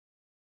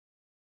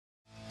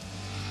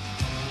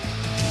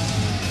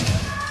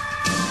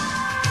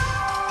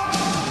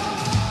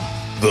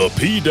The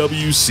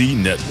PWC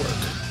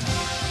Network.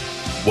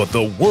 What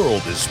the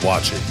world is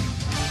watching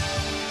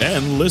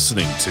and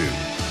listening to.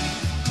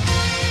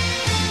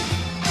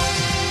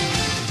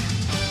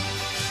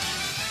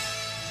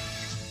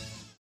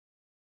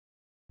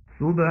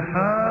 سبحان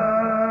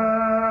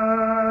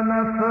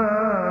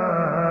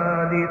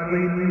فالق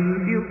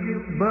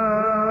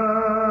الإصباح.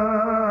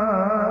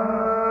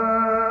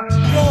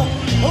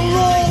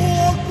 Allahu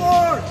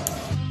Akbar!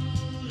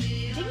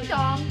 Ding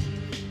dong.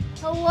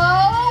 Hello?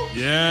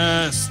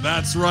 Yes,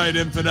 that's right,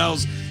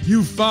 infidels.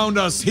 You found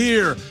us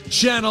here,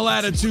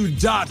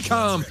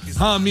 channelattitude.com,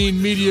 Hameen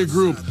Media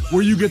Group,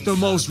 where you get the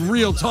most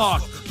real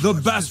talk, the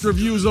best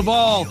reviews of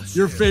all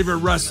your favorite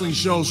wrestling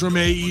shows from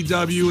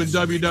AEW and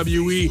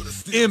WWE,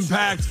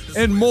 Impact,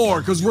 and more,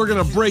 because we're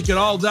going to break it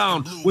all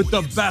down with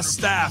the best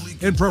staff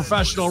in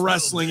professional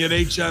wrestling at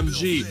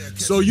HMG.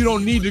 So you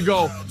don't need to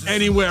go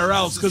anywhere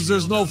else, because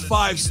there's no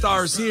 5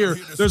 stars here.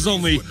 There's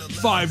only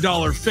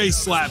 $5 face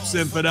slaps,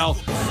 infidel.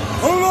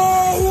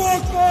 Allahu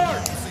Akbar!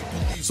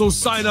 So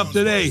sign up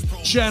today,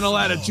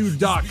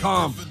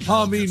 channelattitude.com,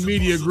 Hameen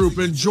Media Group,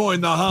 and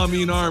join the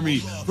Hameen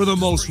Army for the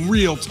most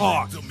real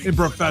talk in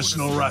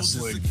professional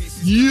wrestling.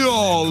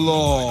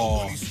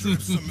 YOLO!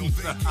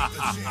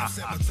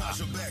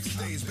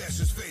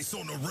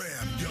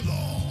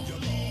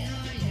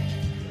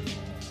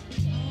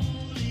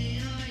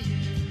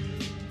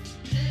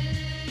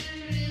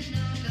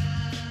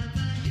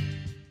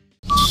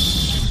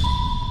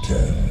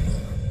 Ten,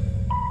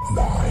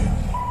 9,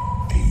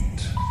 8,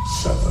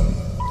 7,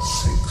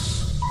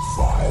 6,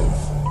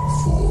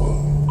 5,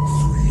 4,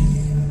 3,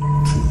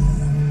 2,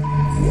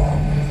 1, 0.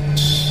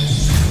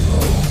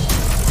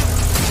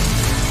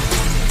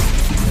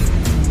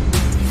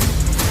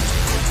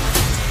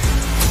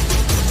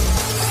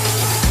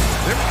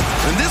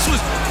 And this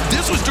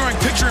was during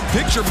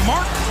picture-in-picture.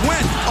 Mark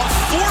Quinn, a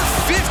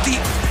 450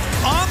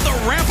 on the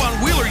ramp on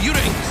Wheeler Yuta.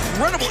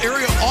 Incredible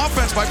area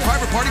offense by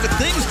Private Party, but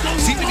things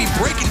seem to be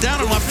breaking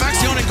down in La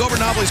Facción and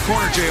Gobernable's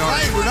corner, JR.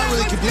 Right, we're not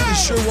really completely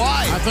sure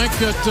why. I think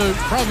that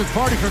Private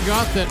Party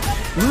forgot that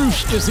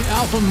Roosh is the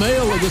alpha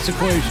male of this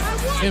equation,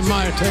 in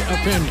my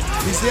opinion.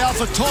 He's the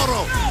Alpha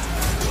Toro.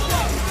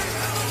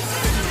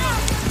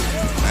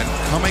 And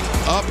coming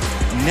up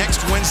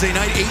next Wednesday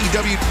night,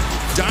 AEW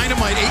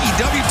Dynamite.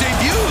 AEW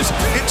debuts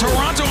in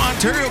Toronto,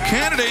 Ontario,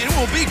 Canada, and it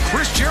will be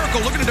Chris Jericho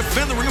looking to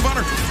defend the Ring of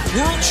Honor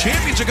World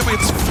Championship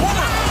against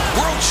former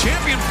World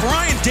Champion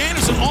Bryan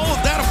Danielson. All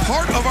of that a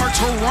part of our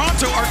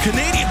Toronto, our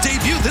Canadian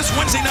debut this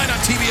Wednesday night on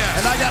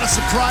TBS. And I got a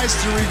surprise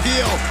to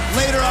reveal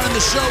later on in the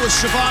show with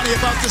Shivani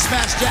about this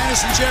match,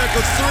 Danielson-Jericho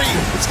 3.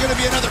 It's going to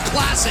be another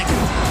classic.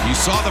 You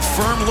saw the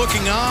firm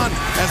looking on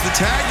as the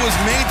tag was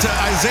made to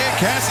Isaiah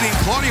Cassidy and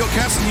Claudio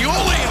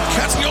Castagnoli, and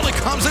Castagnoli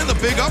comes in, the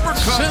big uppercut.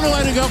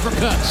 Scintillating uppercuts.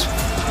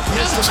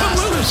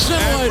 Absolutely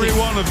scintillating. Every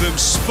one of them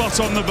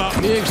spot on the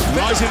button,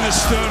 right in the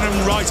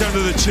sternum, right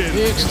under the chin.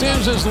 He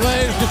extends his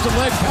legs, gets the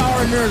leg power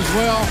in there as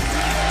well.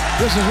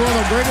 This is one of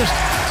the greatest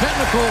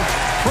technical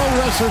pro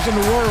wrestlers in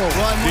the world.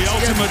 Well, the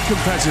ultimate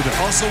competitor.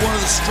 Also one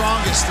of the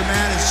strongest. The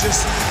man is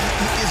just,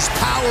 his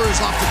power is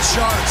off the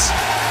charts.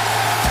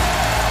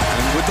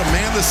 And with the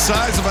man the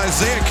size of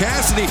Isaiah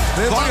Cassidy,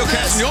 Claudio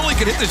Castagnoli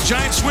could hit this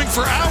giant swing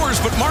for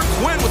hours, but Mark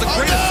Quinn with a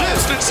great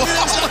assist. Look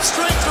at his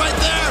strength right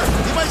there.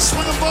 He might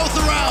swing them both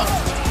around.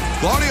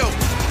 Claudio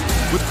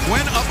with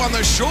Quinn up on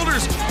the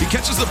shoulders. He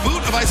catches the boot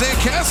of Isaiah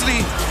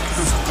Cassidy.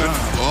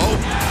 Oh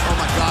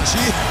my gosh.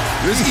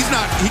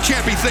 He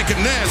can't be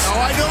thinking this. Oh,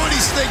 I know what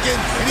he's thinking,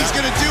 and he's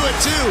going to do it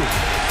too.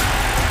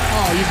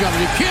 Oh, you got to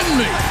be kidding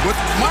me. With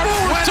Mark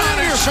Quinn on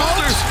his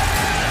shoulders.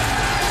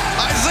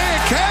 Isaiah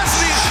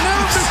Cassidy.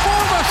 Never before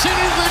have I seen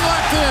anything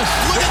like this.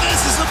 Look at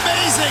this. This is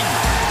amazing.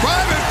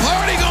 Private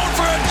Party going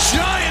for a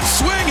giant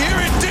swing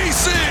here in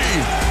D.C.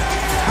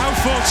 How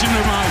fortunate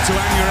am I to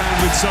hang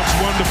around with such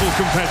wonderful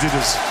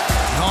competitors?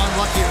 How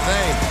unlucky are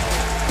they?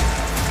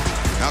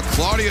 Now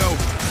Claudio.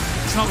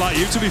 It's not like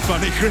you to be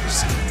funny,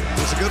 Chris.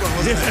 That's a good one,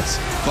 wasn't it?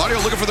 Claudio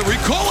looking for the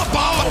Ricola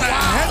bomb, but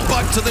the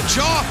headbutt to the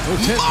jaw.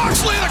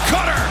 Moxley the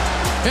cutter.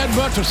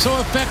 Headbutts are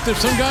so effective.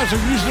 Some guys are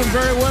using them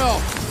very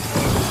well.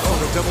 Oh,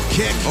 the double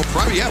kick. Oh,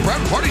 Private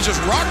Party just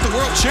rocked the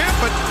world champ,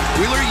 but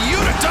Wheeler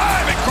Yuta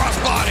diving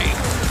crossbody.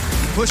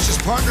 Pushed his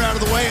partner out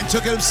of the way and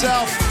took it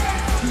himself.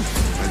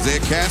 Isaiah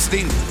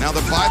Cassidy, now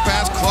the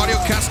bypass, Claudio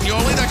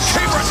Castagnoli, the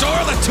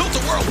Cabrador, the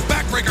tilt-a-whirl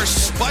backbreaker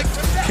spiked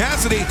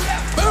Cassidy.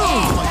 Boom!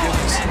 Oh, my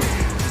goodness.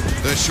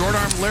 The short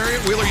arm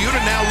lariat, Wheeler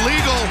Yuta now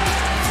legal.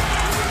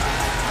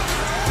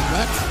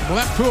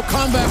 Blackpool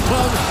Combat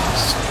Club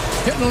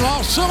hitting on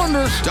all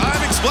cylinders.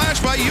 Diving splash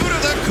by Yuta,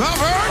 the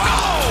cover.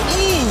 Oh!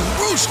 Ooh,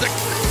 Roosh, the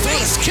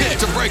face kick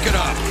to break it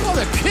up. Oh,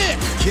 the kick.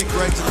 Kick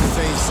right to the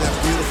face. That's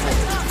beautiful.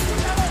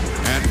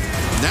 And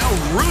now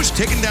Roosh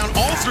taking down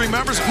all 3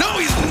 members. No,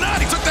 he's not.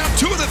 He took down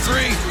 2 of the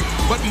 3.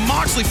 But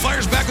Moxley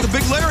fires back with a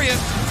big lariat.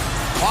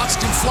 Mox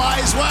can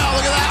fly as well.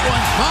 Look at that one.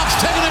 Mox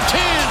taking a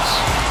chance.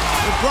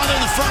 The brother in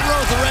the front row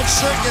with the red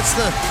shirt gets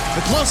the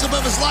close-up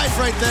of his life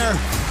right there.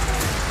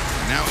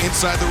 Now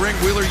inside the ring,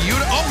 Wheeler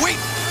Yuta. Oh, wait.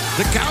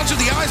 The gouge of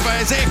the eyes by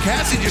Isaiah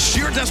Cassidy, just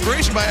sheer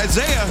desperation by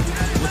Isaiah.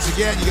 Once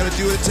again, you got to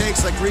do what it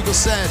takes, like Regal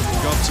said.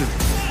 Gubson.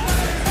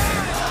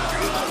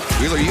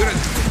 Wheeler Yuta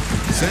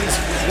sends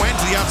Quen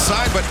to the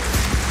outside, but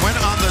Quen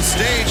on the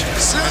stage.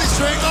 Silly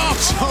string.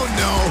 Oh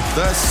no.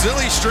 The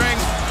silly string.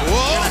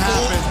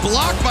 Whoa,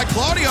 blocked by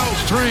Claudio.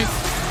 Strength,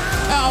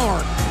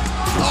 power,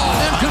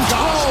 and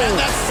control. And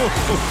that's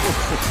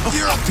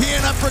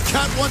European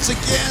uppercut once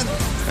again.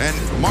 And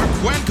Mark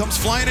Quen comes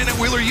flying in at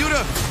Wheeler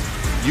Yuta.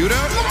 Yuta,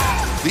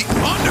 the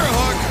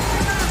underhook.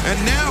 And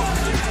now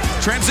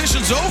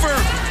transitions over.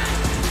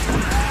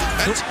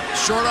 And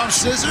short arm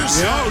scissors.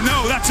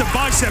 No, that's a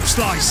bicep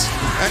slice.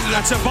 And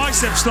that's a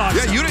bicep slice.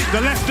 Yeah, Yuta.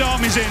 The left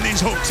arm is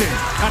hooked in.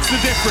 That's the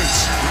difference.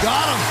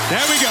 Got him.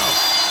 There we go.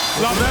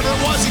 Whatever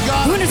it was, he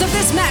got him. Winners of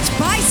this match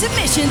by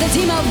submission, the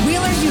team of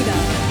Wheeler Yuta,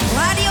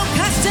 Claudio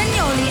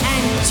Castagnoli,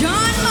 and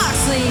John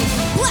Moxley,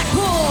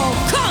 Blackpool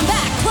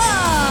Combat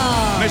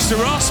Club. Mr.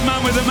 Ross,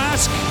 man with the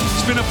mask,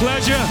 it's been a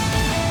pleasure.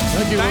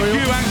 Thank you, Thank William.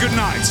 you and good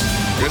night.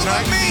 Good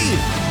night.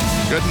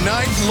 Good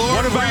night,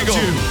 Lord What about Regal.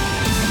 you?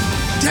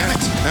 Damn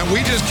it. And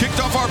we just kicked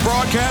off our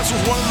broadcast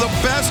with one of the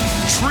best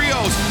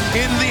trios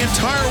in the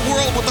entire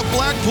world with the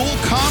Blackpool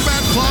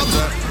Combat Club.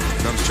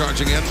 Comes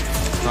charging in.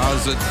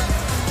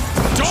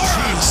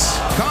 Doris!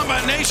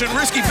 Combat Nation,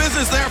 risky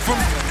business there from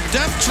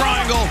Death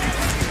Triangle.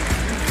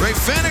 Ray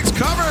Fenix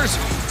covers.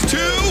 2,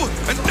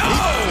 and no!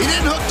 He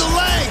didn't hook the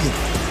leg.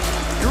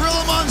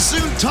 Gorilla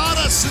Monsoon taught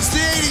us since the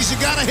 80s, you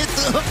gotta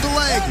hook the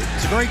leg.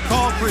 It's a great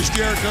call, Chris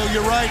Jericho.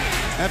 You're right.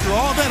 After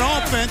all that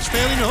offense,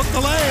 failing to hook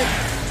the leg.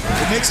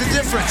 It makes a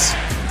difference.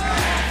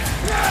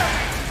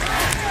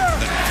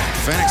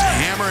 Fenix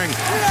hammering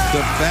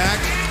the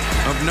back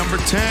of number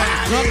 10.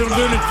 Not going to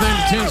do anything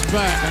to 10's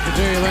back, I can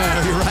tell you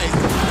that. You're right.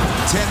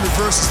 10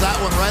 reverses that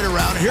one right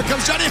around. And here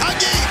comes Johnny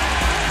Hungy.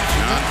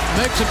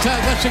 Makes a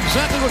tag. That's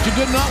exactly what you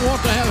did not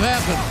want to have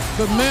happen.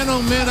 But man,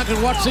 oh man, I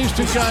can watch these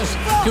two guys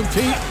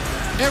compete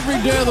every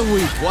day of the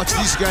week. Watch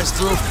these guys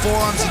throw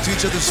forearms into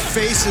each other's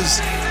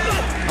faces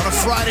on a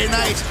Friday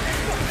night.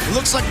 It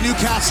looks like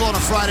Newcastle on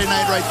a Friday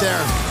night right there.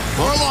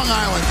 Or Long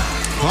Island.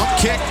 Pump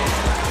kick,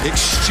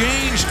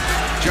 exchange.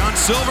 John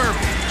Silver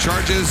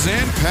charges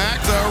in,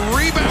 pack the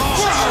rebound.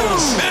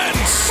 And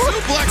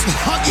suplex.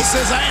 Hungy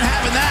says, I ain't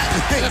having that.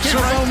 That's some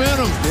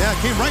momentum. Yeah,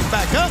 came right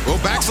back up. Oh,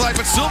 backslide,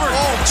 but Silver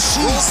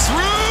rolls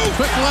through.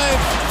 Quick leg.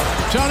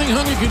 Johnny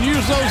Hungy can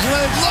use those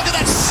legs. Look at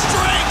that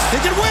strength. He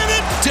can win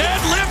it.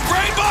 Deadlift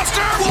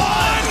brainbuster. 1,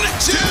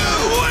 2,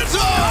 and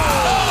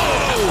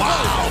Oh,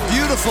 wow.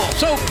 Beautiful.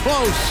 So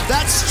close.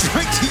 That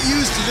strength he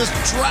used to just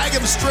drag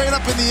him straight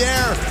up in the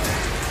air.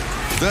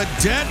 The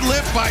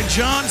deadlift by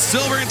John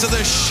Silver into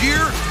the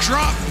sheer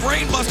drop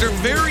brainbuster.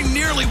 Very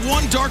nearly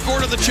won Dark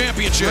Order the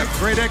championship.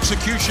 Great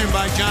execution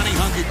by Johnny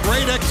Hungy.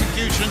 Great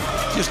execution.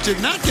 Just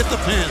did not get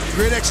the pin.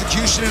 Great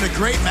execution and a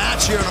great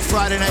match here on a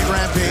Friday Night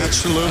Rampage.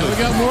 Absolutely. And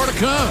we got more to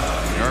come.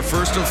 Our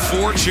first of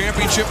 4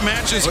 championship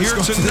matches here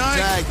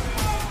tonight.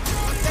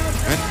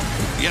 And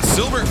yes,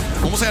 Silver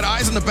almost had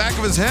eyes in the back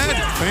of his head.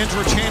 Fans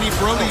were chanting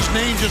Brody's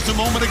name just a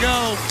moment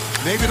ago.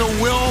 Maybe to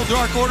will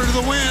Dark Order to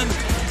the win.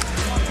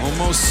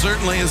 Almost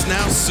certainly is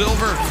now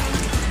Silver.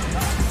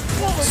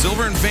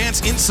 Silver and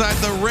Vance inside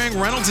the ring.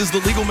 Reynolds is the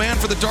legal man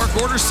for the Dark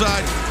Order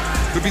side.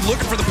 Could be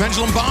looking for the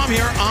pendulum bomb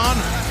here on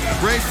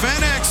Ray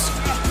Fenix.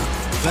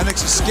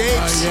 Fenix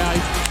escapes. Yeah,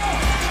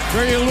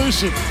 very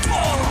elusive.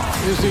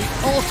 Is the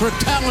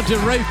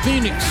ultra-talented Ray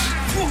Phoenix.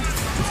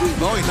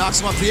 Oh, he knocks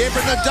him off the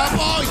apron. The double.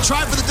 Oh, he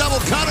tried for the double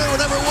cutter,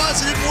 whatever it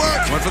was. It didn't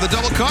work. Went for the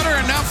double cutter,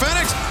 and now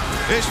Fenix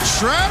is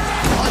trapped.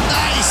 Oh,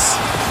 nice.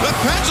 The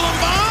pendulum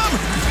bomb.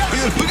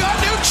 We got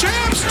new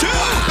champs, too.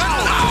 No!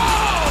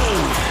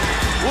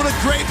 What a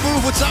great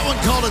move. What's that one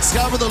called? It's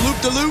got with a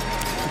loop-de-loop.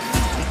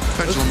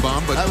 Pendulum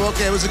bomb, but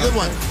Okay, it was a good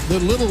one. The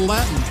little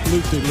Latin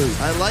loop-de-loop.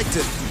 I liked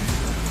it.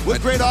 What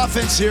great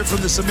offense here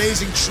from this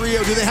amazing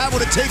trio. Do they have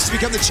what it takes to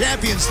become the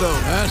champions, though?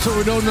 That's what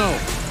we don't know.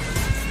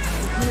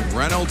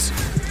 Reynolds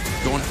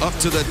going up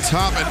to the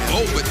top, and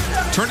but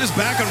turned his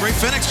back on Ray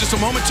Fenix just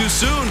a moment too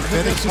soon.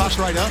 Fenix pops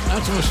right up.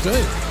 That's a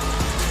mistake.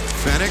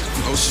 Fenix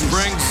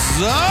springs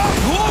up.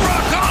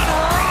 Huracan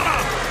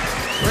Rana.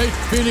 Ray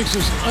Phoenix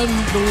is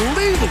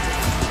unbelievable.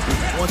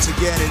 Once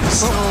again, it is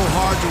so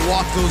hard to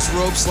walk those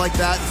ropes like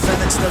that.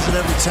 Fenix does it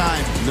every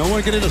time. No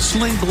one can hit a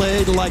sling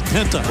blade like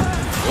Penta.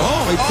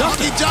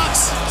 He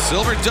ducks.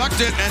 Silver ducked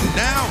it, and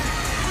now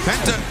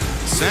Penta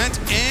sent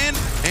in,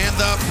 and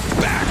the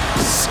back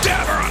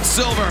stabber on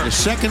Silver. The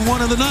second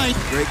one of the night.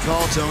 Great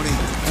call, Tony.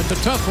 That's a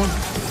tough one.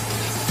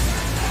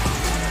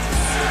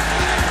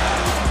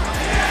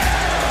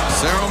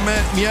 Cero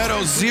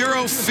Miedo,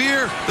 zero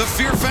fear. The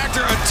fear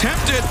factor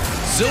attempted.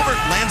 Silver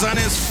lands on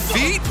his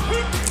feet.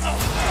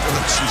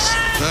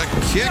 The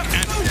kick,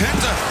 and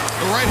Penta,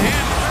 the right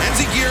hand.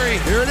 Enziguri.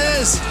 Here it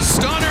is.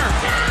 Stunner.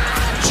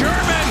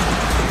 German.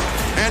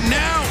 And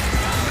now,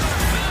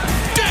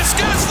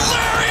 Discus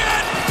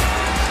Lariat.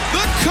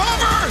 The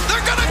cover.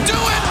 They're going to do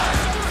it.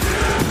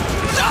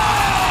 No!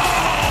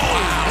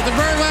 At the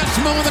very last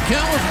moment, the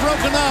count was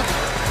broken up.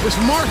 It's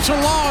martial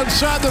law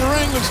inside the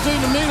ring, it's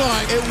seemed to me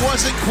like. It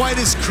wasn't quite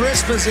as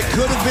crisp as it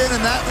could have been,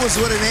 and that was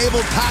what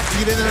enabled Pac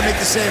to get in there and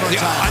make the save on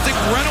time. I think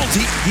Reynolds,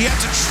 he had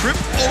to trip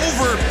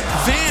over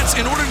Vance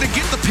in order to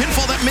get the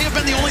pinfall. That may have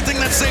been the only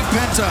thing that saved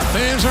Penta.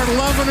 Fans are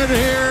loving it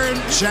here. And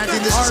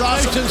chanting, this is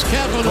awesome. Nation's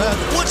capital.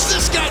 What's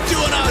this guy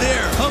doing out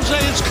here? Jose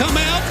has come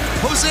out.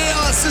 Jose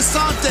El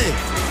Assistante.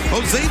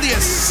 Jose the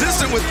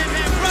assistant with...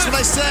 That's what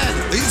I said.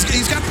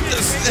 He's got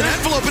an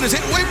envelope in his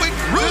hand. Wait.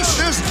 Roosh.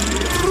 There's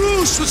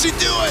Roosh. What's he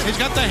doing?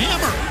 He's got the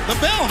hammer. The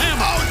bell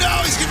hammer. Oh,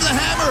 no. He's giving the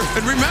hammer.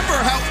 And remember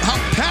how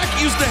Pac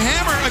used the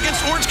hammer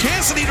against Orange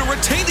Cassidy to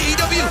retain the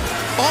AEW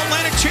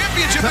All-Atlantic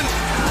Championship. And,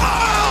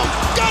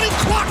 got him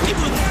clocked him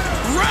with it.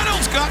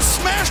 Reynolds got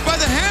smashed by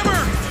the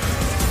hammer.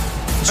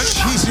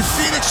 Jeez,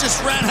 Phoenix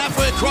just ran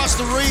halfway across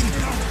the ring,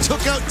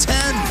 took out 10.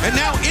 And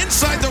now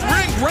inside the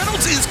ring,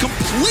 Reynolds is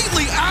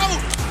completely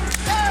out.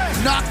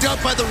 Knocked out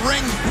by the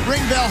ring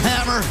bell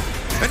hammer.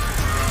 And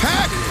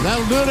Pac.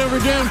 That'll do it every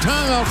damn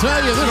time, I'll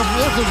tell you. This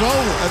is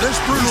over. This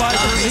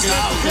brutalizer is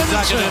out. He's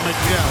academic.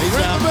 Yeah, he's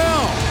ring out. the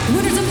bell.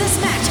 Winners of this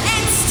match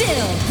and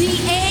still the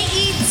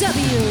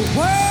AEW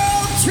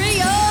World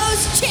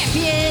Trios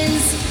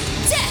Champions,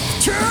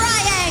 Death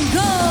Triangle.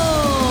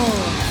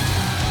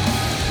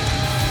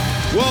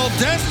 Well,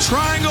 Death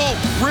Triangle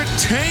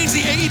retains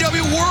the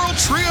AEW World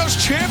Trios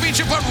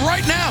Championship, but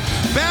right now,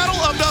 Battle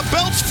of the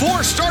Belts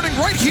 4 starting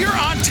right here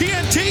on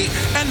TNT,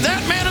 and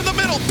that man in the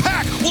middle,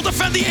 Pac, will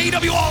defend the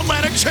AEW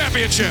All-Atlantic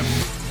Championship.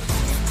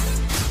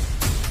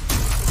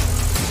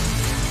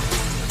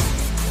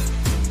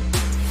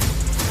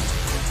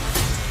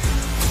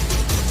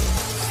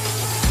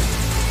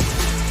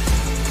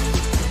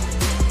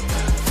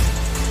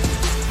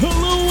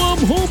 Hello, I'm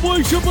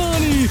Homeboy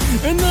Shabani,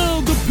 and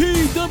now the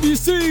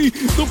PWC,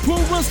 the Pro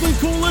Wrestling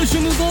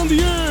Coalition, is on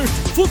the air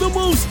for the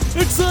most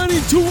exciting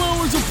 2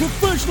 hours of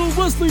professional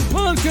wrestling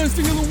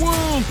podcasting in the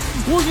world.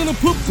 We're gonna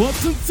put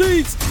butts in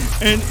seats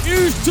and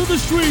ears to the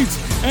streets.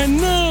 And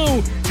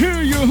now, here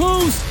are your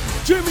hosts,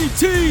 Jimmy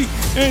T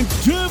and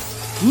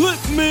Jeff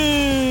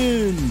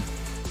Lippman.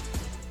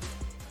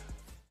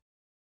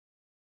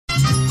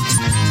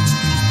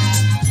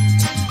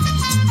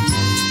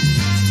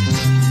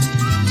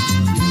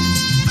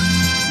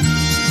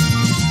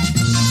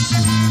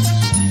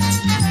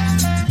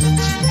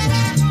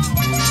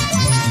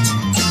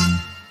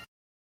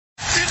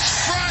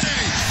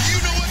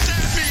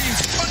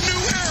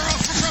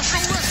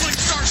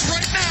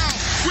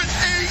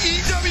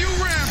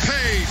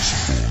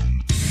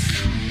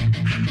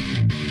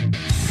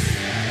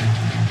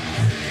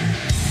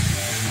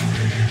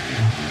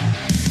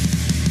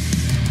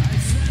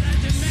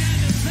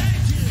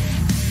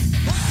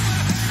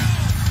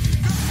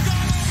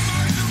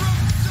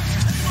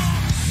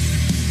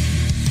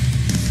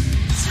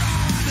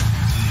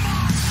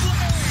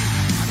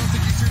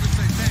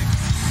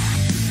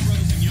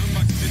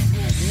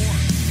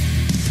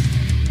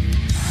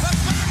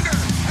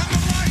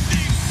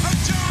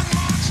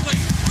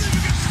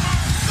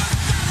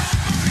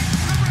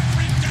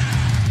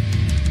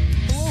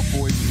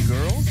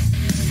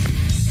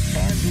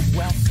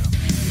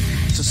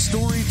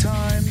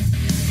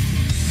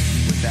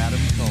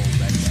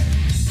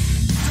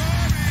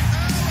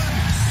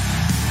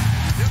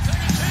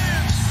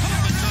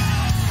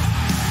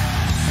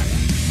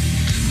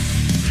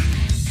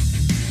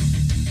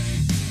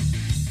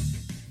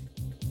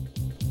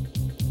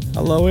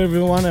 Hello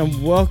everyone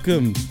and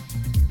welcome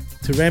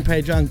to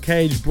Rampage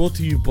UnCaged, brought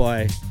to you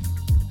by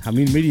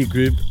Hameen Media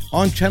Group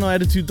on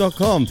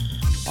channelattitude.com.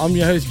 I'm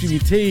your host Jimmy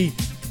T,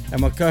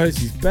 and my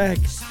co-host is back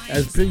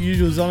as per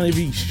usual. He's on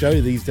every show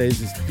these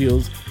days, it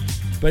feels,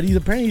 but he's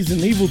an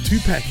evil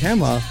 2-pack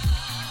hammer.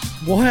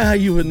 Why are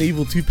you an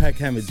evil 2-pack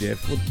hammer,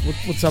 Jeff?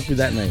 What's up with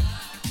that name?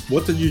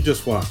 What did you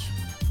just watch?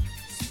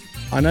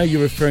 I know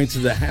you're referring to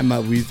the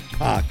hammer with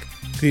Park,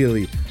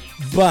 clearly,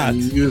 but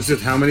you used it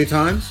how many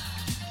times?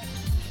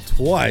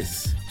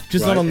 Twice,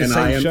 just not on the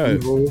same show.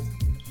 Evil.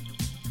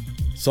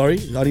 Sorry,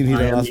 I didn't hear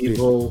that last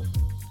evil.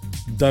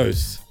 bit.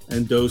 Dose.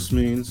 And dose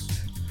means?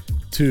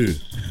 2.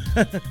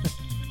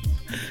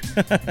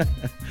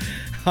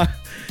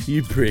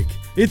 You prick.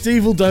 It's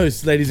Evil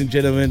Dose, ladies and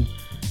gentlemen.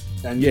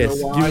 And yes,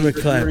 you know why give him a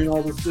clap. Hearing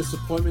all this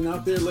disappointment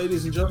out there,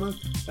 ladies and gentlemen?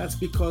 That's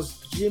because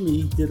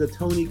Jimmy did a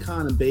Tony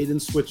Khan and bait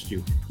and switched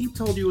you. He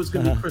told you it was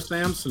going to be Chris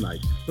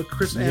Samsonite, but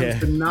Chris Ams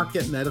did not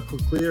get medical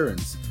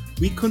clearance.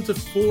 We couldn't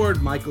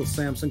afford Michael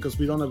Sampson because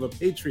we don't have a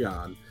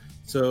Patreon.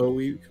 So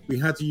we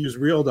had to use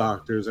real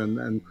doctors,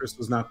 and Chris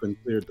has not been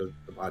cleared the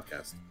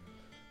podcast.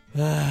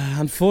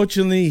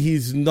 Unfortunately,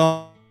 he's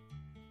not.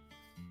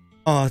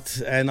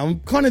 And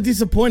I'm kind of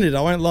disappointed, I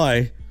won't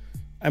lie.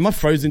 Am I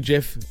frozen,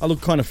 Jeff? I look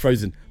kind of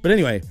frozen. But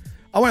anyway,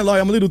 I won't lie,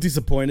 I'm a little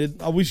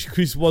disappointed. I wish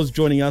Chris was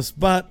joining us,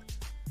 but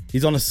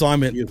he's on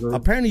assignment.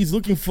 Apparently, he's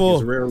looking for...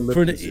 He's rare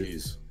lip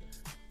disease.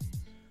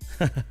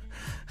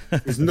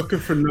 He's looking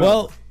for...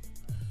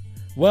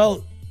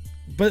 Well,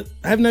 but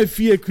have no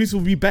fear, Chris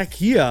will be back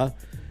here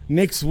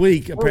next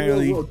week,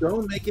 apparently. Whoa.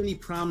 Don't make any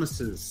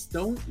promises.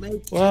 Don't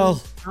make any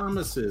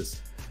promises.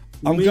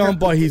 I'm going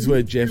by his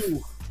word, Jeff.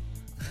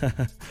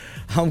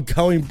 I'm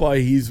going by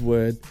his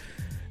word.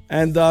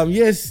 And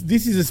yes,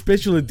 this is a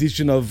special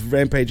edition of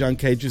Rampage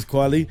Uncaged, just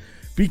quietly,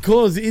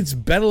 because it's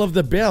Battle of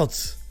the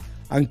Belts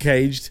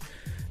Uncaged.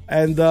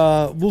 And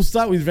we'll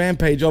start with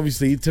Rampage,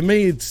 obviously. To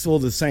me, it's all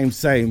the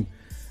same.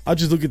 I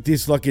just look at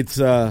this like it's,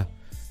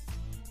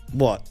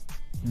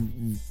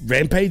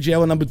 Rampage,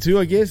 hour number 2,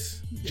 I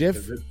guess, Jeff?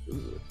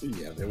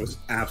 Yeah, there was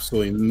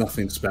absolutely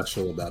nothing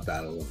special about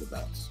Battle of the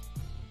Belts.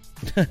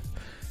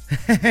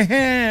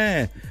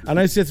 I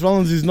know Seth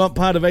Rollins is not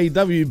part of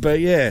AEW, but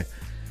yeah,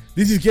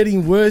 this is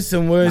getting worse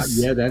and worse.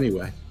 Not yet,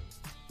 anyway.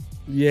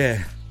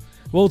 Yeah.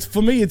 Well,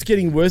 for me, it's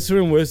getting worse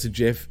and worse,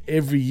 Jeff,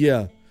 every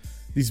year.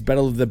 This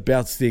Battle of the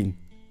Belts thing.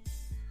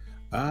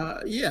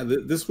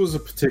 This was a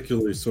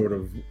particularly sort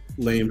of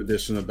lame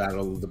edition of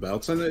Battle of the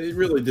Belts, and it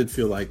really did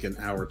feel like an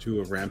hour or two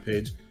of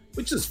Rampage,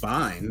 which is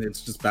fine.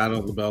 It's just Battle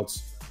of the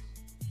Belts.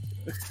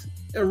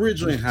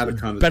 Originally had a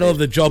kind of Battle of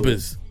the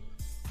Jobbers.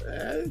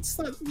 It's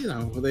not,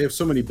 they have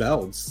so many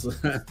belts.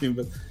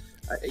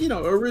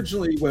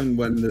 Originally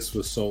when this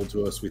was sold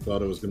to us, we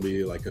thought it was going to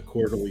be like a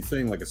quarterly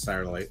thing, like a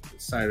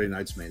Saturday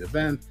night's main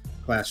event,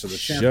 Clash of the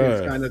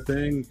Champions kind of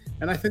thing.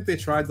 And I think they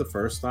tried the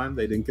first time.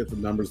 They didn't get the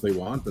numbers they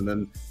want. And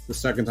then the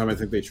second time, I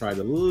think they tried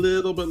a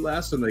little bit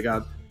less, and they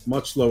got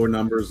much lower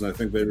numbers. And I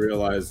think they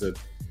realized that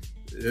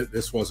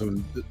this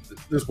wasn't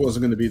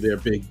going to be their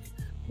big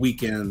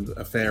weekend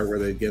affair where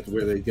they get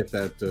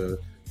that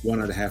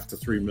 1.5 to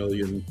 3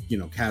 million,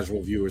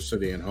 casual viewers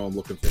sitting at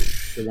home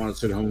they want to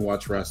sit home and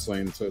watch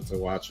wrestling to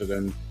watch it,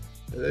 and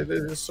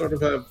they sort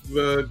of have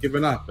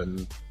given up.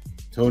 And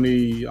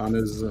Tony, on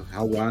his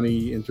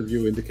Halwani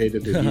interview,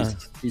 indicated that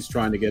he's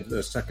trying to get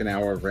a second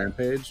hour of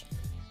Rampage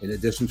in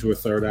addition to a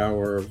third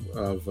hour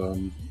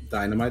of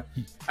Dynamite.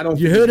 I don't.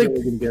 You heard it.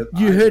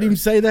 You heard him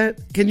say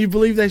that. Can you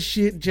believe that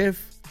shit, Jeff?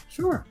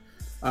 Sure.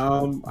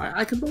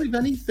 I can believe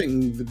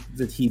anything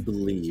that he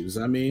believes.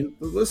 I mean,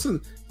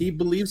 listen, he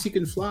believes he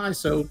can fly,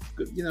 so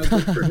good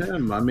for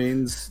him. I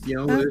mean,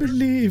 I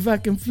believe I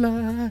can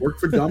fly. Work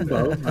for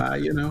Dumbo.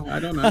 I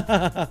don't know,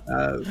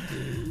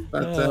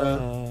 but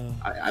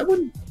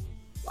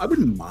I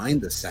wouldn't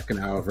mind the second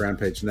hour of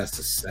Rampage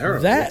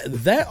necessarily.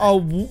 That I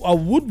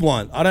would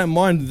want. I don't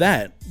mind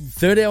that.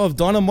 Third hour of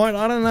Dynamite.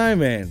 I don't know,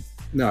 man.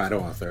 No, I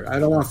don't want third. I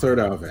don't want third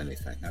hour of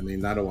anything. I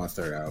mean, I don't want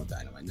third hour of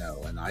Dynamite.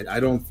 No, and I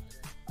don't.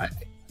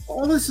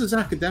 All this is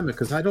academic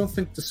because I don't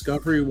think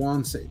Discovery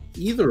wants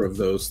either of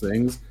those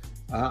things.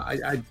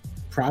 I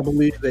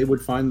probably they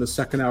would find the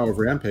second hour of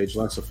Rampage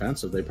less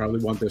offensive. They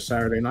probably want their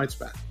Saturday nights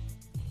back.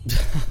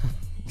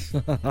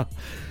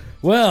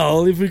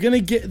 Well, if we're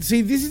gonna this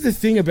is the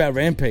thing about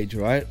Rampage,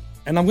 right?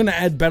 And I'm gonna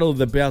add Battle of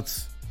the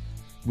Belts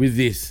with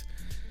this.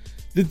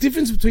 The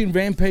difference between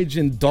Rampage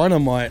and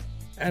Dynamite,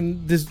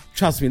 and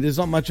trust me, there's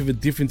not much of a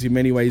difference in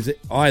many ways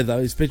either,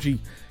 especially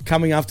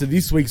coming after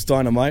this week's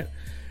Dynamite.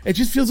 It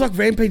just feels like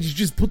Rampage is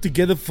just put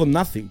together for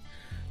nothing.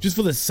 Just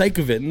for the sake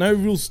of it. No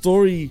real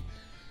story,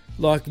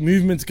 like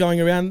movements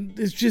going around.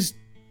 It's just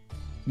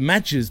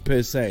matches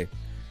per se.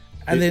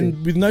 And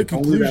then with no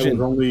conclusion.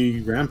 That was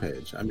only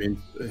Rampage. I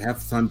mean,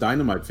 half the time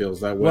Dynamite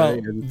feels that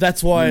way. Well,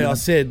 that's why I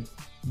said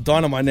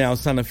Dynamite now is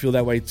starting to feel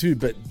that way too.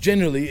 But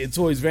generally, it's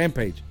always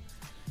Rampage.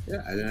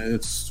 Yeah, and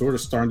it's sort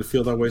of starting to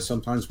feel that way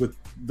sometimes with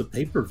the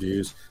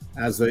pay-per-views.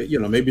 As they,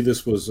 maybe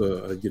this was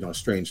a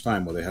strange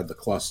time where they had the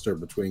cluster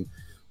between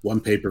one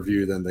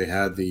pay-per-view, then they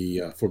had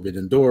the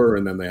Forbidden Door,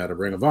 and then they had a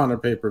Ring of Honor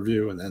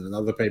pay-per-view, and then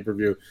another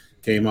pay-per-view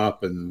came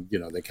up, and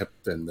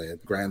they had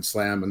Grand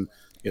Slam, and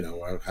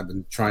have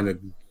been trying to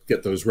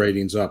get those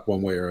ratings up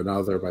one way or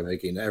another by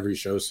making every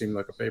show seem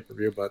like a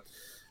pay-per-view. But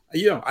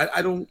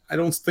I don't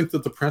think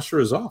that the pressure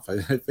is off. I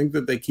think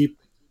that they keep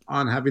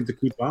on having to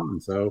keep on.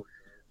 So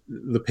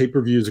the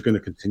pay-per-views are going to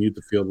continue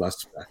to feel less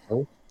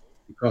special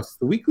because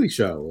the weekly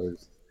show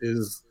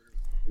is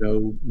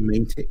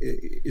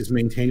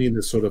maintaining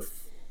this sort of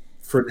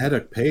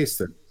frenetic pace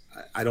that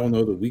I don't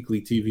know the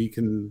weekly TV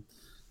can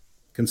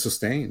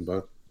sustain.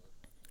 But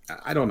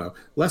I don't know.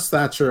 Les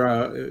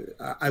Thatcher,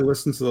 I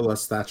listened to the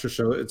Les Thatcher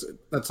show.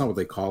 That's not what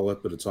they call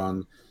it, but it's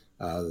on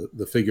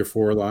the Figure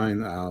 4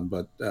 line.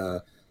 But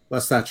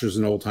Les Thatcher's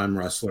an old-time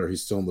wrestler.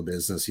 He's still in the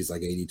business. He's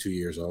like 82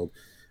 years old.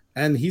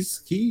 And he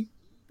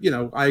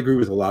I agree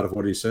with a lot of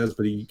what he says,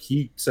 but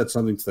he said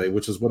something today,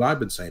 which is what I've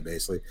been saying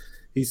basically.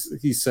 He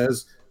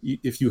says,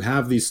 if you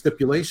have these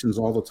stipulations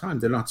all the time,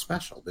 they're not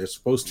special. They're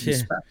supposed to be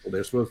special.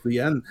 They're supposed to be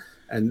and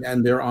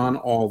they're on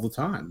all the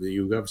time.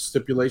 You have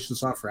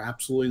stipulations on for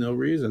absolutely no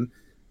reason,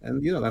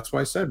 and that's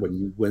why I said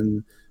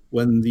when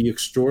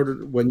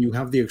you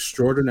have the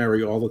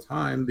extraordinary all the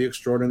time, the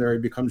extraordinary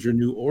becomes your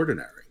new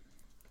ordinary.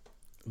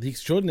 The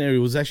Extraordinary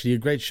was actually a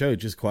great show,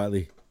 just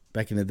quietly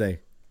back in the day.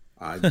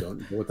 I don't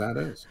know what that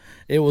is.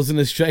 It was an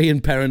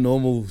Australian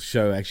paranormal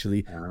show,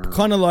 actually,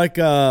 kind of like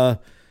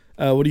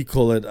what do you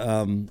call it?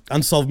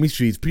 Unsolved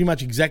Mysteries. Pretty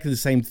much exactly the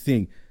same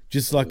thing,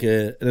 just like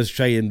an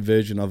Australian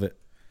version of it.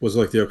 Was it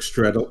like the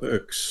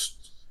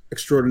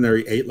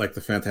Extraordinary 8, like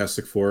the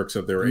Fantastic Four,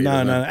 except there were 8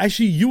 No.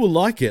 Actually, you will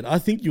like it. I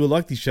think you will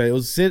like this show. It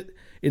was set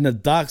in a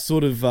dark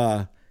sort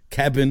of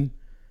cabin.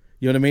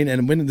 You know what I mean?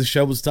 And when the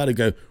show would start to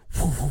go,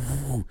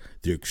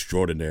 the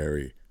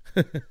extraordinary.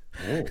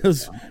 It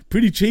was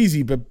pretty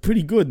cheesy, but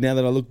pretty good now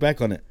that I look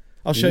back on it.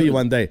 I'll show you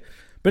one day.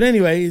 But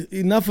anyway,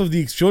 enough of the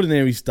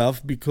extraordinary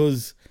stuff,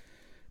 because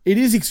it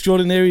is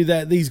extraordinary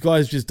that these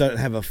guys just don't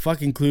have a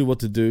fucking clue what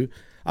to do.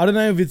 I don't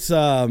know if it's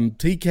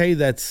TK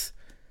that's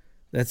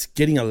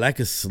getting a lack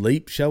of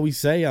sleep, shall we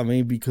say? I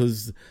mean,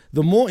 because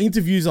the more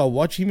interviews I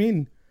watch him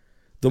in,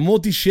 the more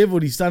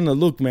disheveled he's starting to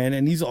look, man.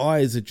 And his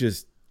eyes are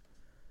just,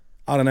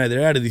 I don't know,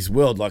 they're out of this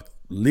world, like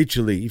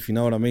literally, if you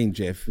know what I mean,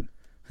 Jeff.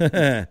 What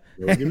do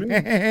you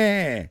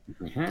mean?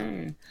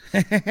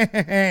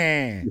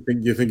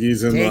 you think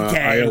he's in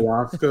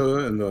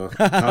ayahuasca in the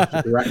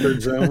top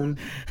record zone?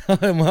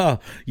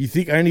 Well, you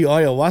think only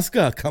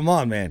ayahuasca? Come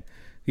on, man.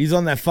 He's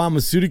on that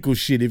pharmaceutical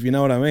shit, if you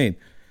know what I mean.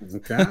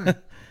 Okay.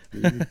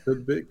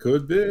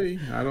 Could be.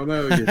 I don't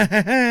know.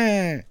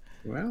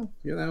 Well,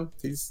 you know,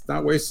 he's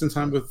not wasting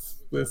time with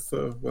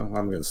well,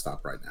 I'm going to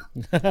stop right now.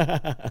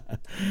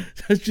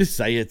 Just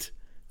say it.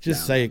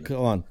 Say it. Come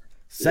on.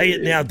 Say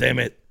it now, damn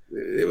it.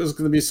 It was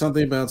going to be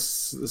something about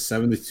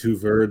 72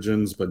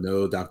 virgins, but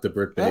no, Dr.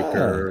 Britt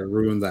Baker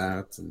ruined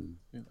that. And,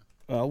 you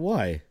know.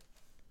 Why?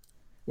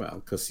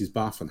 Well, because he's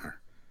boffing her.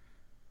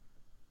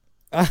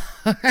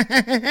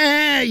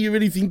 You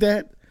really think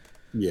that?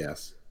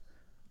 Yes.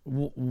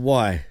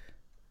 Why?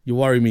 You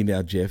worry me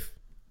now, Jeff.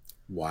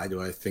 Why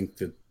do I think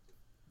that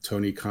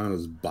Tony Khan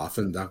is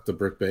boffing Dr.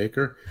 Britt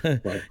Baker?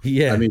 Well,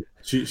 yeah. I mean,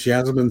 she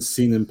hasn't been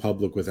seen in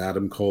public with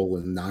Adam Cole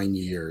in 9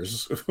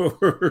 years.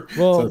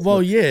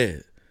 well, yeah.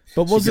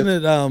 But wasn't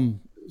it?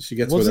 She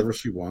gets whatever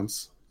she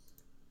wants.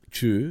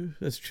 True,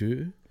 that's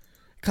true.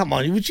 Come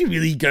on, would you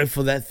really go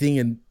for that thing?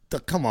 And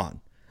come on,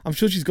 I'm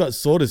sure she's got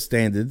sort of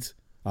standards.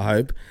 I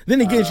hope.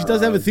 Then again, she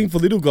does have a thing for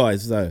little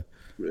guys, though.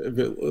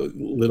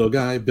 Little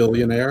guy,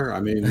 billionaire. I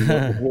mean,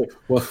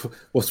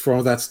 what's wrong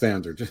with that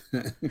standard?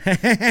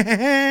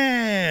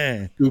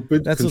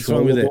 Stupid. That's what's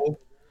wrong with it.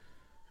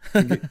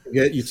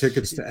 Get you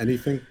tickets to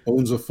anything.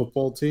 Owns a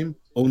football team.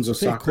 Owns a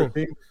soccer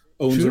team.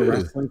 Owns a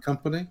wrestling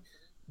company.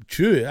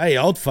 True. Hey,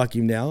 I'd fuck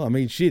him now. I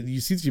mean, shit.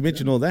 Since you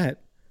mentioned all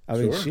that, I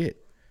mean,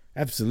 shit.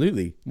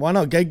 Absolutely. Why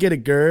not? Go get a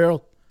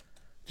girl.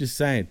 Just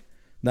saying.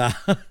 Nah.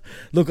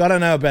 Look, I don't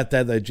know about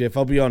that though, Jeff.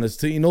 I'll be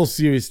honest. In all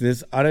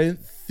seriousness, I don't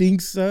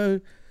think so.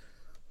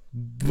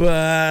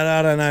 But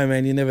I don't know,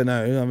 man. You never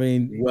know. I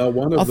mean,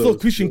 well, I thought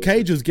Christian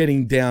Cage was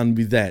getting down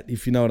with that,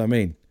 if you know what I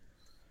mean.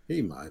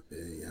 He might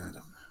be. I don't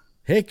know.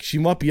 Heck, she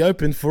might be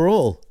open for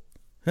all.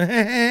 We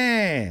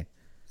don't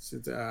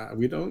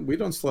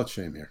slut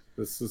shame here.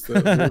 This is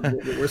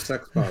we're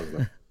sex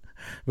positive.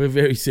 We're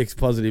very sex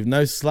positive.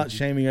 No slut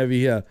shaming over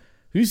here.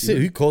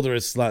 Who called her a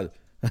slut?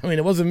 I mean,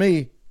 it wasn't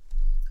me.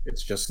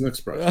 It's just an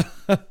expression.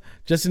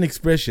 Just an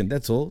expression.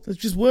 That's all. It's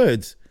just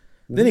words.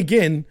 Then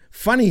again,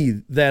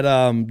 funny that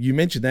you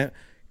mentioned that,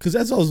 because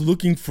as I was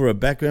looking for a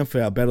background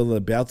for our Battle of the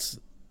Bouts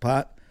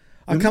part,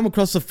 I come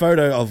across a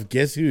photo of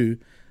guess who.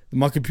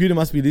 My computer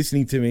must be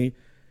listening to me.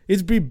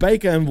 It's Britt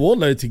Baker and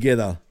Wardlow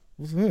together.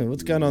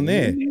 What's going on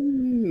there?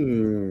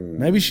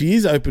 Maybe she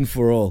is open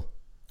for all.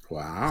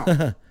 Wow.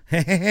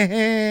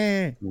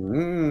 I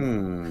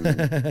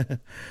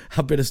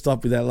better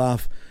stop with that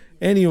laugh.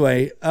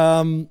 Anyway,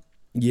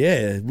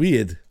 yeah,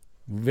 weird.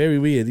 Very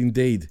weird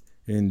indeed.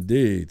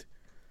 Indeed.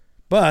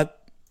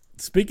 But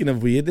speaking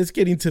of weird, let's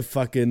get into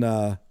fucking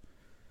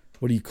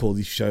what do you call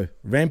this show?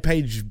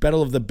 Rampage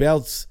Battle of the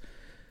Belts.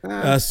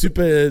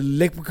 Super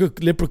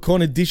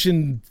Leprechaun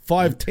Edition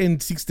 5, 10,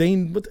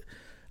 16. What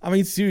I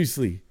mean,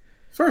 seriously.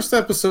 First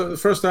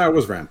hour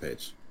was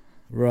Rampage.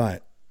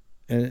 Right.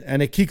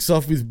 And it kicks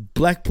off with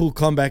Blackpool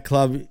Combat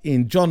Club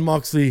in John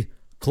Moxley,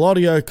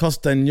 Claudio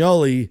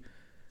Castagnoli,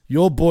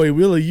 your boy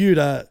Wheeler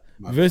Yuta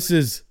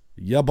versus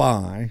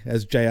Yabai,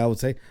 as JR would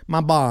say,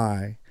 my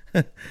boy,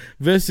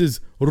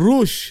 versus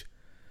Rush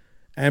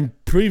and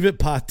Privet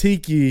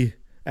Partiki,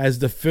 as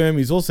the firm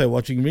is also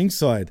watching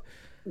ringside.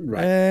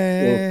 Right.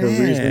 Well, for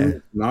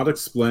reasons not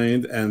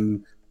explained,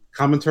 and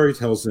commentary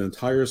tells an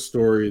entire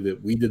story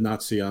that we did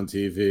not see on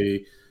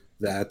TV,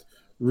 that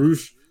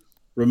Rush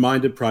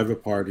reminded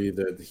Private Party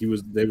that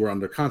they were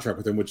under contract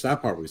with him, which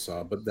that part we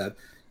saw, but that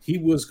he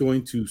was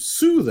going to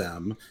sue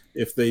them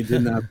if they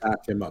did not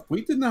back him up.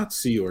 We did not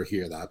see or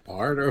hear that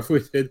part, or if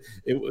we did,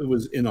 it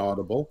was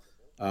inaudible.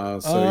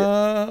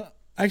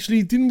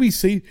 Actually, didn't we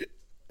see?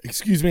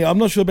 Excuse me, I'm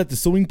not sure about the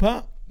suing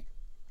part,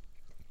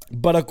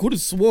 but I could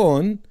have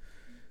sworn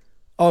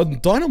on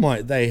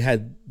Dynamite they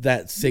had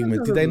that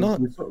segment. Did they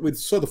not? We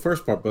saw the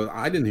first part, but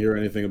I didn't hear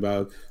anything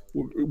about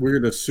we're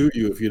going to sue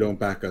you if you don't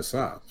back us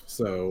up.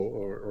 So,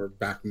 or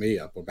back me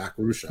up, or back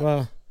Rush up.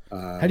 Well,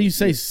 how do you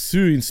say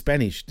sue in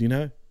Spanish? Do you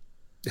know?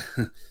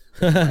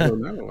 I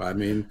don't know. I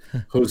mean,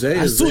 Jose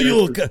is sue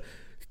you,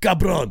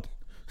 cabron.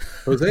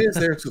 Jose is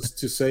there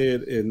to say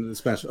it in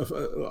Spanish.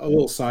 A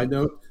little side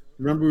note.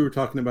 Remember we were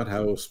talking about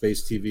how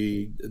Space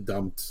TV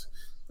dumped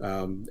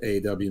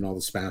AEW and all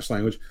the Spanish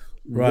language?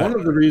 Right. One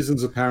of the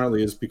reasons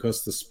apparently is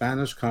because the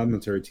Spanish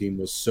commentary team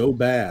was so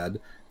bad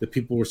that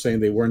people were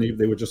saying they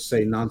would just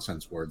say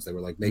nonsense words. They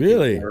were like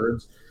making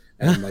words.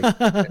 and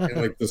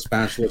like the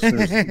Spanish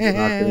listeners are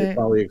not going to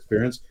probably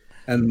experience.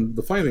 And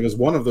the funny thing is,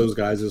 one of those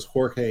guys is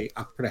Jorge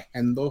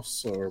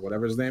Aprehendos, or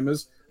whatever his name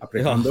is,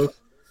 Aprehendos.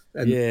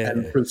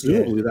 And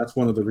presumably that's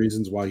one of the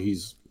reasons why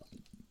he's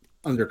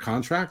under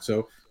contract.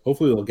 So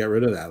hopefully they'll get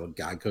rid of that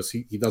guy because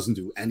he doesn't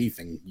do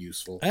anything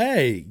useful.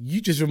 Hey,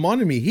 you just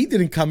reminded me. He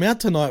didn't come out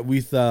tonight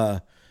with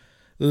Muente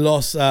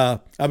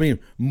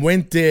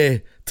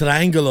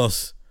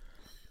Triangulos.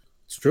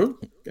 It's true.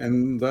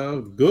 And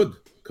good,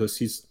 because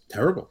he's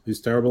terrible. He's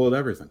terrible at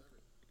everything.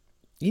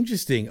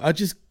 Interesting. And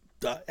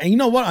you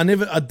know what? I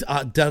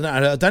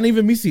don't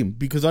even miss him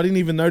because I didn't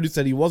even notice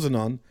that he wasn't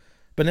on.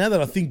 But now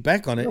that I think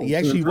back on it, he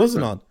actually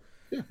wasn't on.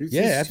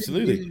 Yeah,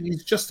 absolutely.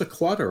 He's just a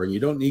clutter, and you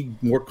don't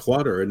need more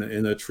clutter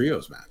in a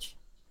trios match.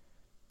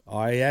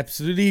 I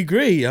absolutely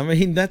agree. I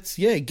mean, get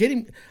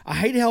him. I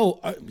hate how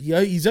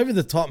he's over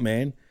the top,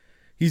 man.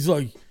 He's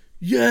like,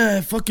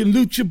 fucking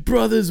Lucha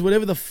Brothers,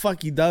 whatever the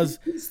fuck he does.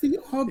 He's the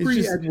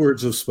Aubrey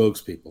Edwards of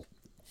spokespeople.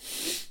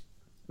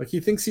 Like he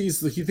thinks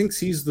he's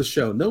the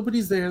show.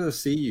 Nobody's there to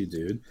see you,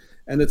 dude.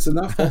 And it's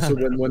enough also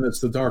when it's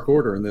the Dark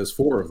Order and there's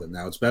 4 of them.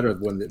 Now it's better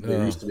when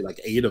there used to be like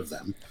 8 of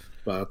them.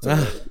 But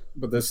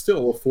there's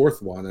still a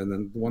 4th one, and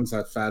then one's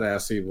that fat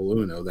ass Evil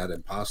Uno, that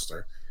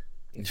imposter.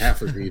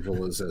 Half of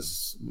evil is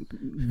as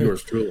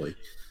yours truly.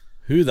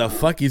 Who the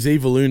fuck is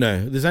Evil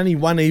Uno? There's only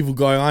one evil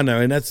guy I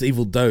know, and that's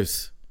Evil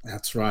Dose.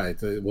 That's right.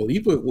 Well,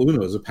 Evil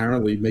Uno is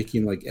apparently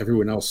making like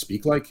everyone else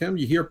speak like him.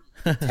 You hear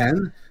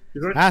 10.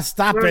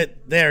 Stop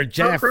it there,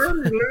 Jeff.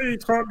 He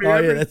taught me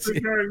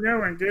everything I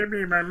know and gave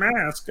me my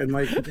mask. And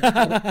like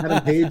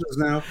Adam Page is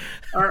now,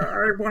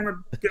 I want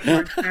to get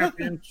my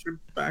championship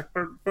back,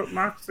 but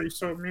Moxley's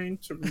so mean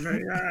to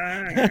me.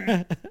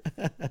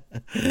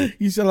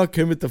 You sound like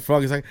Kermit the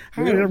Frog. It's like,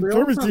 hi, I'm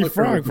Kermit the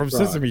Frog from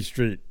Sesame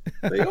Street.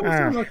 They all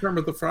sound like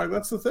Kermit the Frog.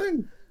 That's the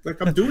thing.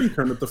 Like I'm doing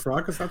Kermit the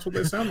Frog because that's what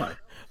they sound like.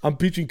 I'm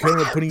picturing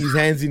Kermit putting his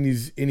hands in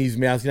his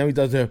mouth. You know, he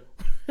does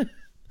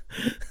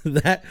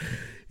that.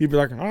 He'd be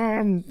like,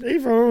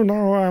 Evil,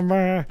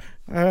 no,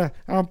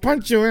 I'll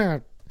punch you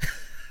out.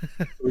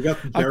 We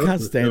got the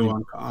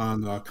Jericho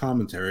on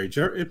commentary.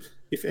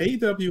 If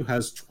AEW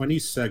has 20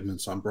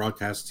 segments on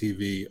broadcast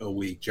TV a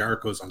week,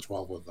 Jericho's on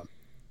 12 of them.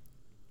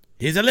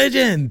 He's a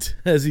legend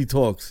as he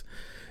talks.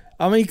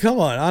 I mean, come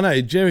on. I know,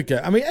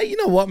 Jericho. I mean, you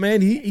know what, man?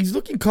 He's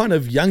looking kind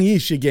of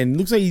youngish again.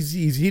 Looks like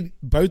he's hit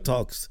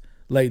Botox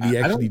lately,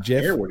 I actually, don't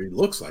Jeff. care what he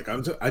looks like.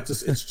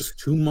 It's just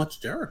too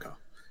much Jericho.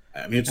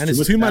 I mean,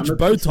 it's too much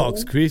Botox,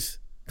 control. Chris.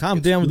 Calm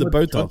down with the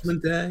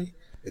Botox. Day.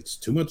 It's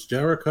too much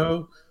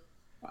Jericho.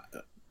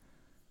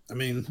 I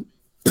mean,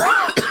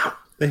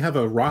 they have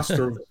a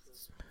roster of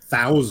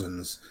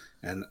thousands,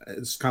 and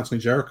it's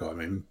constantly Jericho. I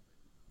mean,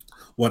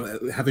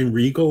 having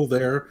Regal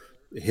there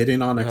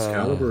hitting on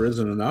Excalibur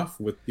isn't enough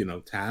with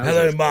Taz.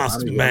 Hello,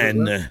 Masked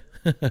Man.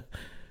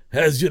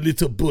 How's your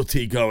little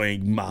booty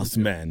going, Masked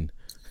Man?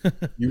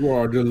 You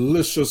are a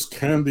delicious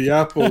candy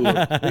apple.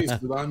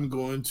 That I'm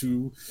going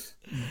to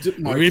dip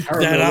my rip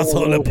that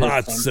asshole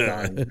apart,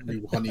 sir.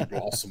 You honey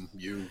blossom,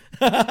 you.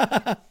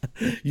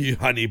 You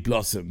honey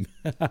blossom.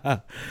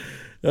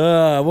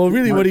 Well,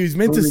 really, what he was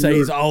meant to say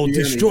is, "I'll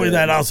destroy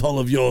that asshole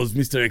of yours,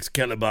 Mr.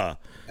 Excalibur."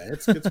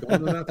 It's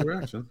going in that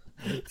direction.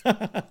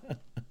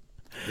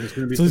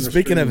 So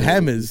speaking of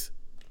hammers.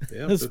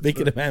 Yeah,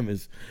 speaking of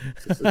hammers,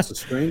 it's a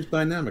strange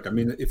dynamic. I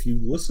mean, if you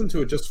listen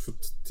to it just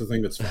to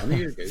think it's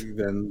funny,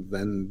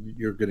 then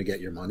you're going to get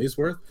your money's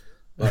worth.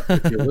 But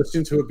if you're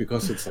listening to it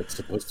because it's like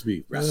supposed to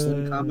be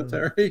wrestling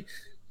commentary,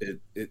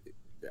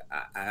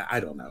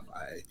 I don't know.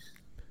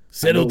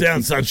 Settle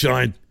down,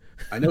 sunshine.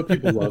 I know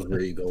people love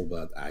Regal,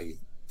 but I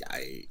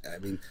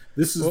mean,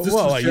 this is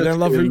you don't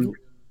love Regal?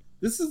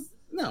 This is.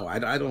 No, I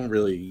don't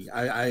really.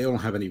 I don't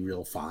have any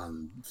real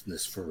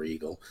fondness for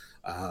Regal,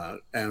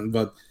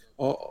 but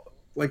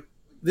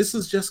this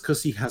is just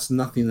because he has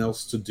nothing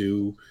else to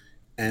do,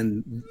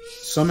 and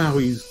somehow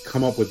he's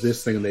come up with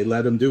this thing, and they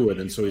let him do it,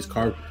 and so he's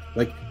carved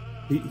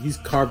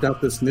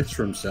out this niche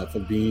for himself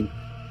of being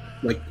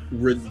like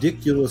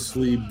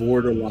ridiculously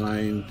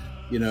borderline.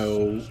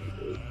 It's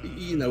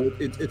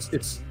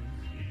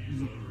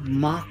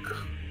mock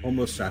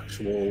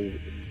homosexual,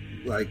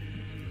 like.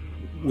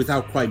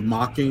 Without quite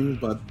mocking,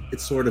 but it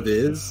sort of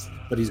is.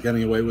 But he's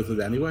getting away with it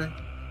anyway.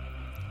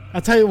 I'll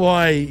tell you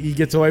why he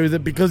gets away with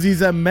it. Because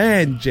he's a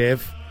man,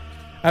 Jeff.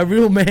 A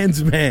real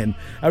man's man.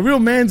 A real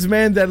man's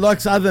man that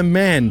likes other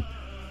men.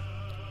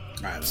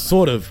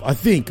 Sort of, I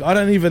think. I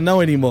don't even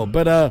know anymore.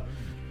 But I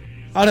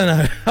don't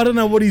know. I don't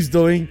know what he's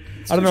doing.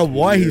 I don't know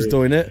why he's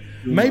doing it.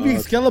 Maybe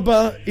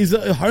Excalibur is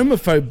a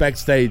homophobe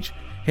backstage.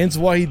 Hence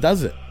why he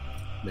does it.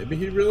 Maybe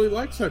he really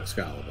likes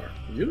Excalibur.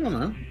 You don't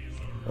know.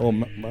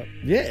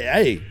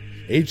 Hey,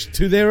 each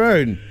to their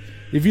own.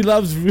 If he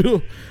loves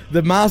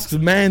the masked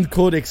man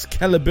called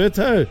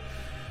Excaliburto.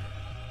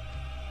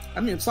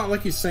 I mean, it's not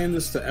like he's saying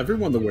this to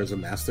everyone that wears a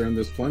mask there, and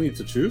there's plenty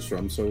to choose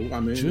from. So, I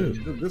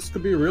mean, this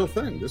could be a real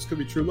thing. This could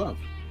be true love.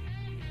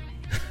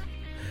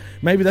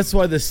 Maybe that's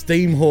why the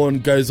steam horn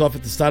goes off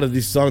at the start of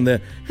this song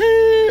there.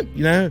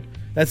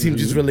 That's him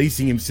just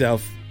releasing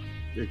himself.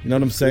 You know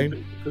what I'm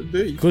saying? Could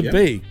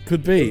be.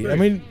 Could be. I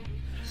mean,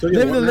 so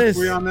nevertheless,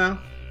 what match are we on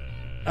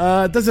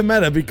now? It doesn't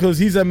matter because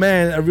he's a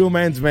man, a real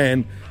man's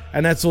man,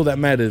 and that's all that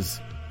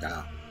matters.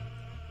 Yeah.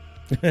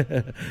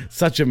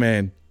 Such a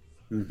man.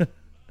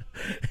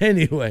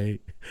 Anyway,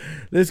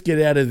 let's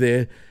get out of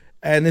there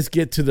and let's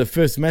get to the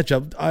first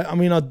matchup. I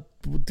mean,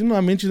 didn't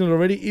I mention it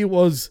already? It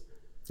was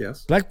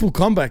Blackpool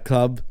Combat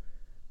Club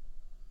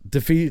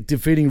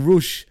defeating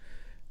Rush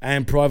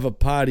and Private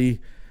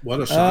Party.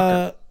 What a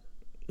shocker.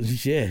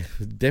 Yeah,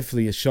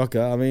 definitely a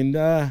shocker. I mean,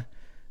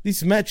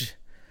 this match,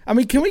 I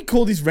mean, can we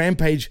call this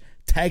Rampage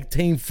Tag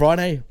Team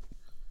Friday?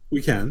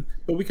 We can,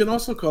 but we can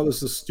also call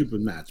this a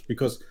stupid match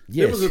because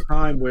there was a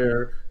time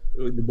where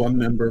one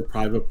member of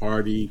Private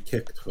Party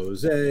kicked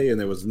Jose, and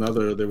there was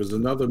another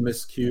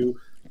miscue,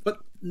 but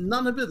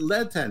none of it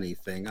led to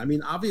anything. I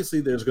mean, obviously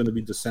there's going to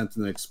be dissent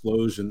and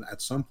explosion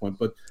at some point,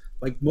 but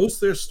like most of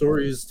their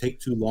stories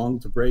take too long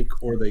to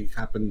break or they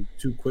happen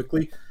too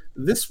quickly.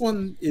 This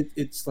one,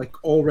 it's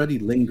like already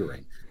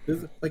lingering.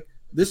 Like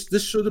this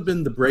should have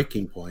been the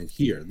breaking point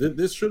here.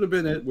 This should have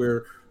been it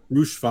where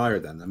Rush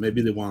fired them.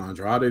 Maybe they want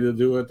Andrade to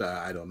do it.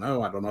 I don't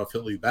know. I don't know if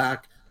he'll be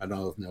back. I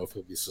don't know if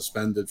he'll be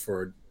suspended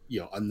for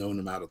unknown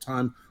amount of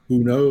time. Who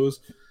knows?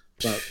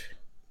 But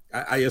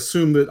I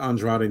assume that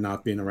Andrade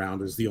not being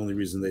around is the only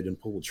reason they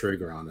didn't pull the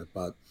trigger on it.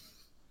 But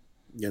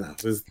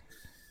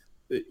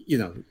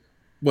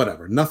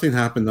whatever. Nothing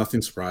happened.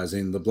 Nothing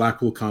surprising. The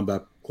Blackpool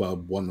Combat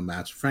Club won the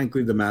match.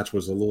 Frankly, the match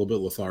was a little bit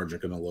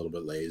lethargic and a little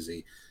bit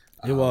lazy.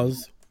 It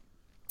was.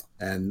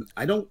 And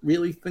I don't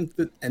really think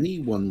that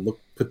anyone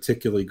looked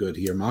particularly good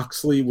here.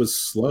 Moxley was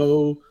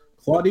slow.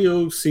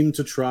 Claudio seemed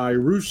to try.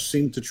 Rush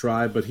seemed to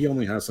try, but he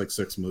only has like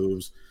 6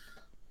 moves.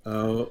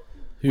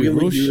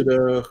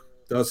 Yuta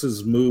does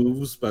his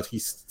moves, but he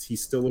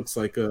still looks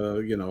like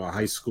a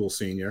high school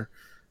senior.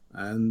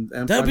 And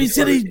don't be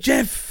silly,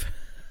 Jeff.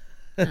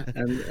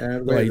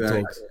 And wait,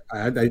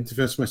 I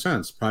finished my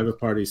sentence. Private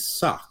Parties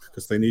suck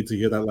because they need to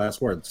hear that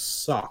last word.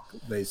 Suck.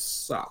 They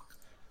suck.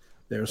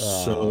 They're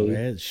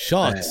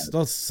shots, bad.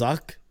 Not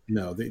suck.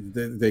 No,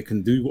 they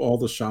can do all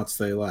the shots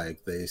they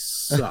like. They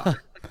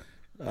suck.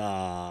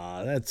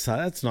 That's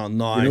not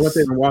nice. You know what?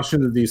 They're in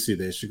Washington D.C.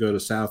 They should go to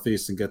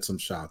Southeast and get some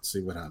shots.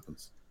 See what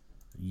happens.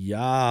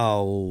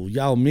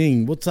 Yao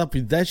Ming, what's up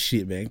with that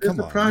shit, man? Come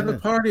on, private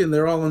party, and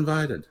they're all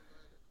invited.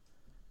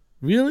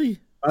 Really?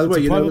 By the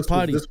way,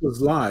 this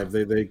was live.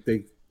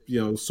 They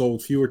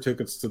sold fewer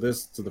tickets to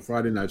the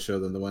Friday night show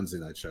than the Wednesday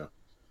night show.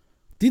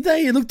 Did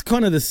they? It looked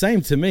kind of the same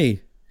to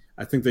me.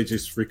 I think they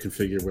just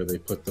reconfigured where they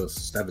put those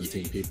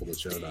 17 people that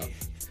showed up.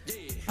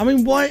 I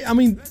mean, why? I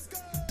mean,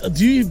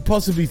 do you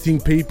possibly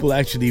think people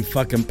actually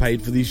fucking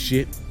paid for this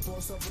shit?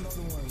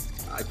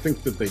 I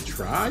think that they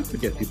tried to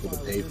get people to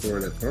pay for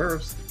it at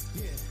first.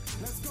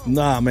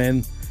 Nah,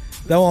 man.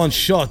 They were on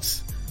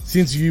shots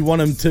since you want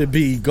them to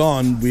be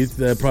gone with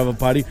the Private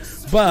Party.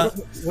 But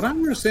what I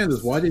understand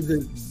is why they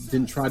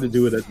didn't try to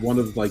do it at one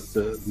of like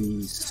the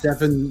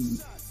 7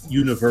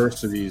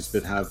 universities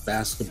that have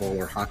basketball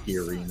or hockey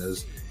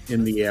arenas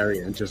in the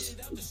area and just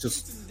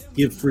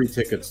give free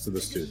tickets to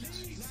the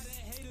students.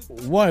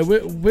 Why?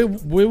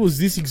 Where was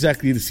this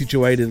exactly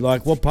situated?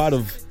 Like, what part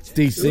of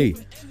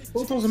DC?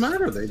 Well, it doesn't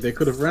matter. They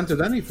could have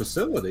rented any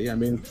facility. I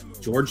mean,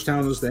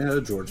 Georgetown is there.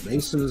 George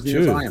Mason is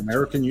nearby.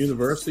 American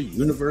University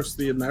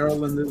of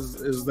Maryland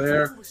is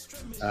there.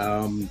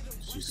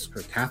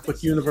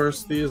 Catholic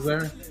University is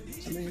there.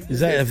 I mean,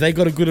 have they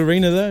got a good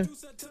arena there?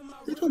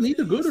 They don't need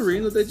a good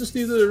arena. They just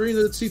need an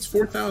arena that seats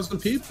 4,000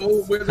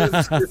 people where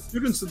there's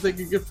students that they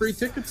can get free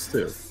tickets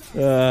to.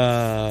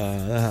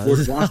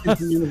 George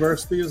Washington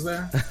University is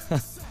there.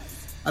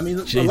 I mean,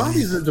 Jesus. A lot of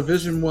these are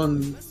Division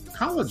I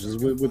colleges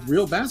with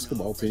real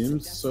basketball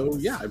teams. So,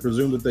 yeah, I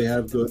presume that they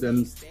have good.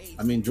 And,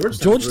 I mean,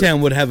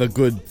 Georgetown would have a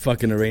good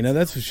fucking arena,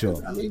 that's for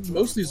sure. I mean,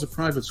 most of these are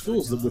private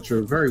schools which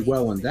are very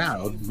well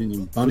endowed.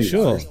 Meaning money.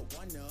 Sure.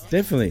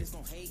 Definitely.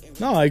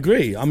 No, I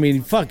agree. I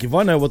mean, fuck, if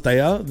I know what they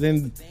are,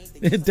 then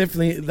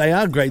definitely they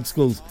are great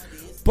schools.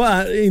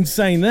 But in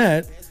saying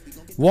that,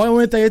 why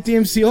weren't they at the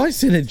MCI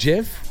Center,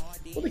 Jeff?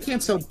 Well, they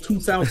can't sell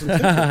 2,000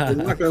 tickets. They're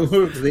not going to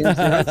move to the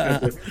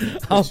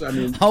MCI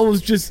Center. I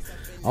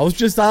was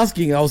just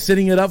asking. I was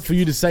setting it up for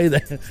you to say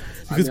that.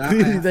 Because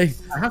clearly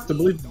I have to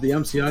believe that the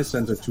MCI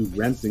Center to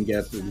rent and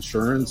get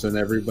insurance and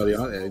everybody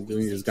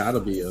has got to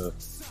be a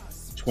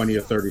 $20,000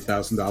 or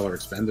 $30,000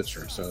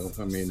 expenditure. So,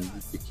 I mean,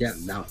 you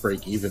can't now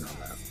break even on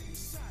that.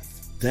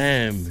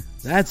 Damn,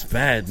 that's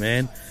bad,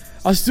 man.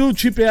 I still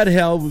trip out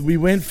how we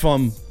went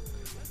from...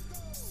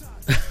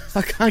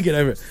 I can't get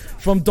over it.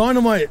 From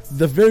Dynamite,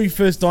 the very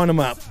first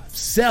Dynamite,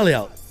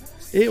 sellout.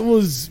 It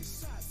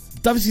was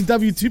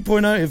WCW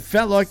 2.0. It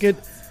felt like it.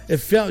 It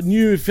felt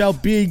new. It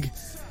felt big.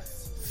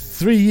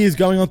 3 years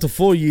going on to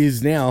 4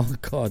 years now.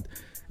 God.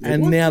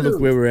 And now look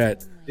where we're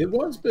at. It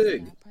was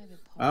big.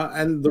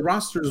 And the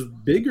roster's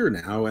bigger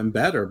now and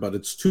better, but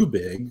it's too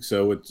big.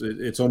 So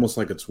it's almost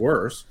like it's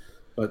worse.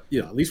 But,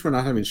 at least we're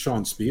not having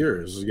Sean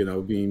Spears,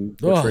 being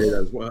portrayed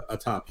as a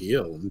top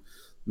heel and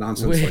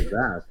nonsense like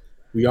that.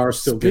 We are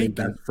still getting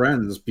best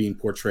friends being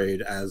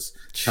portrayed as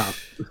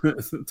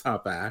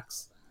top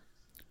acts.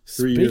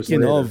 3 years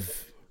Speaking later.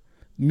 of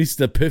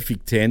Mr.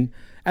 Perfect 10,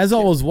 as I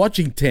was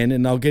watching 10,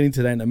 and I'll get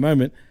into that in a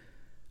moment,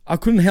 I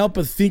couldn't help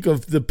but think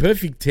of the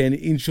Perfect 10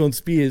 in Sean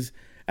Spears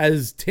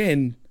as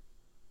 10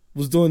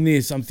 was doing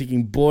this. I'm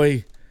thinking,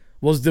 boy,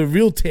 was the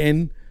real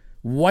 10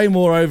 way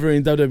more over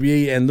in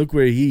WWE, and look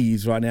where he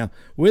is right now.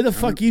 Where the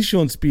fuck is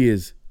Sean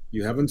Spears?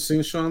 You haven't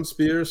seen Sean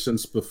Spears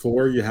since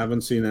before you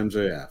haven't seen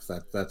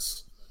MJF.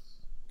 That's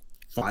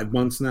 5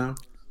 months now.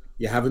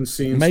 You haven't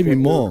seen maybe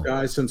more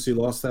guy since he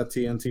lost that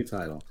TNT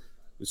title.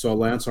 You saw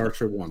Lance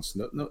Archer once.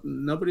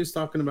 Nobody's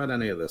talking about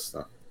any of this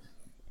stuff.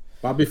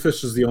 Bobby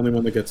Fish is the only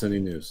one that gets any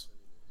news.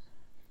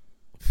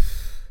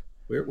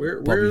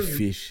 Bobby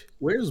Fish.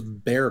 Where's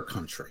Bear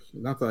Country?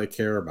 Not that I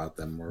care about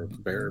them. Or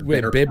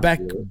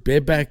Bareback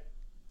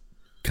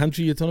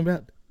Country you're talking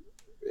about?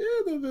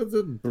 Yeah,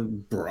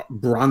 the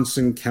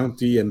Bronson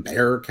County and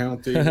Bear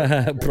County.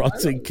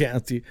 Bronson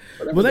County.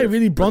 Were they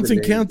really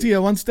Bronson County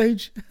at one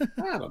stage?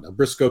 I don't know.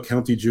 Briscoe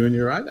County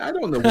Jr. I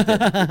don't know what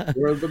they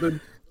were, but the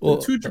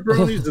two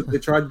jabronis that they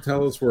tried to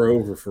tell us were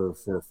over for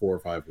 4 or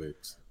 5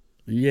 weeks.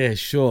 Yeah,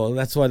 sure.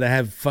 That's why they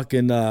have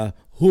fucking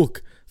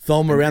Hook throw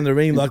him around the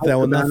ring like they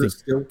were nothing.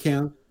 Still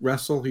can't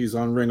wrestle. He's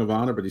on Ring of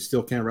Honor, but he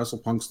still can't wrestle.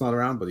 Punk's not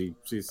around, but they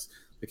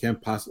can't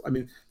possibly. I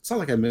mean, it's not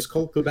like I miss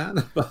Colt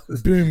Cabana.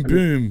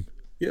 Boom.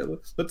 Yeah,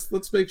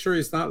 let's make sure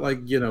he's not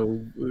like, they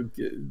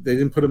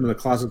didn't put him in a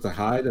closet to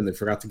hide and they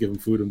forgot to give him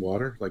food and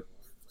water like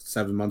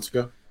 7 months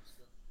ago.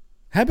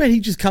 How about he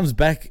just comes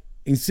back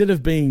instead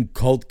of being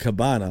Colt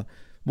Cabana?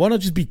 Why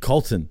not just be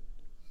Colton?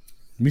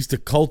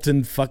 Mr.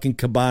 Colton fucking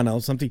Cabana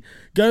or something.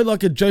 Go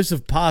like a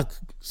Joseph Park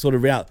sort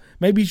of route.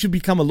 Maybe he should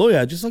become a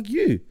lawyer just like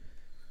you.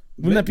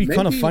 Wouldn't that be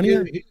kind of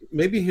funnier?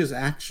 Maybe his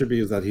act should be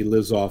is that he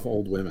lives off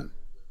old women.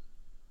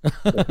 He's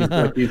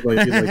a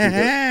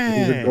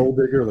gold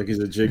digger, like he's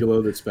a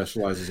gigolo that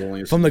specializes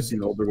only in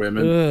seeing older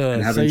women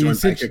and having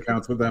joint bank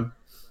accounts with them.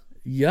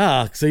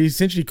 Yuck. So you're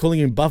essentially calling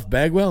him Buff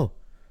Bagwell?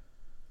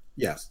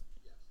 Yes.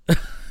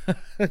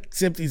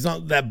 Except he's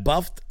not that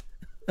buffed.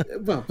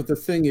 Well, but the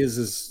thing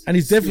is and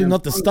he's definitely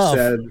not the stuff.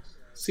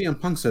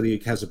 CM Punk said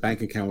he has a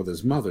bank account with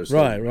his mother. So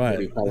right.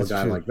 He call a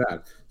guy like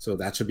that. So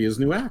that should be his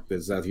new act,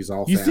 is that he's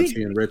all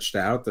fancy and riched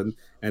out, and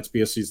it's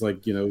because he's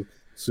like,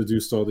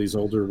 seduced all these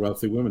older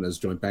wealthy women as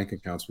joint bank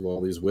accounts with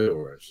all these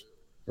widowers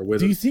or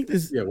widows. Do you think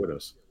this? Yeah,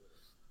 widows.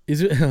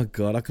 Is it? Oh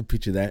God, I could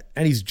picture that.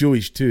 And he's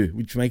Jewish too,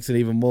 which makes it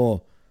even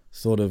more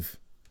sort of.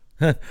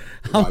 I'm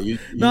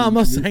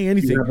not saying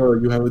anything.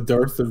 You have a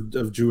dearth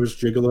of Jewish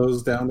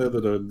gigolos down there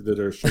that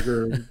are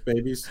sugar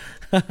babies.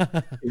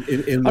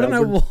 In I don't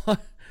know why.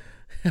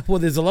 Well,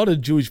 there's a lot of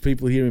Jewish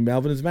people here in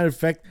Melbourne. As a matter of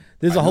fact,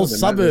 there's a whole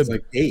suburb. There's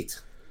like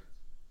 8.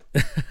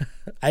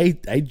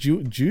 eight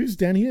Jews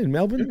down here in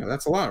Melbourne? Yeah,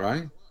 that's a lot,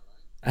 right?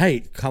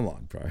 8, come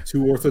on, bro. 2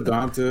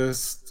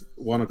 orthodontists,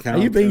 1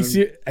 accountant.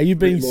 Are you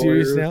being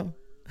serious now?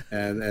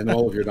 And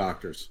all of your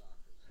doctors.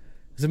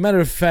 As a matter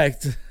of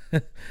fact,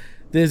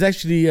 there's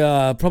actually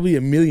probably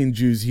 1 million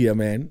Jews here,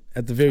 man.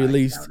 At the very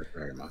least. Doubt it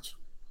very much.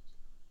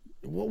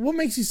 What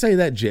makes you say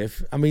that,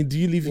 Jeff? I mean, do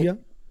you live here?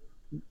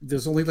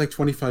 There's only like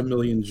 25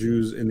 million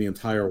Jews in the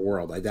entire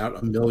world. I doubt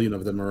 1 million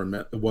of them are in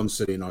one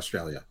city in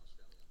Australia.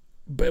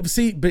 But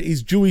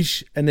is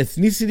Jewish an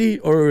ethnicity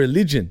or a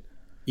religion?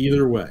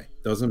 Either way,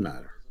 doesn't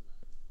matter.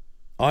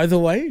 Either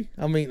way?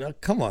 I mean,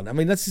 come on. I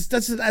mean, that's just a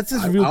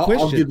real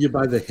question. I'll give you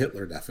by the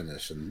Hitler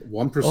definition.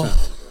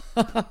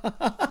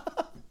 1%.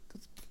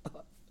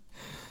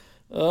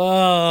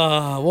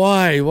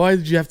 Why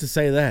did you have to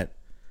say that?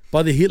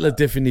 By the Hitler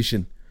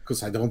definition.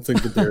 Because I don't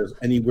think that there's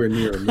anywhere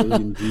near 1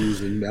 million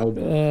Jews in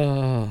Melbourne.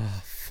 Oh,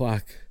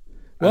 fuck.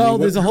 Well,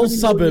 there's a whole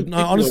suburb. No,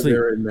 honestly.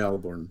 There in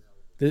Melbourne.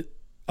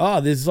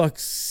 There's like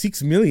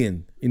 6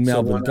 million in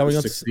Melbourne. So 1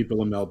 out of 6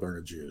 people in Melbourne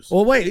are Jews.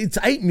 Oh, wait, it's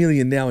 8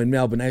 million now in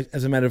Melbourne,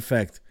 as a matter of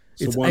fact.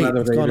 So it's 1 out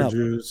of 8 are up.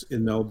 Jews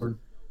in Melbourne?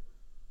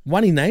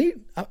 1 in 8?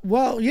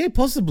 Well, yeah,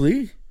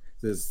 possibly.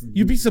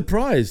 You'd be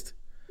surprised.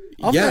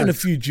 I've known a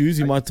few Jews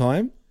in my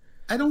time.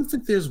 I don't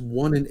think there's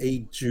 1 in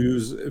 8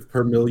 Jews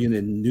per million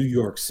in New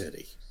York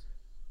City.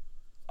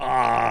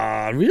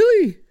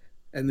 Really?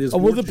 And there's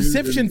the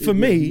perception for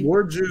me,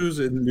 more Jews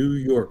in New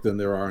York than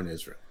there are in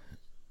Israel.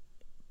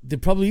 There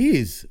probably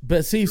is,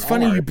 but see, it's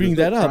funny you bring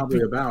that up.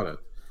 Probably about it.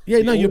 Yeah,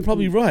 no, you're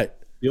probably right.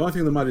 The only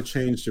thing that might have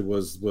changed it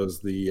was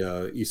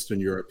the Eastern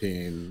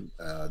European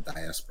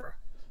diaspora.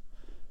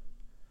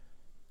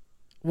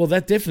 Well,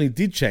 that definitely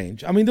did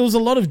change. I mean, there was a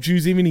lot of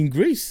Jews even in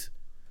Greece.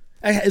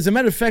 As a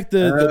matter of fact,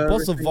 the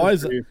boss of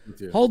Pfizer.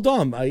 Hold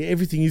on,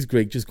 everything is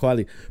Greek, just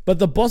quietly. But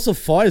the boss of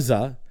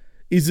Pfizer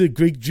is a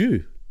Greek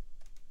Jew.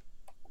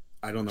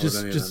 I don't know what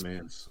any of that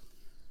means.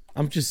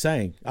 I'm just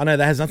saying. I know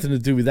that has nothing to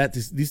do with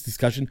this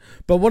discussion.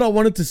 But what I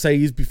wanted to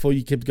say is, before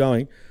you kept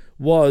going,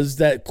 was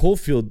that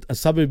Caulfield, a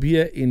suburb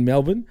here in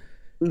Melbourne,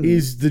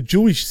 is the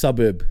Jewish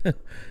suburb.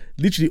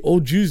 Literally, all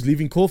Jews live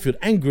in Caulfield,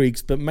 and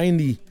Greeks,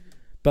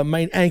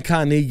 and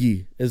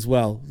Carnegie as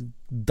well.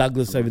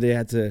 Douglas over there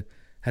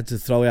had to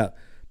throw out.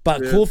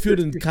 But Caulfield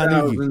and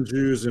 50,000 Carnegie.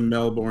 Jews in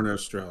Melbourne,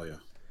 Australia.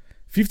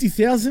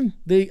 50,000?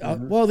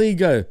 Well, there you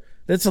go.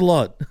 That's a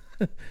lot.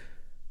 But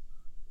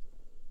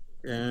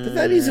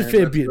that is a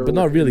fair bit, but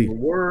not really. The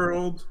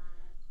world.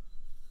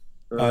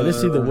 All right, let's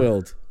see the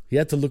world. He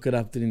had to look it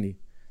up, didn't he?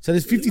 So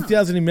there's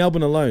 50,000 in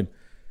Melbourne alone.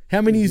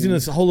 How many is in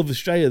the whole of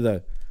Australia,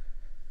 though?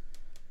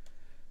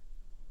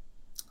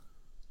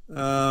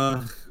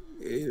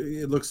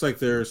 It looks like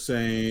they're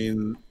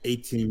saying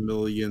 18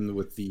 million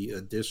with the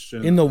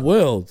addition. In the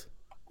world?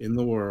 In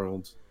the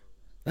world.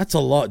 That's a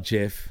lot,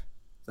 Jeff.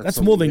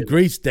 That's more than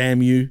Greece,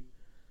 damn you.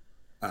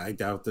 I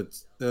doubt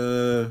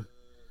that.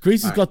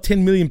 Greece has got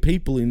 10 million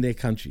people in their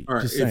country. All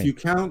right, Just if you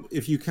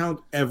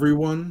count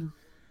everyone,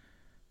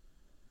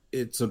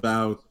 it's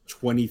about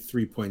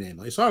 23.8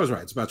 million. So I was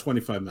right. It's about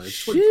 25 million.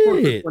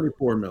 Shit.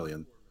 24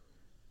 million.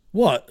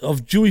 What?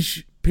 Of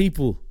Jewish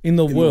people in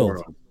the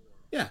world?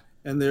 Yeah.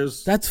 And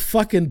that's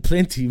fucking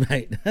plenty,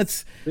 mate.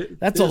 That's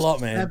a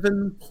lot, man.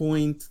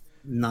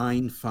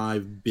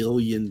 7.95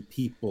 billion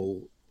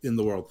people in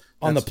the world.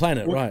 On the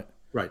planet, right.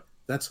 Right.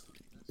 That's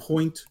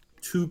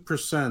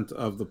 0.2%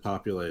 of the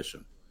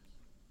population.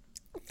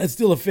 That's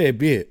still a fair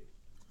bit.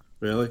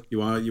 Really? You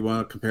want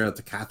to compare it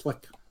to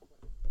Catholic?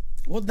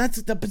 Well,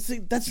 that's just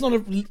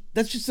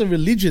a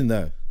religion,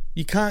 though.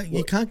 You can't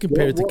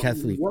compare it to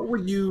Catholic. What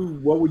would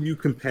you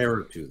compare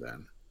it to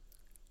then?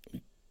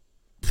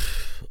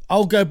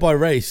 I'll go by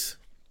race.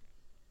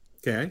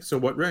 Okay, so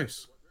what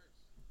race?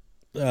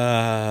 You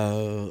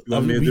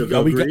want me to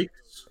go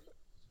Greeks?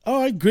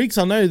 All right, Greeks.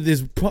 I know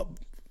there's.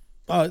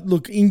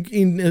 Look,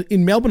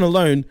 in Melbourne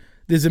alone,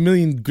 there's 1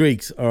 million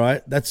Greeks. All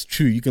right, that's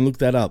true. You can look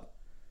that up,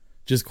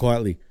 just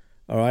quietly.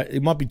 All right,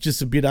 it might be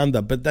just a bit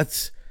under, but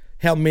that's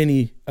how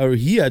many are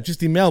here,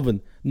 just in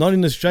Melbourne, not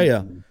in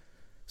Australia. Mm-hmm.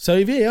 So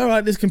all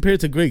right, let's compare it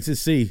to Greeks.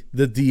 Let's see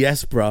the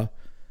diaspora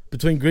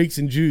between Greeks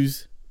and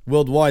Jews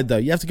worldwide. Though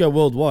you have to go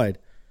worldwide.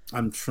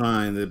 I'm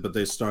trying, but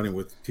they're starting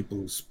with people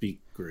who speak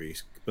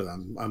Greek. But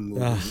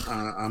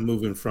I'm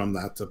moving from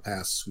that to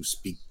past who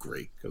speak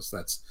Greek, because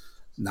that's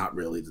not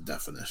really the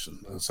definition.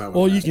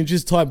 Or you can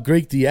just type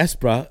Greek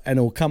diaspora and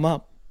it'll come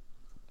up.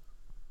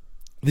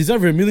 There's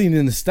over 1 million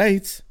in the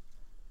States.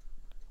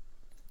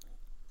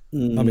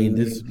 I mean,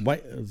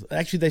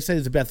 actually they say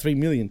there's about 3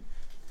 million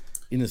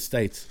in the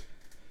States.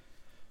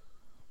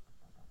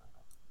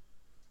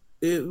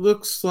 It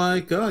looks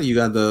like you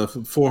got the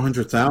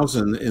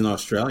 400,000 in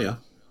Australia.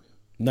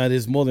 No,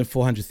 there's more than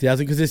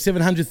 400,000 because there's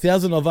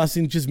 700,000 of us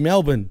in just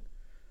Melbourne.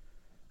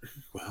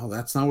 Well,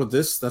 that's not what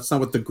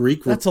the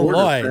Greek That's a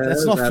lie.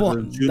 That's not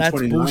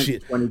that's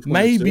bullshit.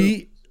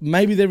 Maybe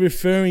they're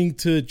referring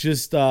to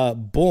just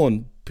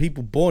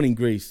people born in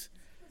Greece.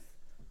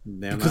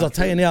 Because I'll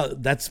tell you now,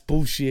 that's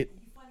bullshit.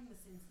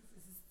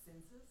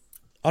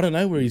 I don't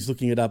know where he's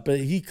looking it up, but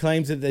he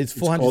claims that there's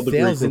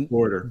 400,000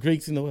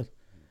 Greeks in the world.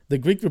 The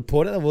Greek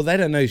Reporter? Well, they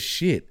don't know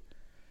shit.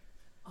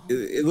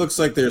 It looks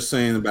like they're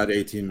saying about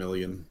 18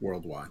 million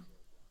worldwide.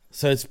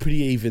 So it's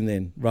pretty even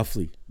then,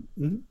 roughly.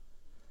 Mm-hmm.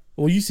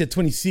 Well, you said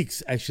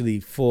 26 actually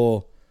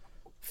for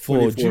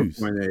Jews.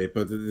 24.8,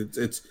 but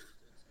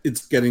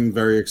it's getting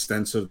very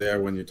extensive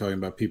there when you're talking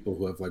about people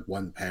who have like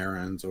one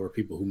parent or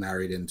people who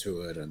married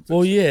into it. And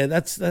well, yeah,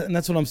 that's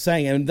what I'm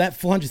saying. And that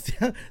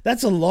 400,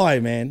 that's a lie,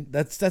 man.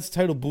 That's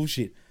total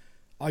bullshit.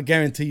 I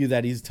guarantee you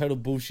that is total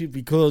bullshit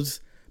because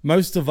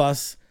most of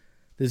us,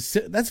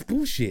 that's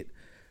bullshit.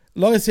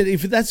 Like I said,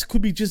 if that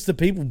could be just the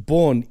people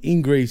born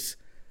in Greece,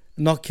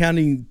 not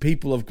counting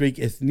people of Greek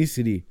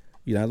ethnicity,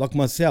 like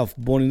myself,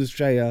 born in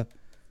Australia,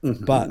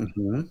 but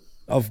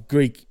of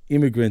Greek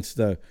immigrants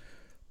though.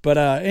 But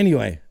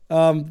anyway,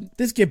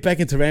 let's get back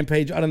into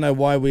Rampage. I don't know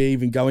why we're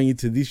even going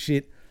into this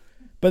shit.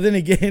 But then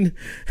again,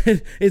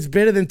 it's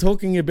better than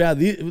talking about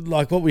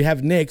like what we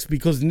have next,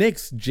 because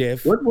next,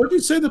 Jeff. What did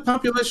you say the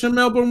population of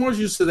Melbourne was?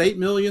 You said 8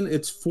 million.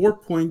 It's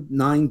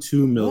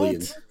 4.92 million.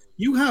 What?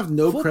 You have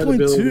no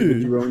credibility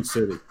in your own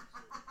city.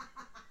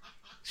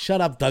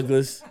 Shut up,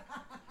 Douglas.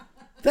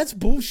 That's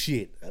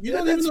bullshit. You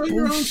don't even know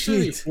your own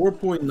city.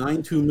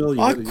 4.92 million.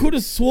 I could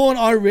have sworn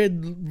I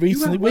read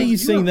recently. Where are you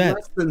seeing that?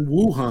 Less than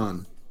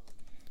Wuhan.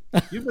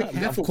 You have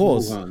half of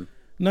Wuhan.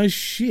 No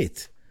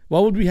shit.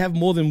 Why would we have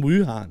more than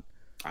Wuhan?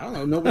 I don't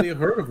know. Nobody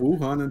heard of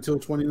Wuhan until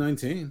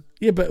 2019.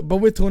 Yeah, but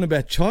we're talking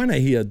about China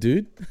here,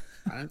 dude.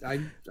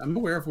 I'm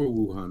aware of where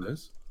Wuhan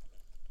is.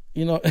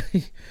 You know what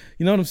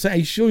I'm saying? Are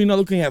you sure you're not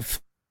looking at?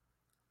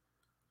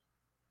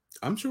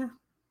 I'm sure.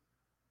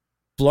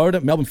 Florida,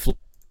 Melbourne, Florida.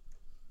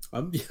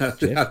 I'm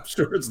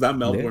sure it's not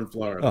Melbourne,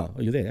 Florida. Oh,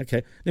 you're there.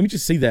 Okay, let me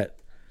just see that.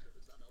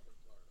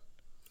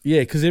 Yeah,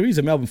 because there is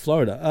a Melbourne,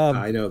 Florida.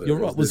 I know that. You're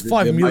right. It was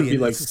 5 million. Might be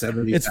like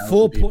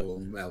 70,000 people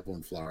in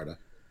Melbourne, Florida.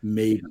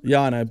 Maybe.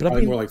 Yeah, I know, but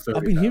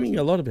I've been hearing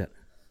a lot about it.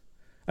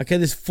 Okay,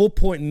 there's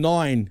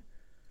 4.9.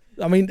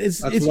 I mean,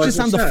 it's just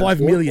under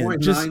 5 million.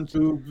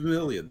 4.92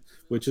 million,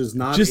 which is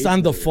not just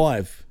under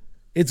 5.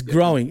 It's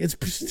growing. It's.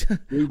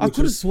 I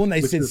could have sworn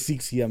they said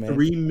 6 here, man.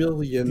 3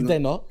 million. Did they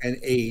not?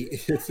 And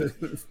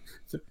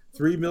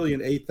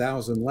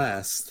 3,008,000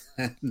 less.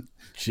 Than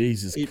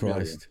Jesus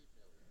Christ.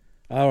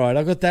 All right,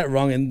 I got that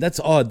wrong, and that's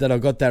odd that I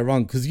got that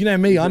wrong because you know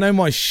me, I know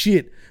my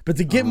shit, but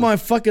to get my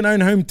fucking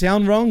own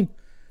hometown wrong,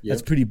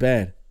 that's pretty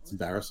bad. It's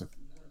embarrassing.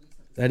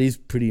 That is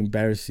pretty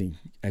embarrassing,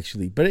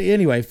 actually. But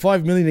anyway,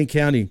 5 million and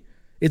counting.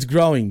 It's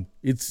growing.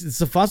 It's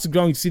the fastest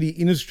growing city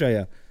in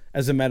Australia,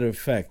 as a matter of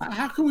fact.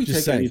 How can we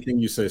take anything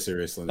you say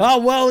seriously? Oh,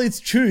 well,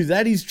 it's true.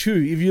 That is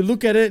true. If you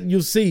look at it,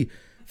 you'll see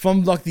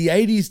from like the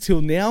 80s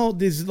till now,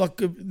 there's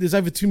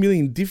over 2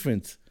 million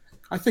difference.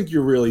 I think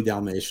you're really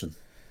Dalmatian.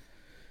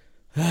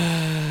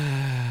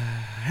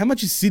 How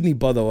much is Sydney,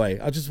 by the way?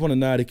 I just want to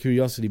know out of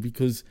curiosity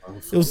because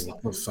it was.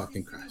 Oh,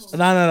 fucking Christ.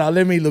 No.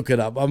 Let me look it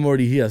up. I'm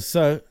already here.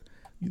 So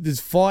there's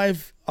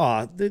 5.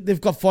 They've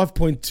got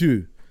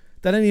 5.2.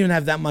 They don't even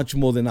have that much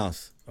more than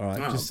us. All right,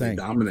 just saying.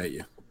 They dominate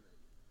you.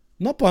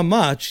 Not by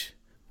much.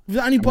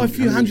 Only by a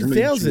few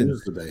 100,000.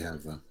 Jews do they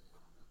have, though?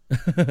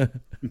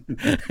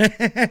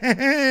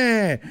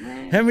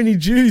 How many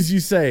Jews, you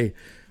say?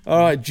 All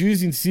right,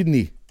 Jews in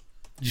Sydney.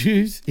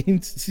 Jews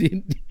in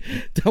Sydney.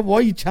 Why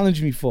are you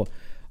challenging me for?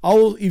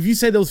 If you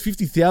say there was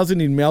 50,000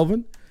 in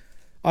Melbourne,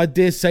 I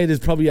dare say there's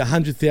probably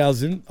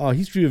 100,000.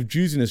 History of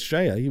Jews in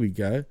Australia. Here we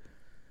go.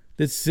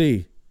 Let's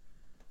see.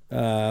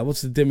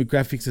 What's the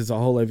demographics as a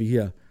whole over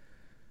here?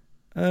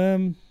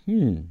 Let's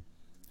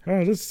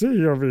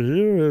see over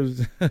here.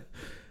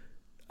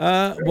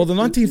 Well, the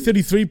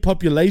 1933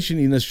 population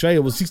in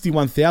Australia was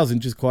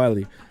 61,000, just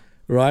quietly,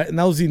 right? And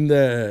that was in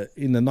the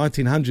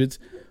 1900s.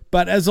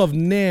 But as of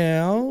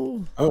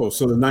now... Oh,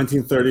 so the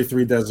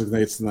 1933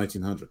 designates the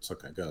 1900s.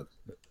 Okay, good.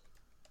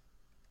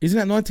 Isn't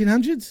that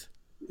 1900s?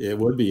 It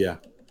would be, yeah.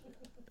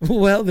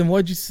 Well, then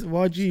why'd you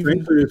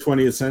even... through the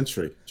 20th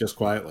century, just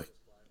quietly.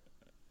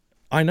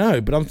 I know,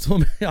 but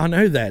I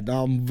know that.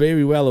 I'm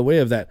very well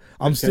aware of that.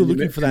 I'm still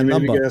looking for that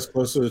number. Maybe get us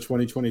closer to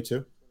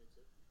 2022?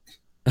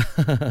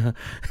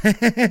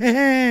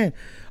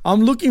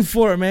 I'm looking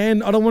for it,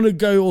 man. I don't want to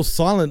go all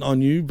silent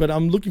on you, but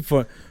I'm looking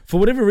for it. For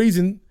whatever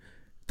reason,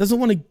 doesn't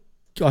want to...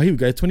 Oh, here we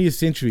go. 20th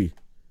century.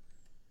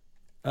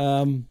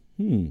 I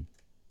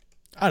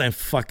don't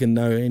fucking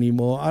know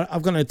anymore.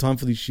 I've got no time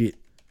for this shit.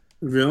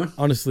 Really?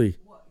 Honestly.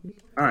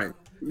 All right.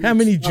 How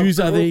many Jews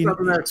are there? What's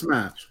the next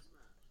match?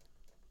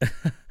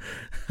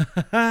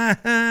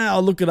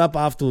 I'll look it up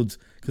afterwards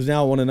because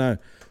now I want to know.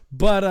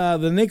 But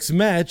the next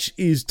match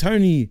is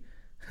Tony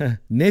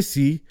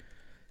Nessie.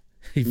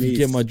 If you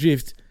get my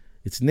drift,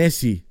 it's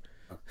Nessie.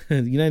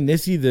 You know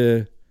Nessie,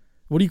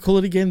 what do you call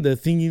it again? The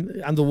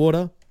thing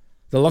underwater,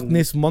 the Loch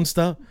Ness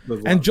monster,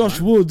 and Josh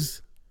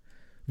Woods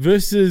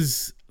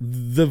versus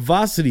the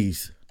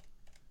Varsities.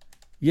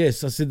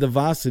 Yes, I said the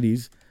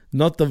Varsities,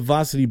 not the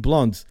Varsity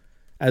Blondes,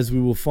 as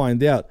we will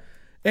find out.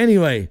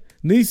 Anyway,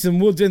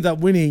 Neeson Woods ends up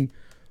winning,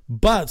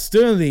 but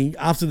Sterling,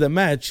 after the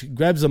match,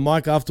 grabs a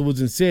mic afterwards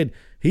and said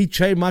he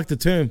trademarked the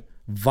term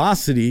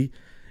varsity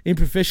in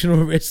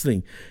professional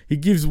wrestling. He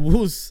gives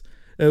Woods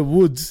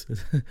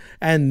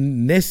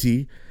and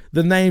Nessie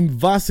the name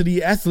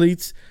varsity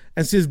athletes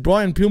and says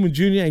Brian Pillman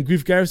Jr. and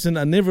Griff Garrison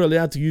are never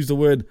allowed to use the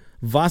word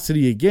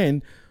varsity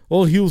again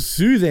or he'll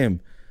sue them.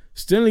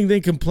 Sterling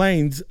then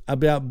complains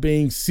about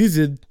being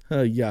scissored,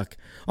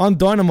 on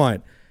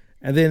Dynamite.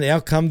 And then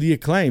out come the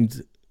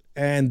Acclaimed.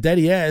 And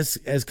Daddy Ass,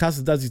 as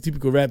Custer does his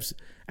typical raps,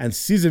 and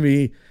Scissor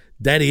Me,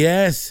 Daddy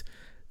Ass.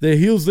 The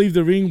heels leave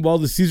the ring while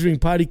the scissoring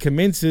party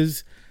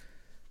commences.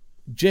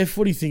 Jeff,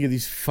 what do you think of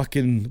this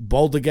fucking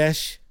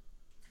balderdash?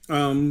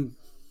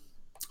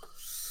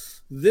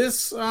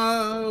 This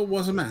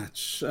was a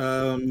match.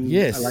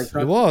 Yes,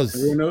 it was.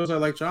 Everyone knows I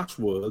like Josh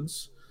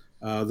Woods.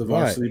 The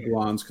Varsity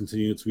Blondes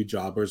continue to be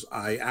jobbers.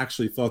 I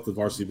actually thought the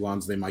Varsity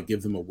Blondes, they might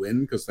give them a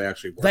win because they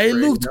actually worked. They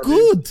looked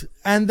good.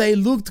 And they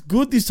looked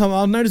good this time.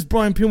 I've noticed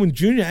Brian Pillman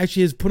Jr.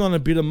 actually has put on a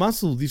bit of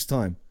muscle this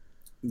time.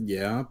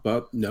 Yeah,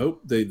 but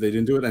nope, they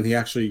didn't do it. And he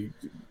actually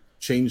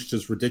changed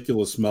his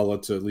ridiculous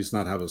mullet to at least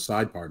not have a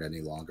side part any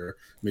longer.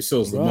 I mean, still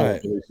has the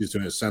mullet, but he's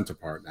doing a center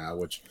part now,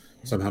 which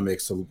somehow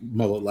makes the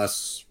mullet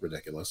less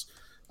ridiculous.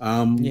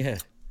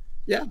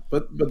 Yeah,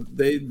 but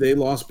they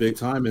lost big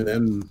time, and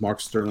then Mark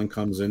Sterling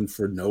comes in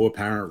for no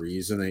apparent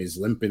reason, and he's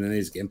limping and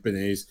he's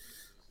gimping,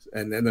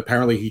 and then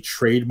apparently he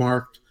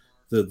trademarked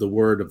the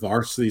word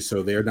varsity,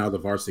 so they're now the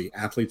varsity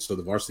athletes, so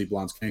the Varsity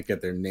Blondes can't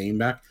get their name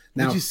back.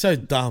 Now, which is so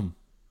dumb.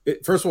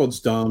 First of all, it's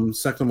dumb.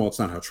 Second of all, it's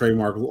not how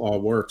trademark law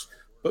works.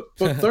 But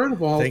third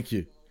of all, thank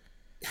you.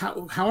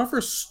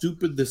 However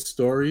stupid this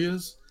story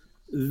is,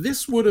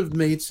 this would have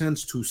made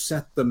sense to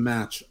set the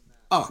match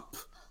up.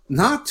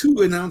 Not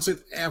to announce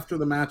it after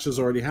the match has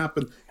already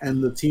happened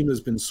and the team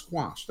has been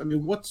squashed. I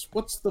mean, what's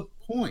the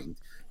point?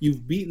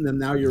 You've beaten them,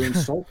 now you're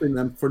insulting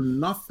them for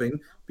nothing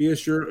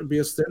because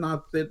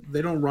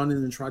they don't run in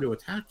and try to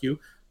attack you.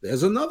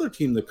 There's another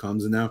team that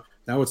comes, and now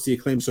it's the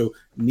Acclaim. So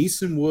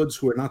Neeson Woods,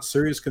 who are not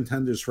serious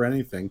contenders for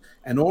anything,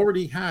 and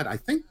already had, I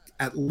think,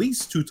 at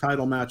least 2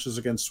 title matches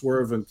against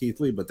Swerve and Keith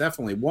Lee, but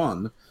definitely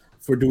one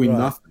for doing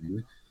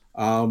nothing,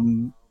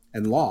 and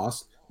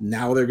lost.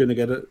 Now they're going to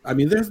get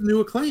there's new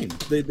Acclaim.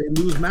 They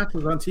lose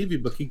matches on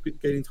TV, but keep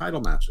getting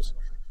title matches.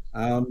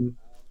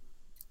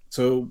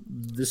 So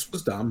this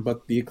was dumb,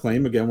 but the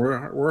Acclaim again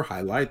were a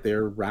highlight.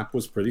 Their rap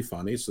was pretty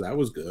funny, so that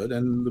was good,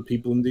 and the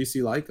people in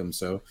DC like them.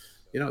 So,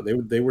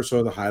 they were sort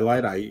of the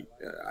highlight. I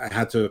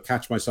had to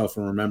catch myself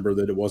and remember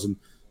that it wasn't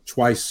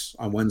twice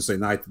on Wednesday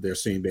night that they're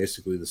seeing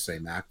basically the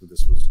same act. That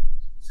this was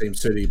same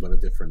city but a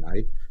different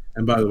night.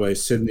 And by the way,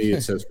 Sydney,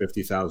 it says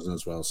 50,000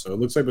 as well. So it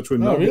looks like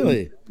between Melbourne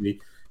and Sydney,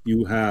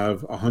 you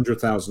have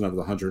 100,000 of the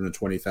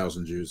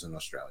 120,000 Jews in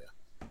Australia.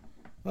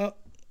 Well,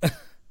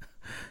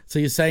 so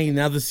you're saying in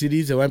other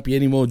cities there won't be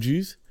any more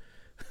Jews?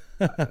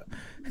 What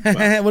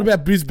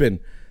about Brisbane?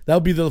 That'll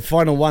be the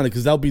final one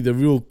because that'll be the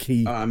real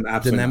key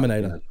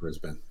denominator. Not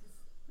Brisbane.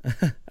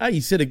 Oh,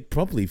 you said it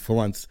properly for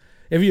once.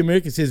 Every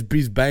American says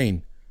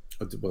Brisbane.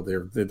 Well,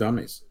 they're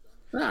dummies.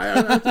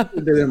 I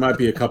think there might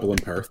be a couple in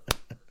Perth.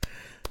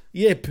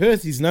 Yeah,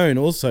 Perth is known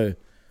also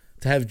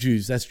to have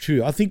Jews. That's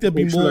true. I think there'll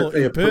be more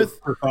in Perth.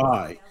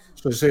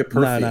 Should I say a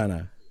Perth?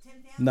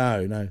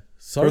 No.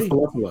 Sorry.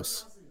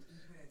 Pertholopolis.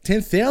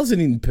 10,000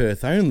 in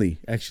Perth only,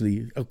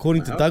 actually,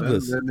 according to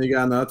Douglas. Then they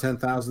got another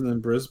 10,000 in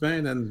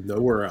Brisbane and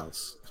nowhere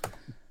else.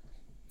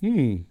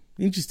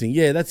 Interesting.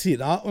 Yeah, that's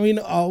it. I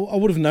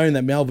would have known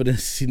that Melbourne and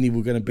Sydney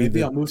were going to be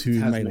the two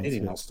main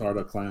ones. I'll start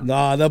a clan.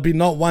 No, there'll be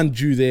not one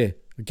Jew there.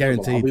 I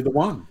guarantee. I'll be the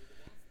one.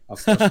 I'll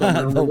start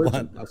my own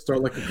religion. I'll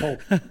start like a cult.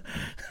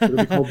 It'll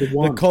be called the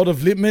one. The cult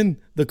of Lippman.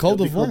 The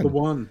cult of one. The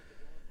one.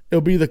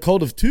 It'll be the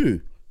cult of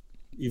two.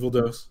 Evil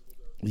dose.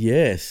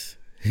 Yes.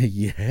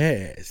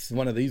 Yes.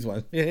 One of these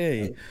ones.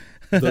 Yeah.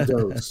 The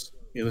dose.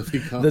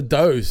 The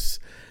dose.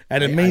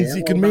 And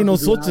it can mean all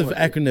sorts of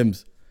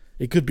acronyms.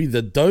 It could be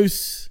the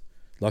dose,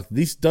 like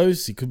this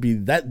dose. It could be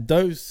that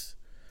dose.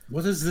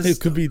 What is this? It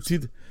could be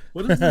two.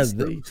 What is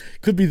this?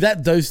 Could be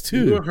that dose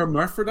too. You a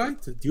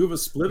hermaphrodite? Do you have a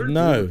splitter?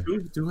 No.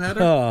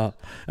 Two-header?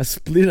 A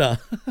splitter.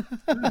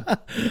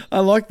 I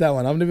like that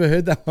one. I've never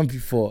heard that one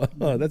before.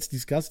 Oh, that's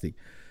disgusting.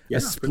 Yeah,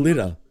 a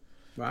splitter.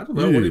 I don't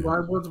know.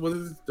 What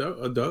is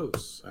a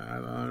dose? I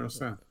don't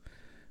understand.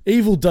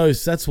 Evil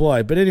dose, that's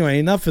why. But anyway,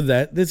 enough of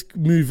that. Let's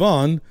move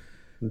on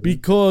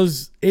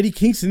because Eddie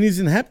Kingston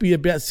isn't happy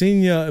about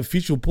senior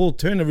official Paul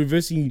Turner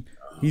reversing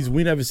his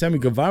win over Sammy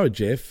Guevara,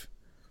 Jeff.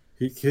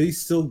 He's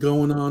still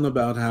going on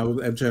about how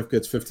MJF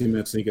gets 15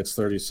 minutes and he gets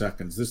 30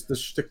 seconds. This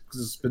shtick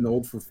has been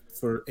old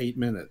for 8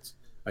 minutes.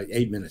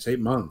 8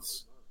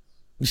 months.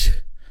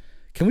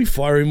 Can we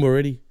fire him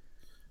already?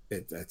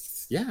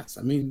 Yes.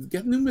 I mean,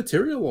 get new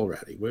material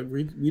already.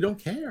 We don't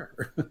care.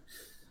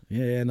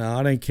 Yeah, no,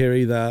 I don't care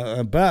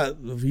either. But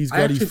he's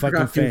got his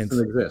fucking fans.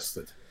 Kingston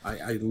existed.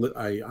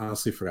 I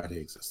honestly forgot he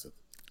existed.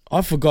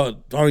 I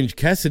forgot Orange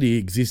Cassidy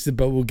existed,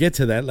 but we'll get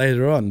to that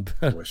later on.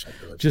 I wish I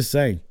could. Just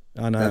saying.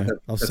 I know.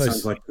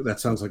 That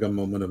sounds like a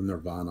moment of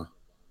nirvana.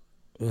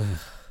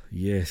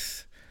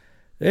 Yes.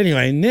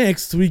 Anyway,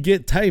 next we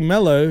get Tay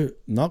Mello,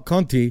 not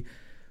Conti,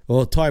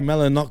 or Ty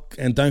Mello,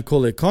 and don't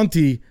call it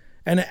Conti,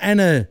 and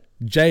Anna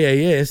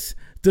JAS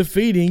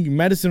defeating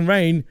Madison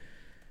Rayne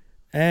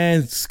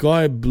and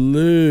Sky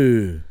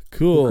Blue.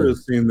 Cool. Who could have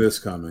seen this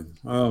coming?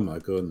 Oh my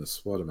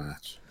goodness, what a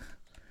match!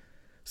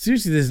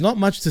 Seriously, there's not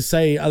much to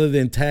say other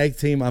than tag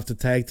team after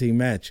tag team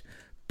match,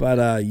 but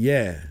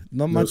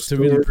not much to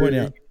really point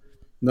out.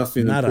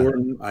 Nothing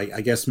important. I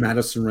guess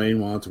Madison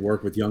Rayne wanted to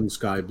work with young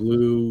Sky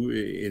Blue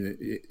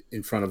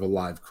in front of a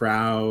live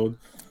crowd.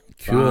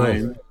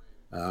 Cool.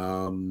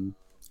 Fine.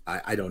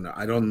 I don't know.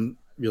 I don't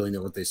really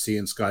know what they see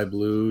in Sky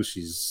Blue.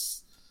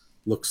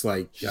 Looks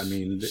like,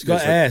 she's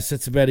got ass.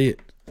 That's about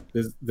it.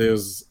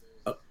 There's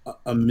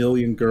a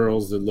million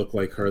girls that look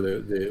like her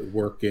that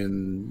work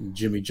in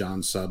Jimmy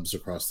John subs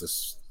across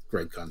this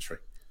great country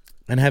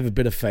and have a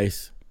bit of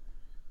face.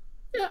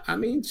 Yeah,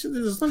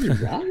 there's nothing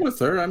wrong with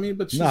her.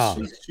 But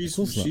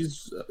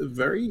she's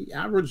very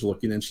average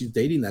looking, and she's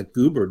dating that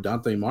goober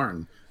Dante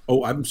Martin.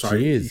 Oh, I'm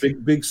sorry,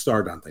 big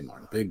star Dante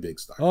Martin, big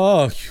star.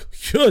 Oh,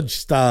 huge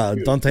star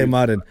Dante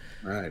Martin.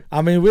 Right.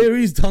 Where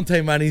is Dante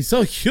Martin? He's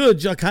so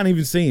huge, I can't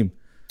even see him.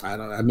 I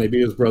don't know.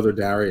 Maybe his brother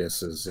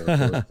Darius is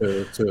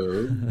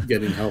to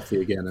getting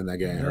healthy again and then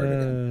getting hurt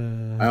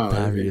again. I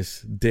don't know.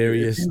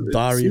 Darius.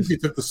 He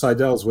took the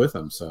Seidel's with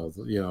him, so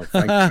you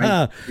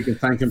can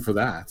thank him for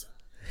that.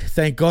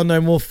 Thank God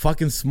no more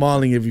fucking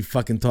smiling every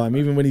fucking time,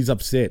 even when he's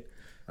upset.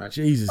 Right.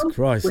 Jesus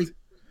Christ. Wait,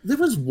 there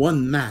was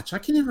one match. I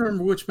can't even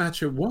remember which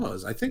match it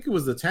was. I think it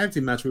was the tag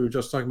team match we were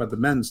just talking about, the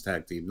men's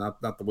tag team,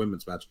 not the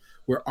women's match,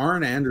 where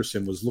Arn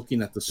Anderson was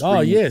looking at the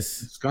screen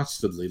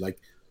disgustedly. Like,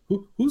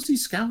 who's he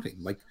scouting?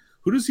 Like,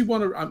 who does he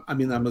want to...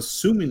 I'm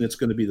assuming it's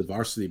going to be the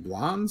Varsity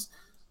Blondes.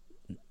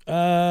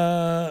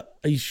 Are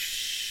you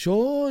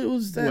sure it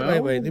was that?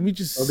 Well, wait, let me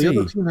just see. The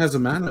other team has a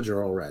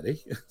manager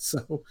already,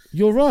 so...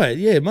 You're right,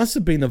 yeah, it must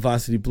have been the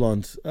Varsity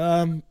Blondes.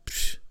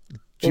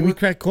 Jimmy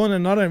Crack Corner,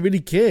 and I don't really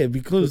care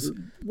because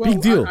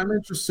big deal. I'm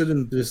interested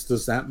in this.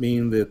 Does that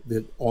mean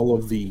that all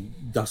of the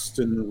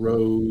Dustin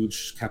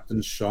Rhodes,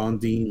 Captain Sean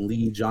Dean,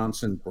 Lee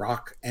Johnson,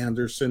 Brock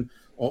Anderson,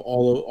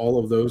 all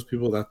of those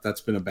people that's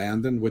been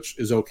abandoned, which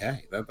is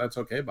okay. That's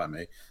okay by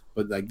me.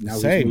 But like now,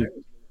 same.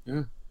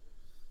 Yeah.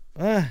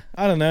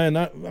 I don't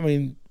know.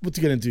 What's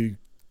he gonna do?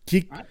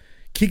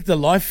 Kick the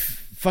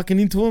life fucking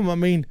into him. I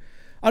mean,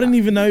 I don't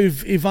even know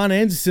if Arn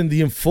Anderson,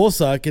 the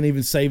enforcer, can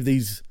even save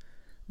these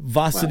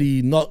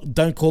varsity,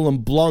 don't call them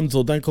blondes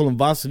or don't call them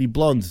varsity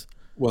blondes.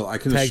 Well, I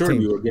can assure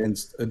you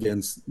against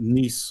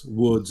Nice,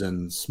 Woods,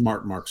 and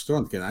Smart Mark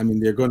Strunkin, I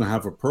mean, they're going to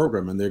have a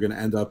program and they're going to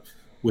end up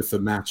with a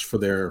match for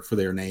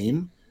their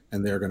name,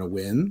 and they're going to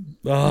win.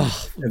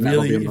 Oh, and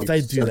really? If like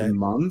they do 7 that,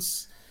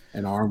 months,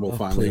 and Arn will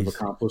finally have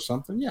accomplished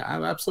something.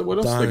 Yeah, absolutely.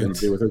 What else are they going to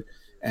do with it?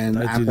 And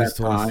at that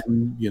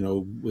time,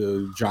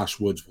 Josh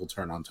Woods will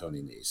turn on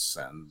Tony Nese,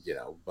 and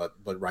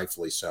but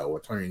rightfully so. Or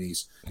Tony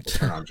Nese will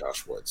turn on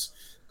Josh Woods,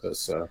 because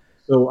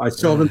so I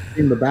still haven't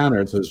seen the banner.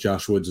 It says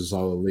Josh Woods is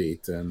All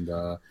Elite,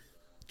 and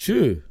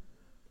true,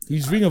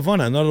 he's Ring of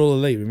Honor, not All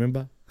Elite.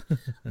 Remember,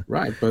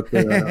 right? But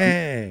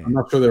I'm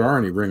not sure there are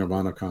any Ring of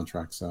Honor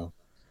contracts. So,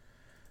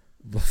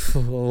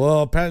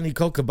 well, apparently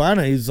Colt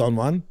Cabana is on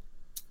one.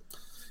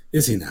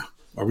 Is he now?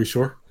 Are we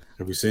sure?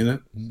 Have we seen it?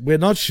 We're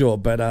not sure,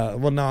 but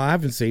no, I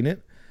haven't seen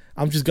it.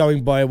 I'm just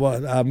going by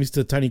what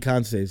Mr. Tony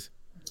Khan says.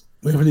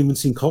 We haven't even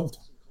seen Colt.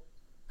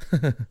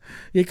 Yeah,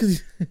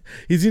 because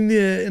he's in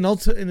an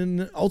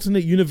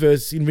alternate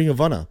universe in Ring of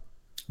Honor.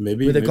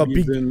 Maybe they got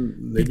big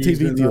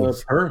TV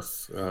deals.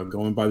 Perth,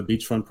 going by the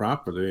beachfront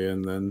property,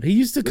 and then he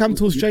used to come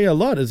to Australia a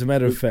lot. As a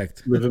matter of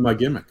fact, living my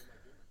gimmick.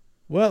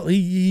 Well, he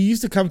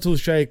used to come to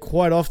Australia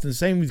quite often.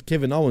 Same with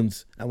Kevin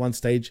Owens at one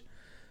stage.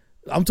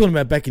 I'm talking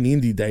about back in the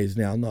indie days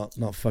now,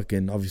 not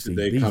fucking obviously.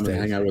 Did they come and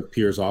hang out with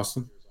Piers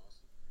Austin?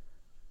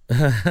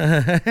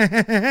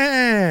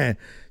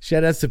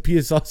 Shout outs to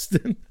Piers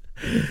Austin.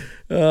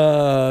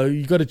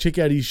 You got to check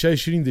out his show,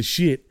 Shooting the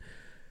Shit.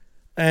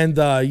 And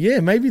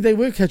maybe they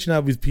were catching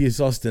up with Piers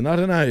Austin. I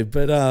don't know,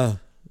 but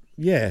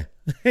yeah.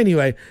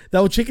 Anyway, they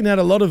were checking out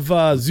a lot of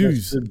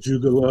zoos.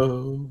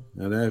 Jugalo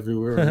and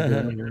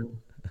everywhere.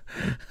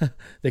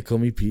 They call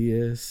me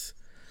Piers.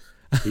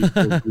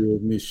 People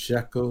give me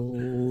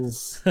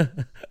shekels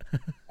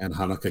and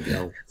Hanukkah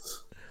gelt.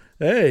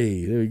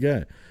 Hey, there we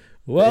go.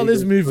 Well,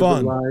 let's move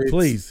on, lights.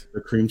 Please. The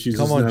cream cheese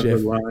Come is on, never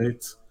Jeff.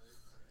 light.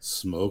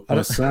 Smoke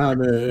my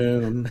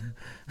salmon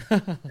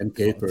and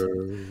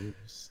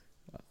capers.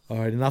 All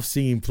right, enough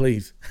singing,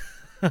 please.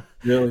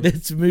 Really?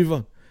 Let's move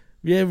on.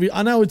 Yeah,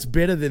 I know it's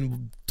better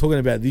than talking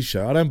about this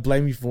show. I don't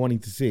blame you for wanting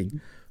to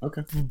sing.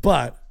 Okay.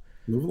 But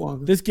move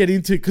along. Let's get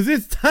into it, because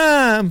it's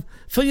time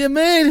for your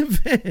main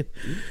event.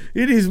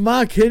 It is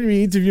Mark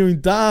Henry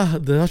interviewing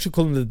I should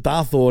call him the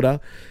Darth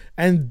Order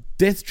and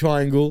Death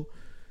Triangle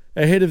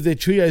ahead of their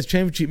Trios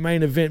Championship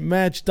main event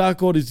match.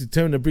 Dark Order is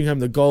determined to bring home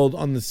the gold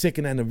on the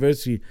second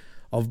anniversary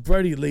of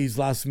Brody Lee's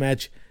last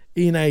match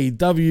in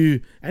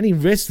AEW and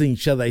in wrestling,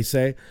 shall they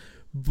say.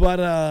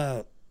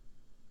 But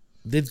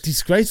they're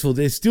disgraceful.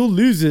 They're still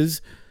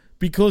losers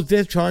because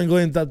Death Triangle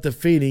ended up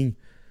defeating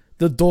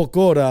the Dark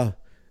Order.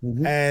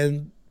 Mm-hmm.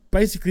 And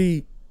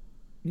basically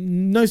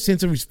no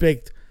sense of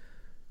respect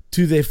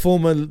to their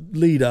former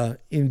leader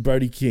in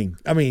Brody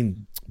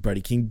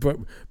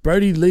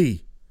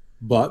Lee.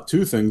 But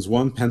two things.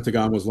 One,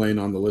 Pentagon was laying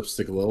on the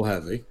lipstick a little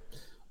heavy.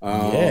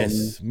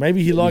 Yes,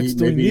 maybe he likes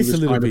doing this a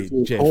little bit,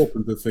 Jeff. Colt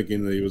into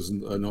thinking that he was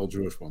an old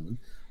Jewish woman.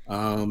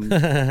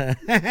 The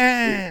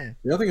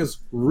other thing is,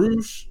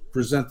 Roosh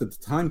presented the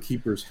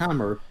Timekeeper's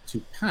hammer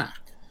to Pac,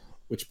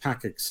 which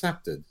Pac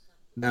accepted.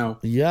 Now,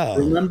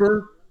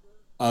 remember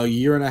a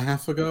year and a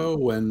half ago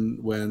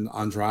when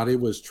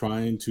Andrade was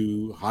trying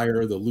to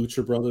hire the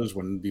Lucha Brothers,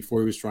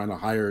 before he was trying to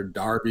hire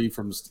Darby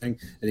from Sting,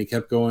 and he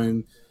kept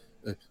going,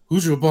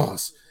 who's your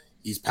boss?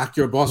 Is Pac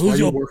your boss? Who's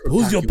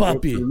your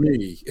puppy?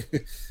 Me.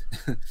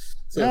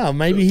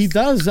 Maybe he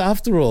does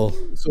after all.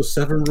 So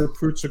 7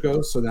 recruits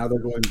ago, so now they're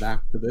going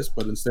back to this,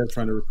 but instead of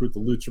trying to recruit the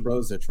Lucha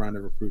Brothers, they're trying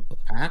to recruit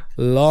Pac.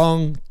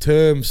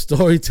 Long-term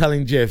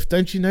storytelling, Jeff.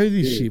 Don't you know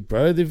this shit,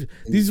 bro? This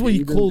is what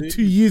you call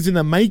 2 years in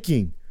the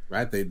making.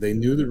 Right, they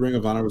knew that Ring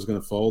of Honor was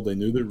going to fold. They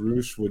knew that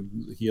Roosh would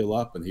heal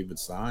up and he would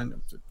sign.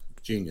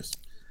 Genius.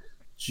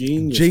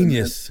 And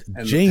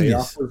the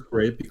payoff was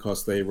great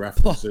because they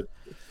referenced it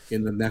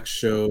in the next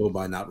show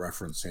by not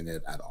referencing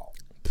it at all.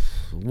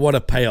 What a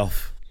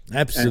payoff.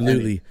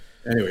 Absolutely.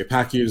 Anyway,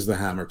 Pac used the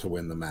hammer to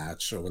win the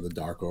match over the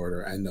Dark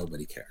Order, and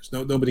nobody cares.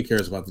 Nobody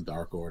cares about the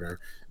Dark Order.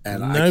 And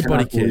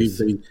nobody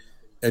cares.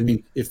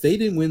 If they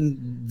didn't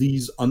win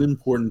these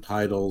unimportant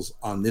titles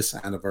on this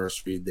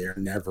anniversary, they're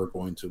never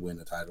going to win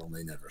a title, and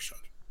they never should.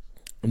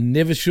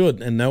 Never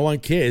should, and no one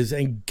cares.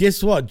 And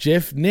guess what,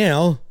 Jeff?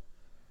 Now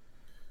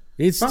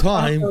it's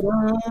time.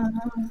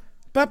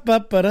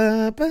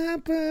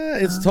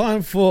 It's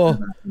time for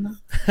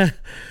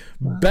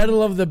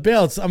Battle of the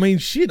Belts. I mean,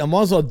 shit, I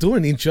might as well do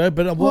an intro,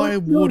 but why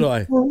would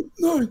I?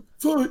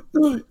 Fight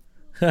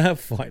night.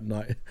 Fight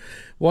night.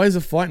 Why is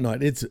it fight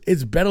night?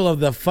 It's Battle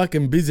of the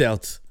fucking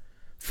Bizouts.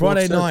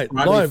 Friday night,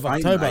 live,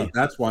 October. Night.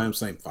 That's why I'm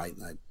saying fight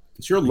night.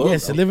 It's your logo.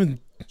 Yes,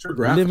 11. It's your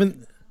graphic.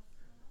 11.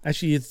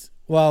 Actually, it's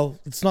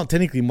not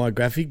technically my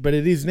graphic, but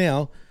it is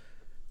now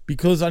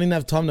because I didn't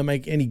have time to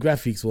make any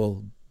graphics.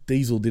 Well,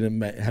 Diesel didn't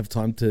have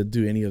time to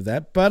do any of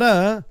that, but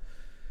it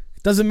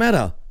doesn't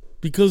matter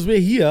because we're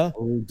here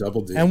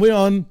Double D. and we're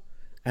on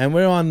And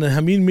we're on the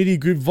Hameen Media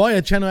Group via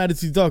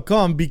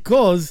channelattitude.com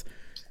because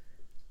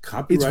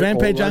it's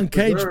Rampage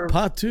UnCaged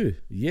Part 2.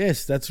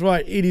 Yes, that's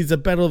right. It is a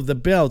Battle of the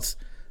Belts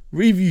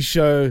review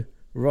show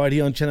right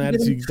here on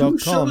channelattitude.com. 2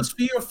 shows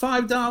for your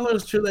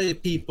 $5 today,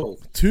 people.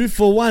 2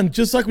 for 1,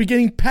 just like we're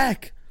getting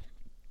Pac.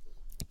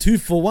 2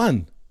 for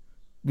 1.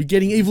 We're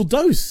getting Evil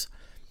Dose.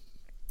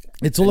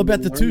 It's all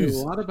about the twos.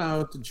 A lot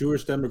about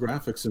Jewish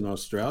demographics in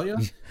Australia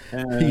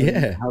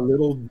and how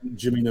little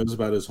Jimmy knows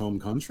about his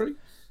home country.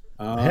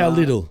 How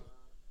little?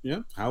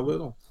 Yeah, how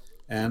little.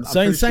 And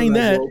so in saying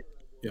that,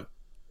 yeah.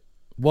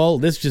 Well,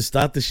 let's just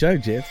start the show,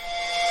 Jeff.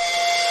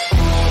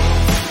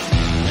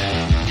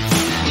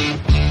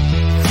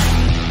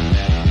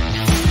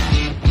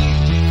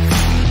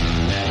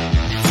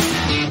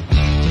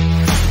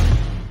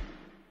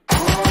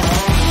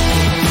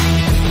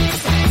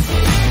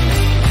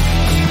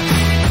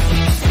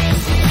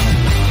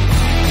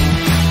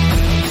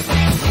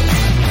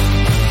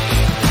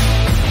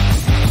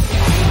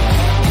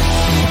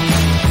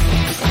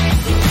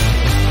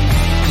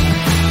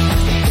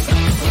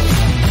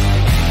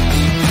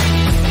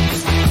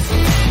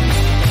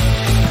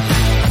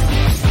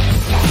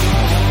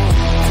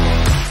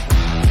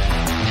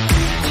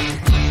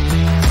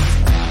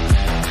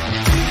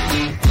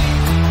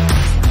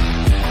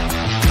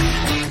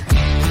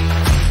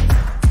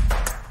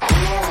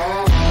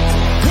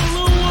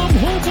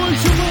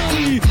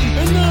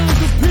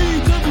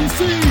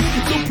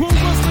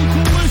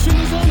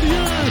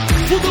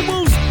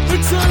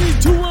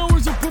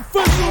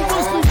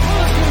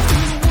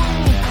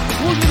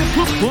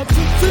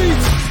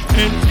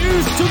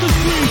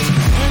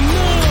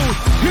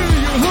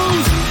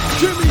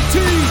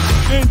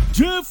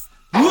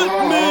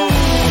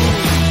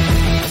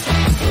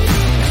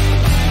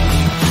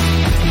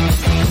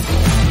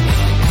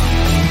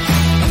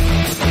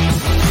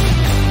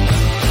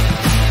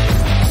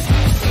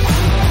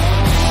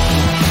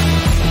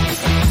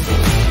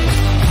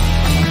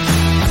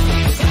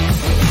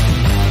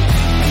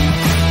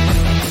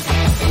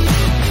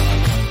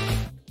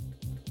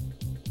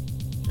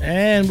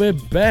 And we're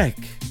back.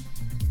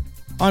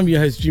 I'm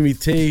your host, Jimmy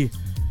T.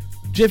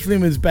 Jeff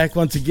Lippman's back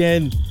once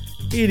again.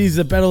 It is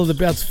the Battle of the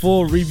Belts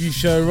 4 review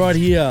show right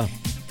here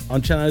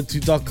on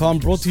channelattitude.com,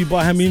 brought to you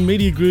by Hameen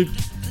Media Group.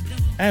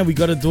 And we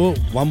got to do it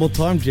one more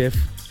time, Jeff.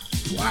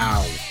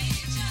 Wow.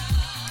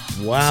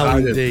 Wow,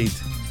 indeed.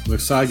 I'm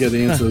excited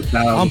to answer the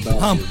battle. I'm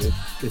pumped.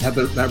 It had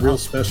that real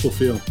special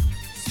feel.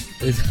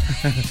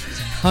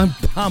 I'm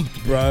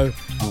pumped, bro,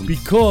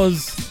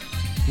 because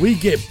we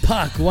get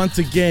Puck once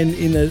again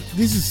in a...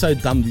 This is so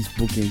dumb, this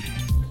booking.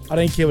 I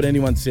don't care what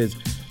anyone says.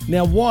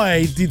 Now,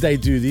 why did they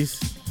do this?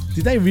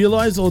 Did they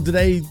realize, or do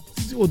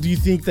you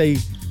think they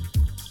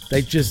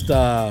just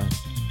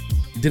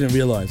didn't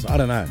realize? I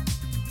don't know.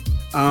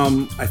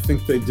 I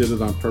think they did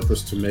it on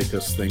purpose to make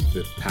us think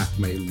that Pac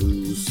may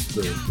lose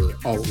the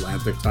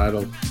All-Atlantic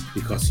title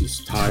because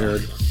he's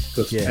tired.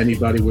 Because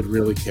anybody would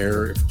really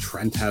care if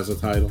Trent has a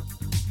title.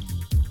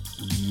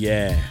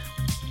 Yeah.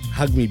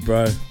 Hug me,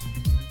 bro.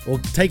 Or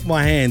take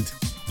my hand.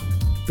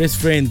 Best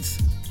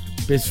friends.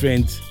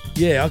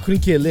 Yeah, I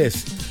couldn't care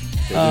less.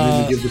 They didn't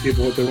even give the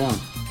people what they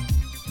want.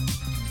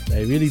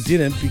 They really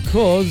didn't,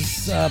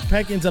 because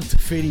Pac ends up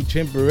defeating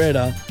Trent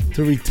Beretta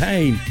to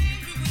retain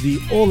the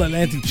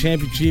All-Atlantic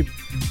Championship.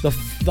 The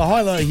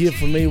highlight here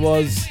for me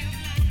was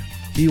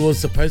he was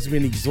supposed to be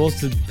an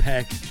exhausted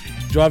Pac,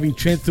 driving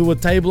Trent through a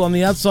table on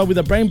the outside with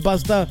a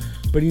brainbuster,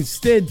 but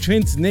instead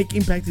Trent's neck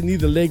impacted near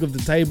the leg of the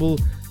table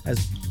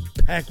as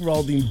Pac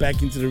rolled him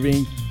back into the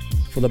ring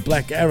for the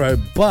Black Arrow,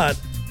 but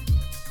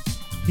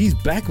his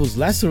back was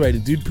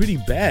lacerated, dude, pretty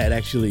bad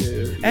actually.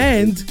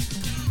 And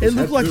it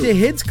looked like their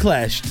heads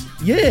clashed.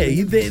 Yeah,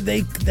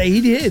 they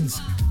hit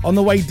heads on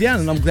the way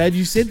down, and I'm glad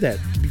you said that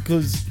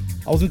because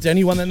I wasn't the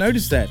only one that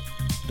noticed that.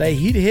 They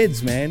hit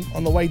heads, man,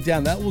 on the way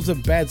down. That was a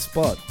bad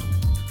spot.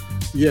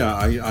 Yeah,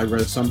 I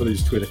read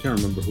somebody's tweet. I can't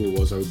remember who it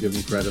was. I would give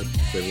them credit.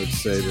 They would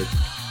say that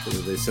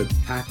they said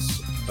Pac's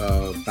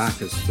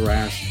back is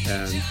thrashed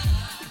and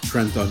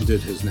Trent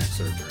undid his neck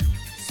surgery.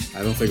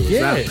 I don't think it was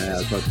that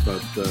bad,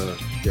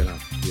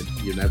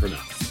 but you never know.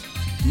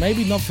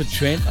 Maybe not for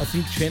Trent. I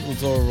think Trent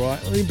was all right.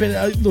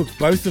 But look,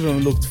 both of them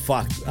looked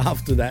fucked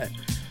after that.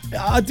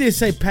 I dare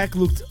say Pac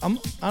looked...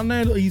 I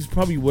know he's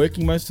probably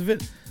working most of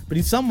it, but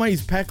in some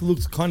ways Pac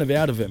looks kind of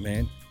out of it,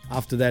 man,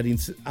 after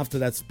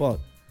that spot.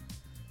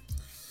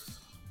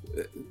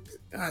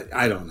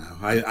 I don't know.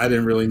 I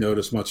didn't really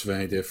notice much of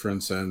any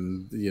difference,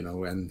 and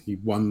he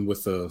won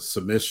with a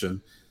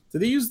submission.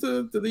 Did they use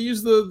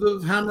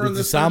the hammer in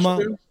this match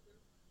too?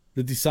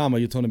 The disarmer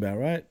you're talking about,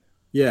 right?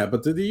 Yeah,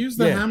 but did he use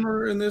the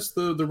hammer in this?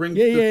 The ring?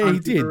 Yeah, he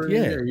did.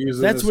 Yeah,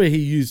 that's where he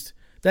used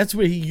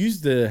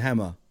the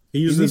hammer. He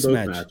used it in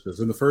both matches.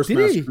 In the first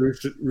match,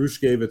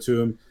 Roosh gave it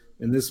to him.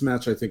 In this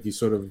match, I think he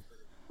sort of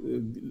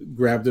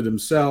grabbed it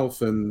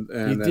himself and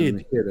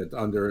then hit it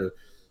under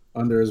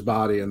his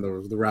body, and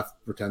the ref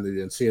pretended he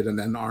didn't see it. And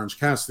then Orange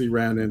Cassidy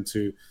ran in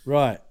to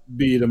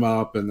beat him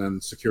up, and then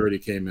security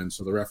came in,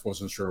 so the ref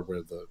wasn't sure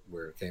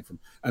where it came from.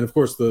 And of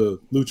course, the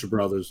Lucha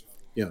Brothers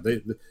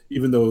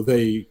even though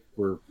they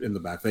were in the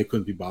back, they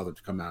couldn't be bothered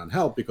to come out and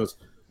help because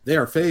they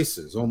are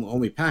faces.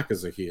 Only Pac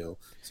is a heel,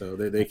 so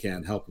they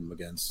can't help him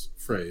against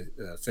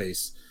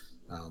face.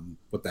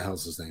 What the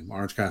hell's his name?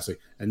 Orange Cassidy,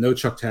 and no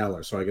Chuck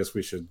Taylor. So I guess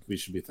we should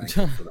be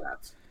thankful for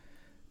that.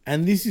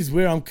 And this is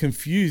where I'm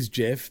confused,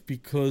 Jeff,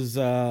 because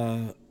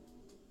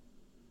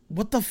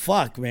what the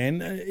fuck,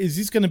 man? Is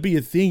this going to be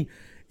a thing?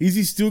 Is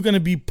he still going to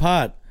be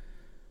part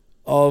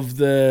of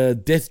the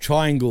Death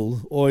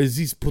Triangle, or is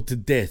this put to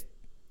death?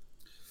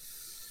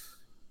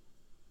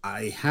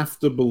 I have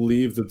to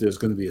believe that there's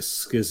going to be a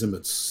schism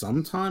at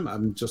some time.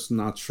 I'm just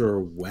not sure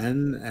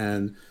when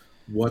and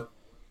what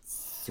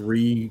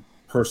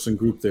 3-person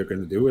group they're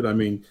going to do it. I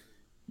mean,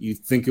 you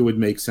think it would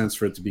make sense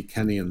for it to be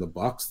Kenny and the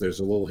Bucks. There's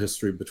a little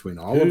history between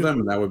all of them,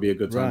 and that would be a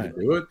good time to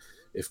do it.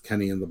 If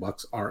Kenny and the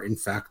Bucks are in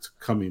fact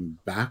coming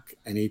back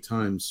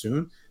anytime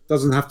soon,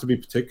 doesn't have to be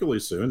particularly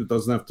soon. It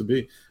doesn't have to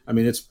be. I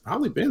mean, it's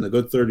probably been a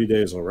good 30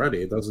 days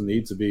already. It doesn't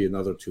need to be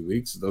another 2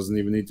 weeks. It doesn't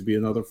even need to be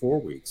another 4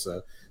 weeks.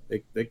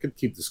 They could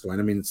keep this going.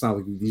 I mean, it's not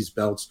like these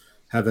belts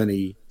have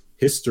any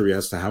history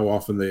as to how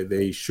often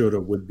they should or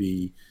would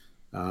be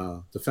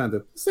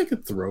defended. They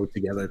could throw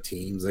together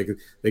teams.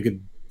 They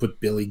could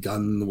put Billy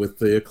Gunn with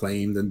the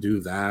Acclaimed and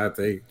do that.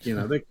 They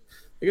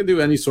can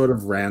do any sort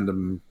of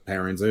random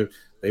pairings.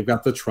 They've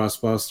got the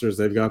Trustbusters.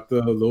 They've got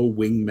the little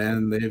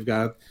wingmen. They've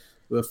got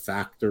the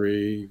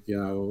Factory.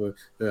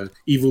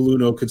 Evil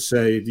Uno could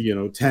say,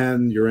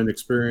 10, you're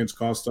inexperienced,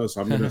 cost us.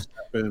 I'm going to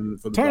step in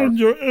for the 10,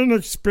 you're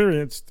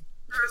inexperienced.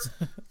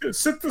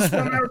 Sit this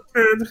one out,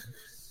 kid.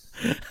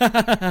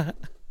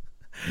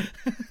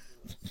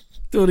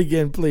 Do it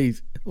again,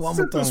 please. One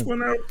more time. Sit this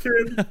one out,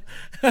 kid.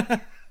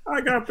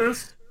 I got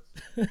this.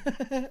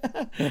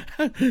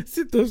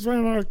 Sit this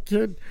one out,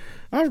 kid.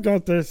 I've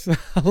got this.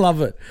 I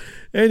love it.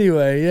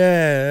 Anyway,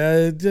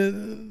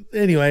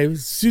 anyway,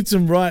 suits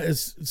them right.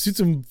 Suits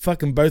them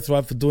fucking both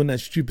right for doing that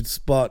stupid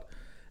spot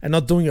and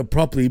not doing it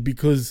properly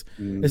because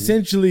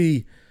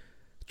essentially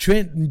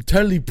Trent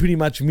totally pretty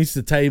much missed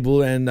the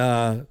table, and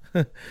I'm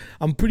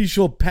pretty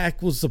sure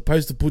Pac was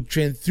supposed to put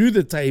Trent through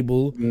the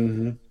table,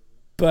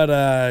 but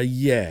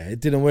it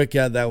didn't work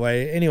out that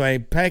way. Anyway,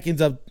 Pac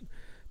ends up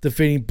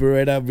defeating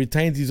Beretta,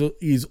 retains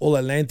his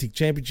All-Atlantic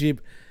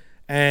Championship,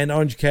 and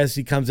Orange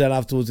Cassidy comes out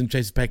afterwards and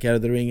chases Pac out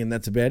of the ring, and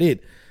that's about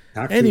it.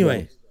 Pac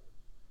anyway,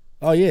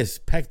 oh yes,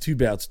 Pac 2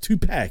 bouts,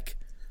 2-pack.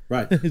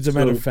 Right. As a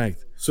matter of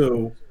fact.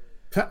 So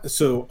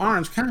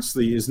Orange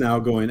Cassidy is now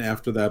going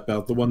after that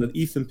belt, the one that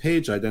Ethan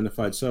Page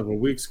identified several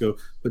weeks ago.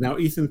 But now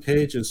Ethan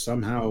Page is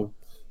somehow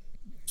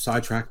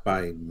sidetracked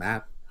by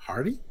Matt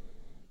Hardy?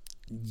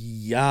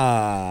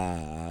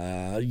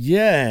 Yeah.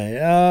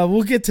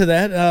 We'll get to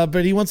that.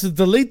 But he wants to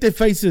delete their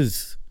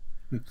faces.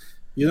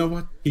 You know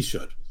what? He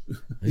should.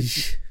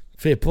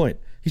 Fair point.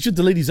 He should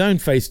delete his own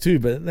face too,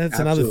 but that's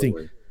another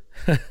thing.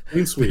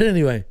 Clean sweep. But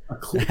anyway,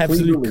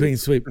 absolute clean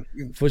sweep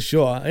for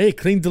sure. Hey,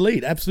 clean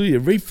delete,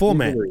 absolutely.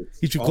 Reformat.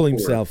 He should call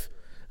himself.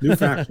 New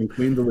faction,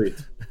 clean delete.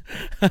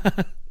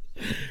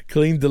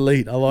 Clean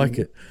delete. I like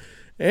it.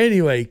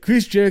 Anyway,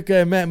 Chris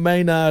Jericho, Matt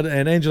Maynard,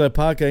 and Angelo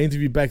Parker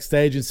interview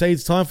backstage and say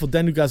it's time for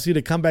Daniel Garcia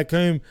to come back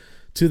home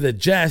to the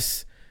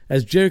Jazz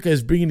as Jericho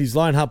is bringing his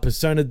Lionheart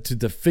persona to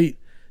defeat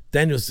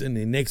Danielson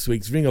in next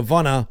week's Ring of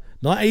Honor,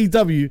 not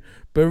AEW,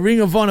 but Ring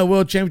of Honor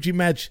World Championship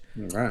match.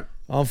 All right.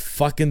 On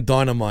fucking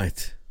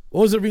Dynamite.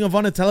 Or is it Ring of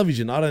Honor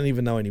television? I don't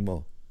even know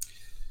anymore.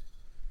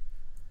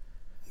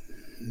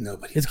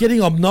 Nobody. It's getting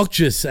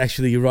obnoxious,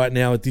 actually, right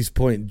now at this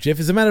point,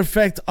 Jeff. As a matter of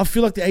fact, I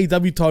feel like the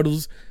AEW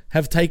titles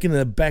have taken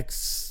a back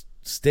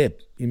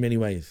step in many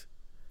ways.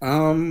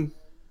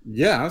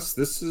 Yes,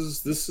 this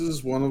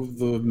is one of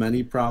the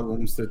many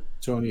problems that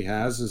Tony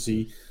has, is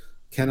he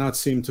cannot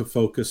seem to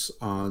focus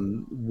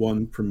on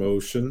one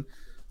promotion.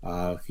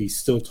 He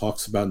still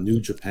talks about New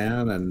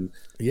Japan, and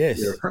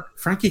yes,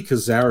 Frankie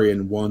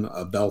Kazarian won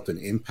a belt in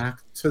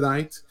Impact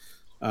tonight.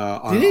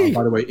 Did he?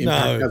 By the way,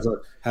 Impact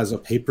has a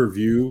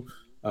pay-per-view.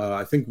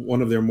 I think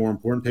one of their more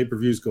important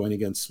pay-per-views going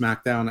against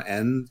SmackDown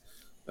and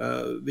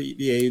the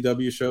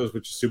AEW shows,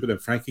 which is stupid.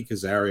 And Frankie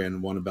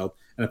Kazarian won a belt,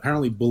 and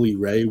apparently Bully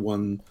Ray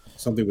won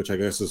something which I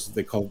guess is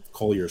they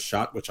call Your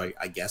Shot, which I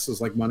guess is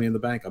like Money in the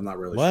Bank. I'm not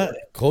really sure.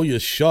 Call Your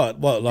Shot?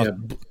 What,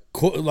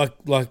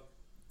 like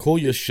call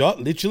your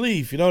shot, literally,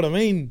 if you know what I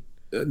mean?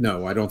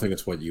 No, I don't think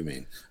it's what you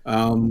mean.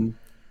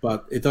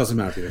 But it doesn't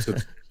matter because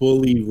it's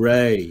Bully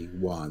Ray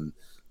won.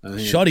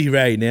 Shotty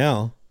Ray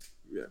now.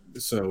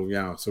 So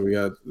we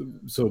got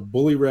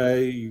Bully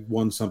Ray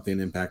won something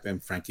in Impact,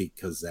 and Frankie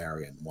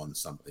Kazarian won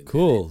something.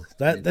 Cool.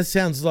 That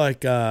sounds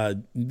like they're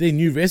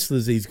new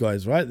wrestlers. These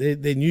guys, right? They're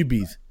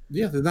newbies.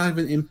 Yeah,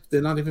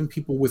 they're not even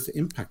people with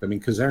Impact. I mean,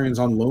 Kazarian's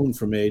on loan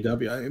from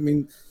AEW. I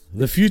mean,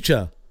 the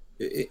future.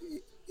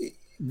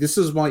 This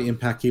is why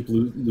Impact keep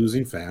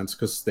losing fans,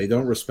 because they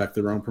don't respect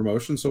their own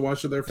promotion. So why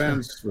should their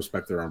fans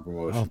respect their own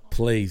promotion? Oh,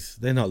 please.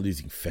 They're not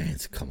losing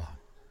fans. Come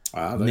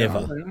on.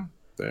 Never.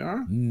 They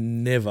are.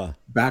 Never.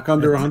 Back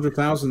under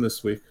 100,000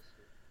 this week.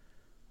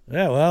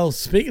 Yeah, well,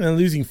 speaking of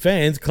losing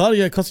fans,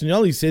 Claudio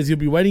Castagnoli says he'll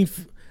be waiting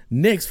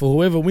next for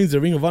whoever wins the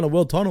Ring of Honor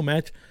World title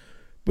match.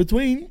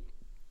 between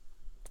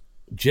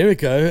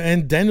Jericho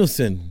and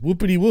Danielson.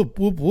 Whoopity whoop,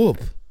 whoop, whoop.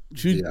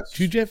 True,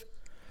 Jeff?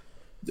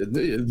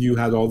 You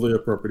had all the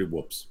appropriate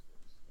whoops.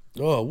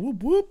 Oh,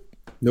 whoop, whoop.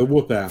 No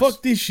whoop ass.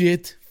 Fuck this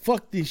shit.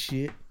 Fuck this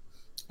shit.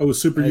 Oh,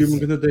 was Superhuman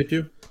going to date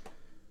you?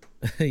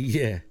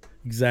 Yeah,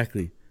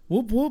 exactly.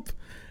 Whoop, whoop.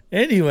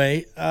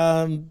 Anyway,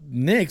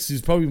 next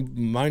is probably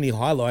my only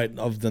highlight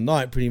of the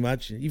night, pretty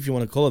much, if you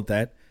want to call it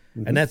that.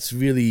 Mm-hmm. And that's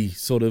really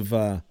sort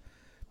of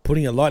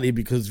putting it lightly,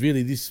 because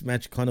really this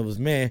match kind of was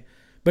meh.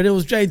 But it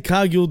was Jade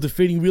Cargill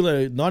defeating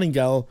Willow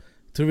Nightingale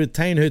to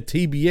retain her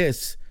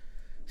TBS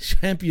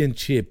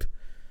championship.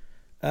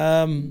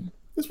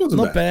 This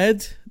wasn't not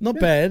bad. Not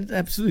bad.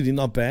 Absolutely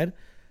not bad.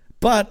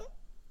 But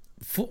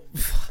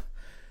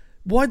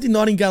why did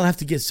Nightingale have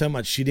to get so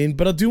much shit in?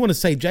 But I do want to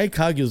say Jade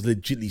Cargill's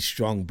legitly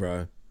strong,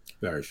 bro.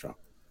 Very strong.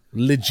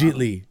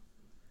 Legitly.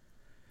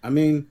 I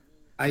mean,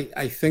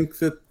 I think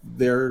that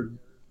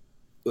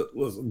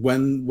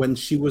when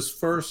she was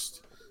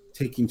first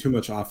taking too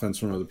much offense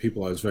from other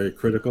people, I was very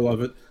critical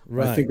of it.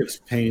 Right. I think it's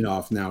paying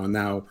off now, and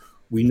now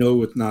we know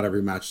with not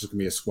every match is going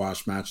to be a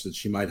squash match, that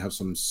she might have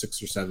some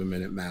 6 or 7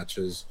 minute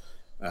matches,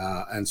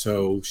 and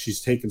so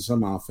she's taken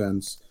some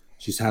offense.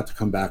 She's had to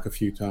come back a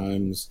few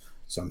times.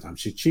 Sometimes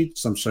she cheats,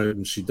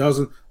 sometimes she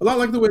doesn't. A lot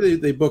like the way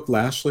they booked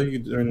Lashley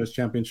during his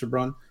championship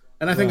run.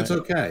 And I think it's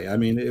okay. I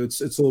mean,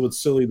 it's a little bit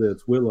silly that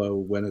it's Willow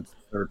when it's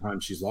the third time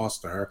she's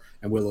lost to her,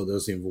 and Willow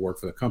doesn't even work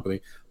for the company.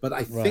 But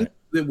I think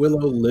that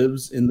Willow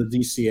lives in the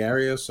DC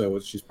area, so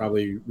she's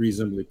probably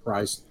reasonably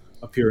priced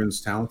appearance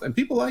talent, and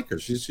people like her.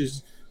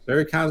 She's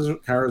very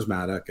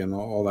charismatic and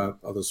all that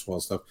other swell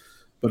stuff.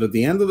 But at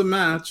the end of the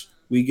match,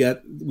 we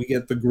get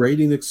the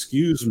grating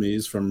excuse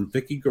me's from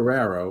Vicky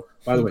Guerrero.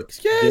 By the way,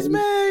 excuse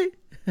me.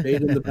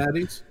 Jade and the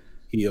Baddies,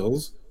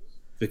 heels.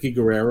 Vicky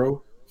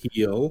Guerrero,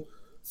 heel.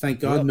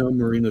 Thank God no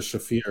Marina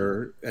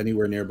Shafir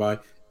anywhere nearby.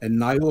 And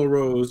Nyla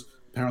Rose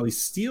apparently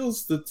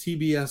steals the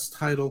TBS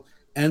title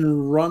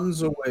and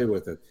runs away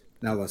with it.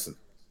 Now listen,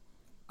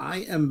 I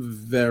am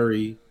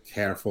very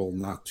careful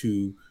not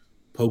to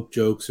poke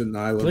jokes at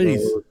Nyla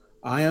Rose.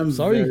 I am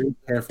very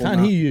careful not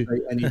to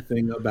say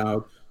anything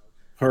about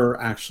her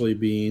actually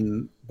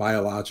being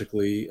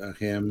biologically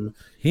him.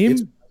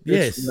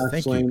 Yes,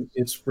 wrestling, thank you.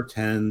 It's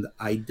pretend.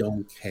 I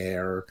don't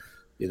care.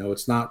 You know,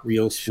 it's not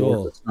real sport.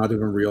 Sure. It's not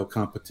even real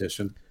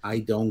competition. I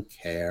don't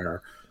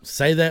care.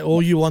 Say that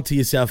all you want to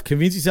yourself.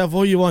 Convince yourself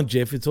all you want,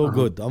 Jeff. It's all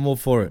good. I'm all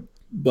for it.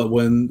 But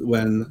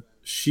when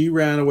she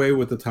ran away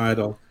with the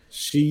title,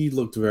 she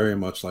looked very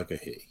much like a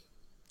he.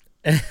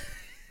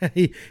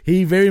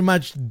 He very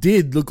much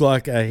did look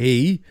like a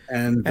he.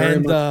 And very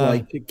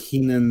much like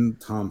Keenan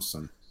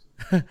Thompson.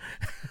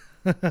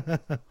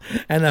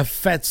 And a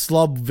fat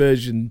slob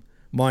version,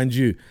 mind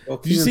you. Well,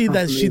 did you see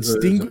that shit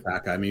stink?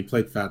 I mean, he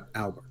played Fat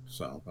Albert,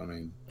 so I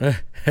mean.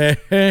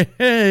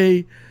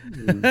 Hey.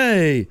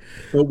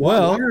 But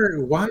why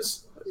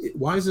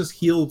is this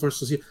heel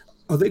versus heel?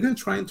 Are they going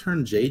to try and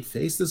turn Jade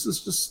face? This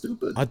is just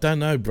stupid. I don't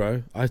know,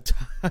 bro.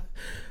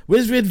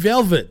 Where's Red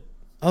Velvet?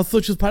 I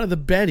thought she was part of the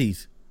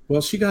baddies.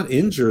 Well, she got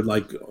injured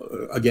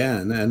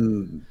again,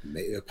 and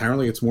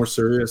apparently it's more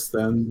serious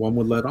than one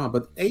would let on.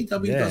 But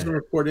AEW doesn't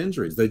report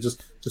injuries. They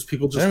just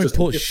people just don't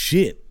report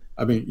shit.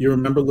 I mean, you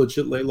remember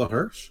legit Layla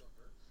Hirsch?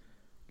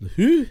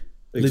 Who?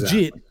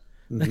 Exactly. Legit?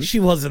 Mm-hmm. She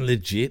wasn't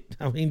legit.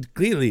 I mean,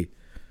 clearly.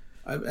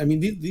 I mean,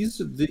 these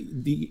are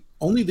the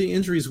only the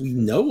injuries we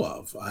know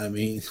of. I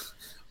mean,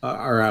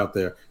 are out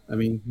there. I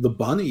mean, the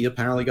Bunny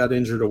apparently got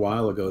injured a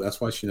while ago.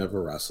 That's why she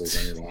never wrestles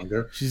any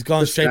longer. She's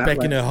gone straight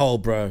back in her hole,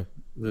 bro.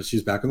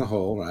 She's back in the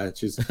hole, right?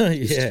 She's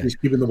yeah. She's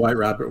keeping the White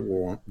Rabbit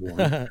warm.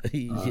 Yeah.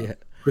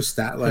 Chris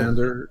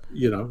Statlander,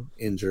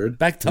 injured.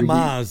 Back to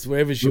Mars,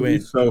 wherever she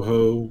went.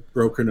 Soho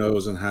broke her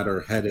nose and had her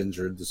head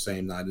injured the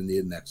same night and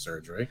needed neck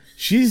surgery.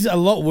 She's a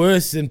lot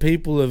worse than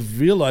people have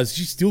realized.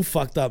 She's still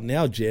fucked up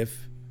now, Jeff.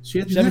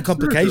 She's having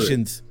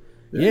complications.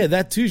 Yeah,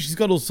 that too. She's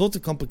got all sorts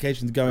of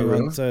complications going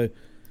on. So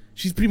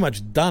she's pretty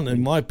much done,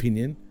 in my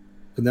opinion.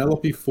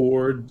 Penelope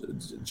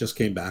Ford just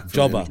came back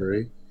from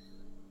injury.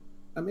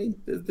 I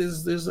mean,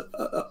 there's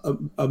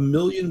a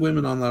million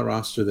women on that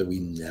roster that we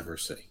never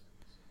see.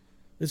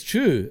 It's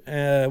true.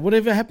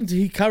 Whatever happened to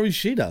Hikaru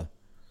Shida?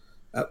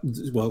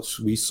 Well,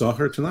 we saw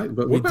her tonight,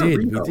 but we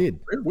did.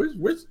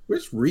 Where's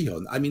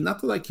Riho? I mean,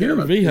 not that I care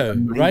about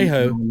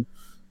Riho.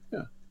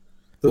 Yeah.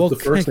 The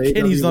first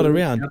Kenny's not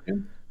around.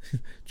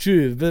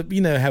 True, but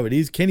you know how it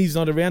is. Kenny's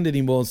not around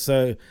anymore,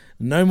 so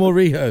no more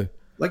Riho.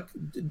 Like,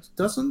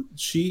 doesn't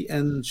she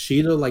and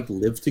Shida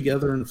live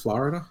together in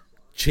Florida?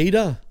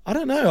 Cheetah? I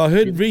don't know. I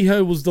heard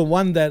Riho was the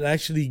one that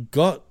actually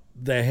got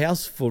the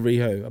house for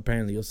Riho,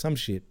 apparently, or some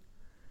shit.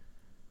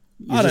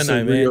 I don't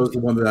know, man. Riho's the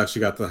one that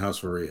actually got the house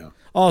for Riho.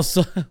 Oh,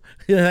 so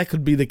yeah, that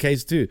could be the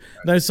case too.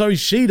 No, sorry,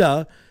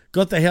 Shida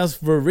got the house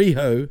for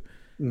Riho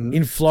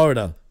in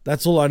Florida.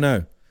 That's all I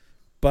know.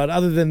 But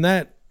other than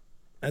that,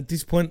 at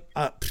this point,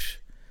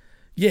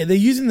 yeah, they're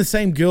using the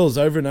same girls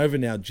over and over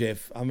now,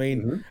 Jeff. I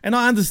mean, and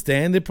I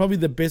understand they're probably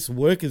the best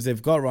workers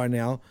they've got right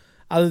now,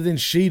 other than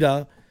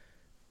Shida.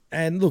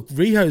 And look,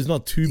 Riho's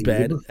not too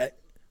bad.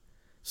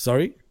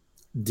 Sorry?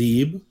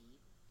 Deeb.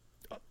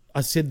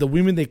 I said the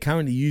women they're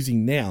currently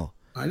using now.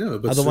 I know,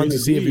 but are the ones you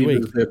see every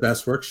week. Is their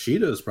best work.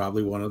 Sheeta is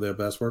probably one of their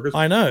best workers.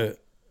 I know.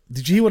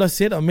 Did you hear what I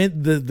said? I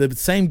meant the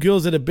same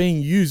girls that are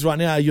being used right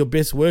now are your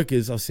best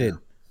workers, I said.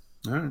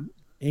 Yeah. All right.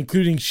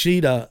 Including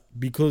Sheeta,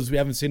 because we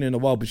haven't seen her in a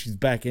while, but she's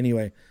back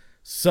anyway.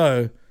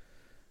 So,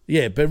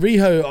 yeah, but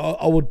Riho,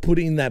 I would put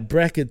in that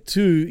bracket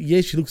too.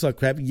 Yes, she looks like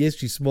crap. Yes,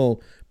 she's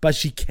small, but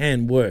she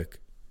can work.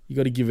 You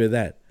got to give her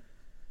that.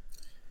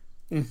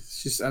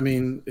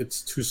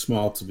 It's too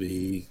small to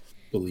be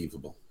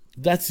believable.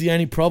 That's the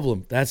only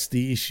problem. That's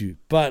the issue.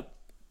 But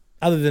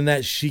other than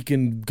that, she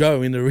can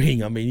go in the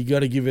ring. I mean, you got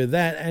to give her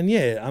that. And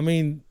yeah, I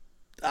mean,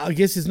 I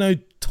guess there's no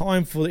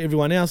time for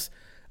everyone else.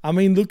 I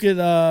mean, look at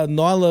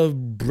Nyla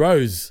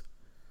Bros.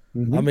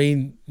 Mm-hmm. I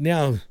mean,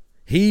 now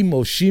him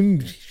or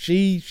shim,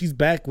 she's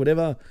back,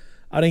 whatever.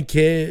 I don't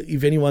care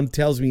if anyone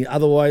tells me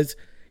otherwise.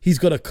 He's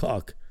got a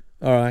cock.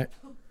 All right.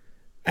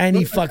 And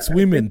he fucks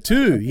women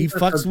too. He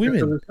fucks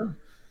women.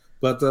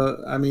 But,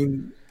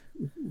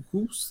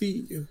 who's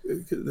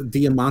the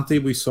Diamante?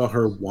 We saw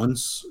her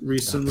once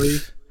recently.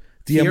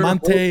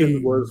 Diamante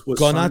was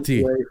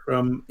Gonati away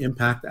from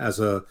Impact as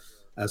a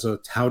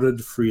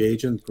touted free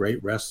agent,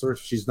 great wrestler.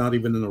 She's not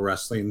even in a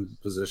wrestling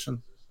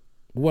position.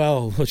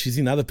 Well, she's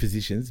in other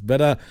positions,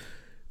 but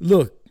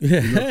look,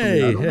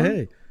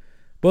 hey.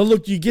 Well,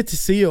 look, you get to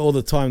see her all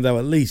the time, though.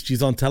 At least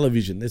she's on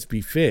television. Let's be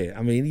fair.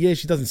 I mean, yeah,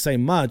 she doesn't say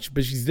much,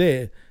 but she's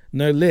there,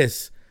 no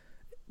less.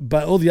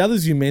 But all the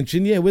others you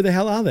mentioned, yeah, where the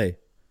hell are they?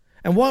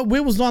 And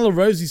where was Nyla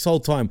Rose this whole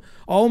time?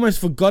 I almost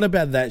forgot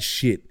about that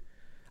shit.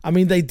 I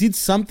mean, they did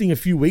something a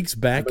few weeks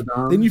back.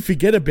 Abaddon. Then you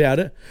forget about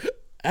it.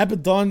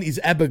 Abaddon is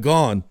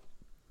Abaddon.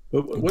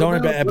 Don't worry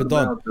about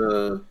Abaddon. What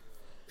about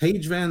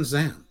Paige Van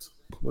Zandt?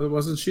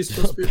 Wasn't she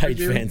supposed to be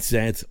Paige Van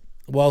Zandt?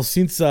 Well,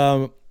 since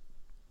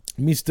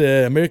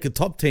Mr. America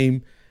Top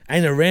Team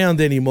ain't around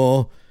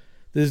anymore,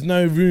 there's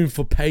no room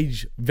for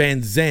Paige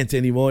Van Zandt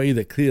anymore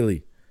either,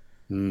 clearly.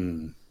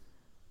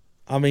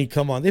 I mean,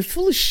 come on. They're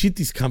full of shit,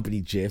 this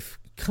company, Jeff.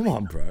 Come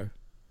on, bro.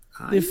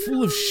 They're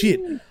full of shit.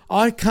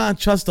 I can't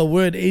trust a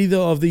word either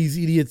of these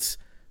idiots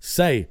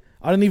say.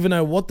 I don't even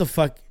know what the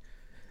fuck.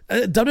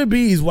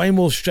 WWE is way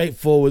more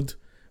straightforward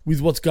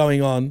with what's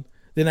going on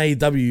than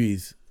AEW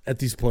is at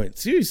this point.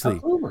 Seriously.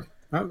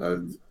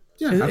 Absolutely.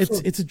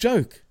 It's a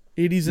joke.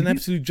 It is an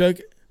absolute joke.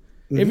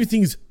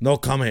 Everything's no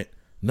comment.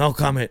 No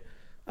comment.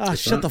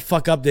 Shut the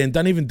fuck up then.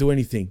 Don't even do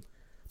anything.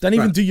 Don't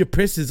even do your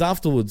presses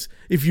afterwards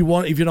if you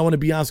don't want to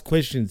be asked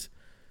questions.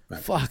 Right.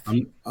 Fuck.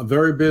 I'm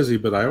very busy,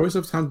 but I always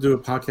have time to do a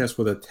podcast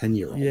with a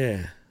 10-year-old.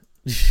 Yeah.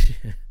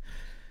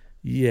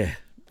 Yeah.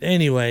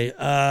 Anyway,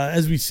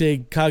 as we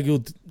said,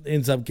 Cargill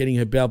ends up getting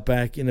her belt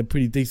back in a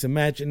pretty decent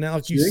match. And now,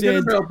 like you said... Get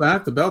her belt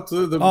back. The belt...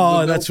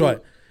 that's right.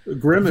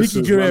 Grimace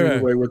is running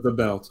away with the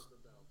belt.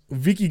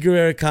 Vicky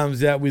Guerrero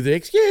comes out with the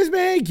excuse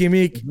me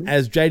gimmick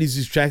as Jade is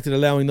distracted,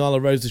 allowing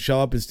Nyla Rose to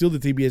show up and steal the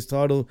TBS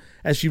title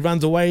as she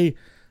runs away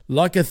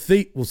like a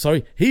thief. Well,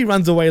 sorry, he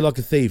runs away like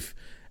a thief.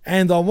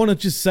 And I want to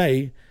just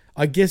say,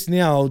 I guess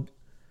now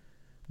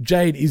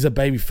Jade is a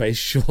babyface,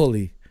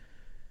 surely.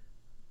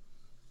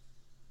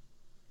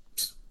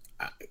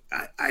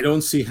 I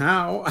don't see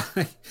how.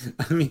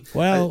 I mean...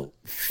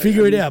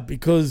 figure it out,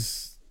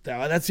 because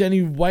that's the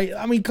only way.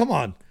 I mean, come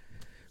on.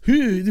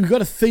 We've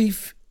got a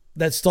thief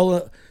that stole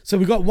it. So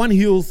we got one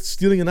heel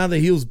stealing another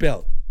heel's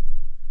belt.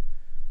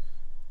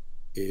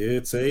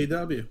 It's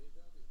AEW.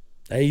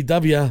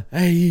 AEW.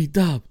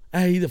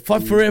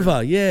 Fight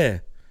forever. Yeah.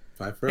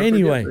 Fight forever.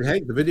 Anyway.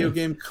 Hey, the video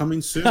game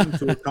coming soon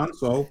to a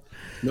console.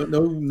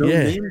 No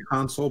name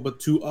console, but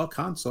to a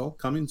console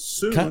coming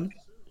soon.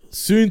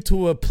 Soon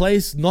to a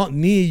place not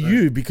near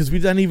you, because we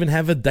don't even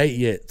have a date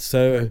yet.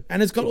 So,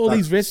 and it's got all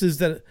these wrestlers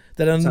that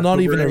are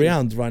not even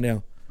around right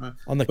now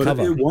on the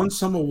cover. But it won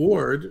some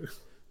award.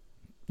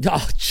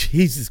 Oh,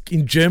 Jesus.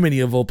 In Germany,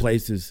 of all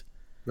places.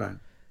 Right.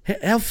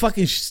 How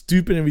fucking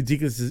stupid and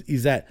ridiculous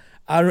is that?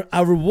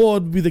 A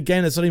reward with a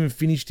game that's not even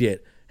finished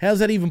yet. How's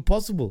that even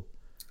possible?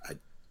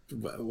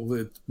 Well,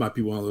 it might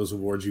be one of those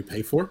awards you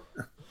pay for.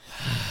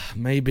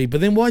 Maybe. But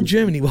then why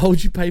Germany? Why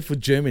would you pay for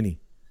Germany?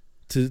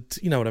 To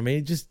you know what I mean?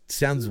 It just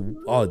sounds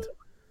odd.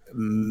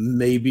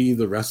 Maybe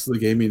the rest of the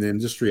gaming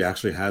industry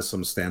actually has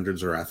some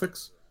standards or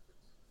ethics.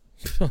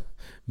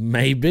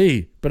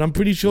 Maybe, but I'm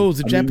pretty sure it was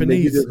a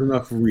Japanese. Maybe there's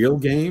enough real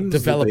games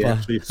developer that they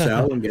actually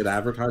sell and get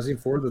advertising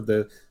for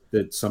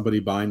that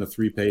somebody buying a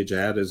 3-page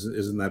ad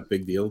isn't that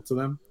big deal to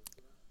them.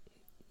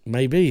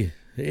 Maybe.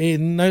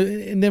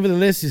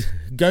 Nevertheless,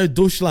 go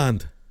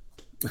Deutschland.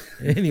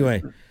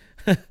 Anyway.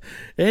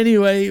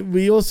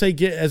 We also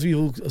get, as we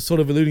were sort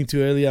of alluding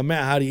to earlier,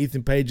 Matt Hardy,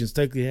 Ethan Page, and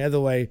Stokely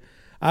Hathaway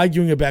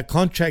arguing about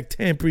contract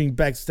tampering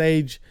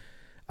backstage.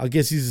 I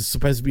guess this is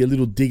supposed to be a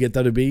little dig at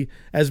WWE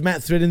as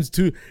Matt threatens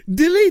to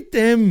delete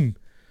them.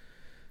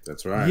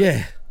 That's right.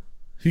 Yeah.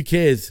 Who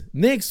cares?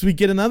 Next, we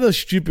get another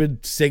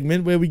stupid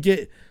segment where we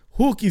get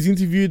Hook is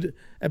interviewed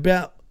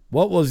about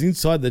what was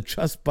inside the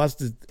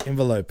Trustbusters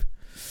envelope.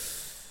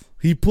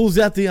 He pulls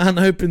out the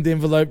unopened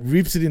envelope,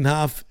 rips it in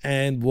half,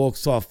 and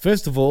walks off.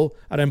 First of all,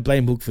 I don't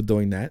blame Hook for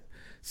doing that.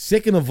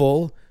 Second of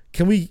all,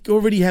 can we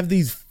already have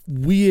these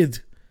weird...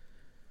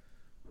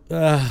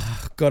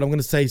 God, I'm going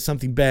to say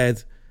something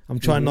bad. I'm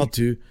trying not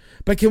to.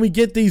 But can we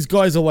get these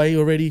guys away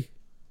already?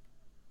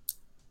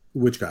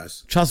 Which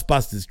guys?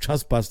 Trustbusters,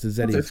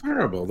 that They're is.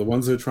 terrible. The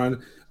ones that are trying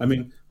to... I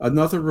mean,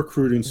 another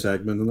recruiting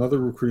segment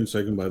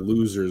by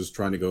losers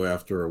trying to go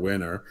after a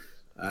winner.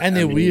 And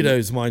they're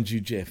weirdos, mind you,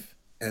 Jeff.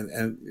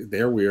 And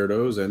they're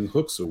weirdos, and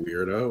Hook's a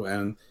weirdo,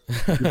 and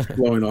he's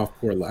blowing off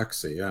poor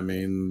Lexi. I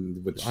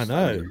mean, which I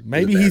know.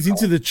 Maybe he's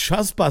into the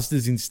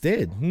Trustbusters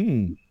instead.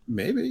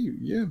 Maybe,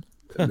 yeah.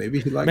 Maybe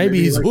he like.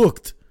 Maybe he's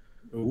hooked.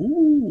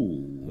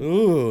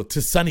 Ooh,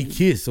 to Sonny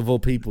Kiss of all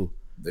people.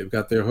 They've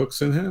got their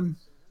hooks in him.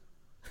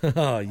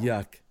 Oh,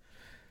 yuck.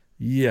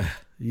 Yeah.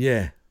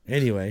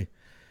 Anyway.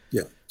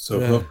 Yeah. So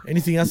Hook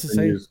anything else to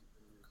say?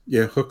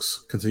 Yeah,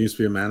 Hooks continues to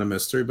be a man of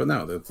mystery, but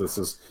no, this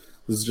is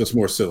just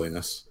more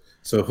silliness.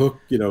 So Hook,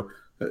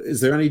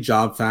 is there any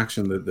job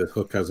faction that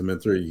Hook hasn't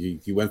been through?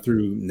 He went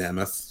through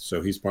Nemeth,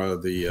 so he's part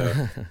of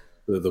the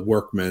the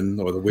workmen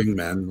or the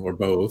wingmen or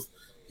both.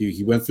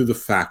 He went through the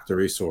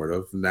factory, sort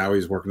of. Now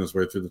he's working his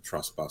way through the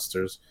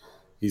Trustbusters.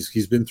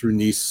 He's been through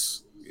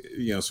Nice,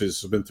 so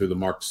he's been through the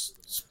Mark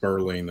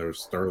Sperling.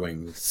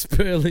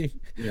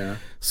 Yeah.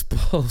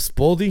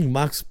 Spalding?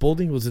 Mark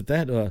Spalding? Was it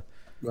that? Or,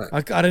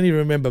 right. I don't even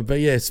remember, but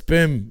yeah,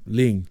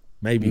 Spermling,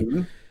 maybe.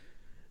 Mm-hmm.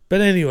 But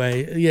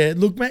anyway, yeah,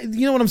 look, man,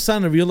 you know what I'm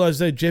starting to realize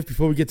though, Jeff,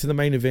 before we get to the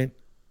main event?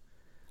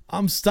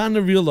 I'm starting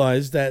to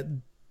realize that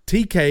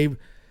TK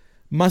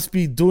must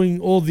be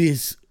doing all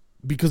this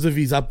because of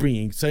his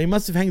upbringing. So he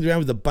must have hanged around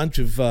with a bunch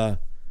of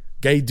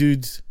gay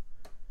dudes.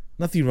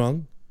 Nothing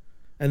wrong.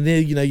 And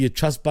they're, your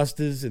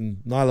Trustbusters and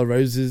Nyla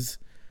Roses.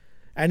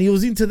 And he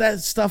was into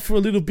that stuff for a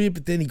little bit,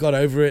 but then he got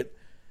over it.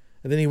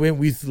 And then he went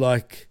with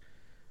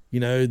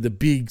the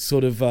big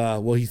sort of,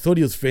 he thought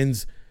he was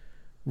friends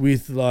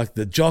with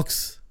the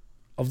jocks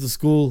of the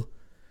school,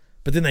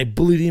 but then they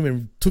bullied him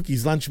and took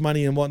his lunch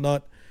money and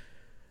whatnot.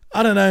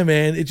 I don't know,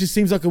 man. It just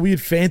seems like a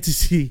weird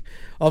fantasy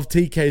of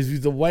TK's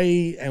with the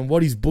way and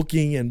what he's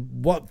booking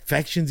and what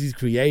factions he's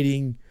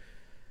creating.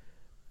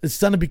 It's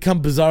starting to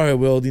become Bizarro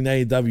World in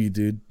AEW,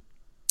 dude.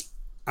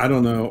 I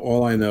don't know.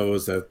 All I know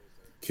is that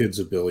kids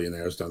of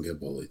billionaires don't get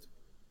bullied.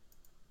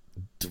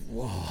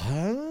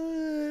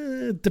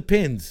 It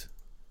depends.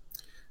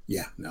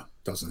 Yeah, no,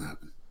 doesn't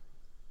happen.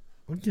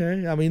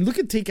 Okay, I mean, look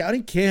at TK. I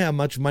didn't care how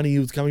much money he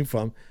was coming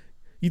from.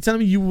 You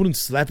telling me you wouldn't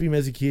slap him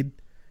as a kid?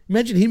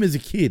 Imagine him as a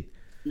kid.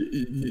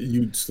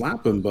 You'd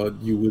slap him, but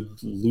you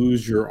would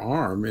lose your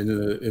arm in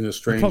a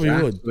strange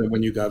accident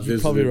when you got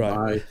visited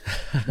by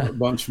a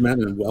bunch of men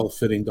in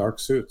well-fitting dark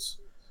suits.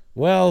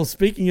 Well,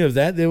 speaking of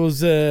that, there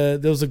was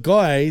a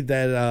guy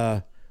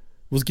that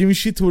was giving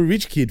shit to a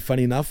rich kid.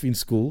 Funny enough, in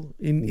school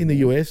in the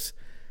US,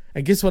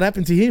 and guess what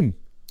happened to him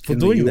for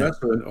doing that? In the US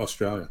or in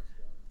Australia?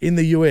 In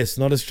the US,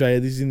 not Australia.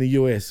 This is in the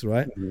US,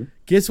 right? Mm-hmm.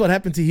 Guess what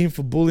happened to him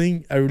for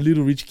bullying a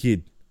little rich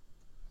kid?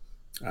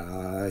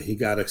 He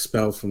got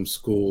expelled from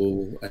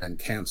school and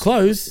canceled.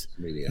 Close.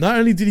 Not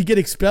only did he get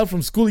expelled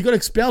from school, he got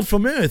expelled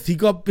from Earth. He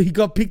got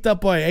picked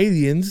up by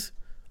aliens.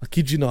 I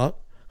kid you not,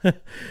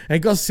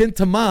 and got sent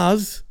to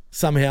Mars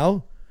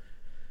somehow,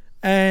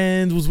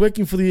 and was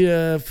working for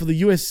the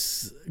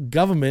US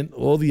government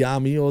or the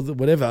army or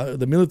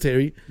the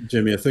military.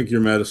 Jimmy, I think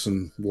your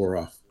medicine wore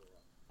off.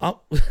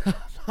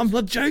 I'm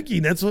not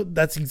joking. I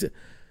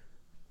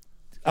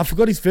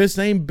forgot his first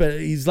name, but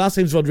his last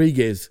name's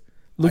Rodriguez.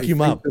 Look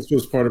him up. This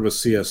was part of a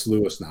C.S.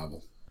 Lewis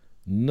novel.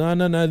 No.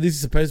 This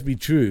is supposed to be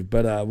true,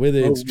 but whether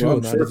it's true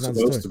or not, it's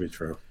supposed to be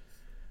true.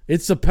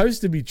 It's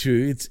supposed to be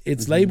true.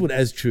 It's labeled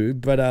as true,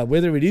 but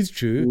whether it is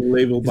true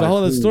is a whole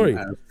other story.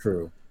 As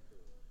true.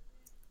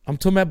 I'm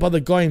talking about by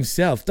the guy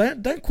himself.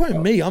 Don't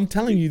quote me. I'm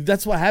telling you,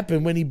 that's what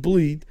happened when he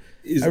bullied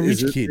a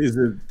rich kid.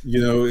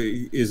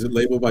 Is it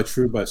labeled by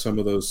true by some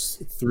of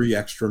those 3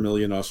 extra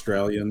million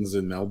Australians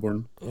in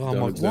Melbourne? Oh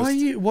my!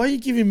 Why are you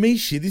giving me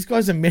shit? This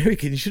guy's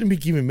American. You shouldn't be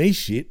giving me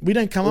shit. We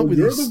don't come up with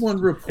you're these the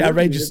one reporting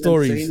outrageous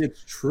stories. Saying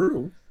it's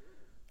true.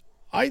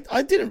 I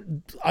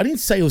didn't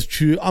say it was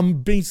true.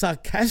 I'm being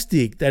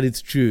sarcastic that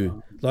it's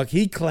true. Like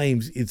he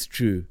claims it's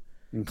true.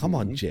 Mm-hmm. Come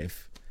on,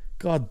 Jeff.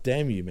 God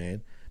damn you,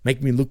 man.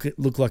 Make me look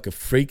like a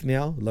freak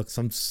now, like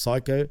some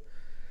sicko.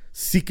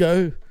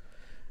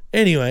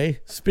 Anyway,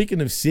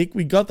 speaking of sick,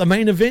 we got the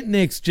main event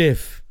next,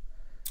 Jeff.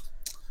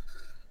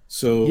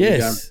 So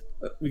yes,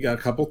 we got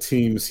a couple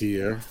teams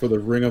here for the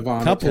Ring of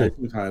Honor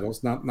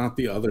titles, not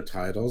the other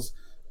titles.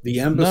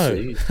 The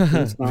Embassy,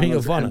 Ring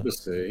of Honor,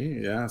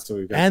 Embassy, yeah. So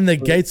we got and the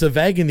Gates of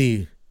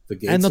Agony,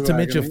 and not to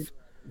mention,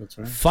 that's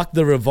right. Fuck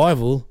the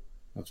Revival.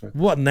 That's right.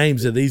 What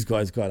names are these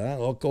guys got? Huh?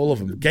 All of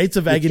them. Gates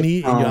of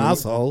Agony in your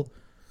asshole.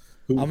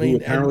 Who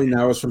apparently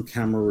now is from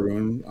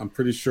Cameroon. I'm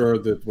pretty sure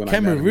that when I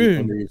met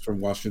him, he's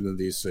from Washington,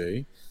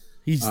 D.C.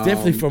 He's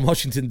definitely from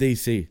Washington,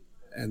 D.C.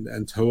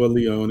 And Toa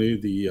Leone,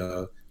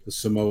 the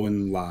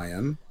Samoan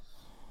lion.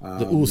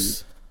 The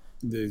Oos.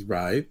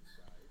 Right.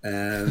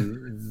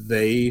 and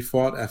they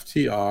fought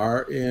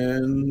FTR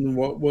in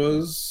what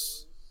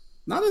was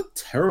not a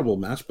terrible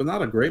match, but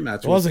not a great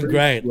match. It wasn't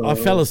great. Slow. I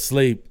fell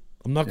asleep.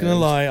 I'm not going to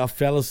lie. I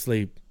fell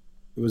asleep.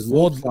 It was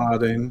low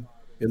plotting.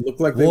 It looked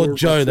like they Ward were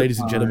Joe, ladies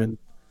and gentlemen.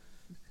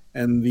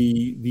 And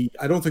the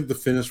I don't think the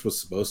finish was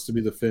supposed to be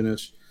the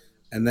finish.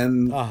 And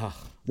then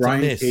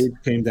Brian Cage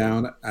came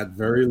down at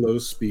very low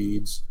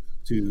speeds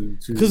to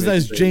because of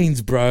those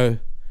jeans, bro.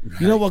 Right.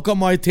 You know what got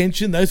my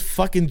attention? Those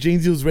fucking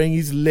jeans he was wearing.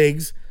 His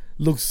legs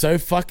looked so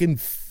fucking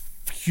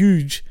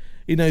huge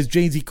in those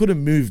jeans. He couldn't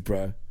move,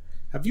 bro.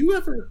 Have you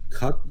ever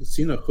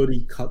seen a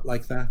hoodie cut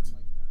like that?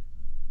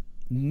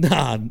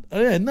 Nah,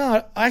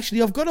 no.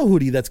 Actually, I've got a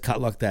hoodie that's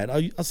cut like that.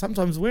 I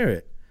sometimes wear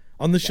it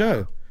on the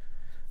show.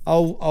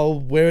 I'll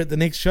wear it the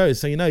next show.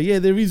 So there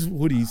is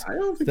hoodies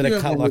that are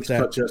cut like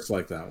that. Cut just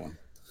like that one.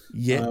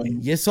 Yeah,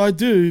 yes, I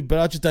do, but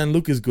I just don't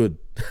look as good.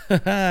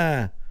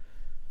 I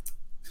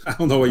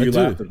don't know why you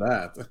laughed at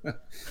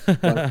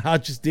that. I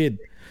just did.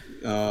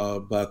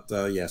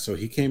 So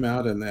he came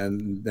out,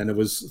 and then it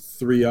was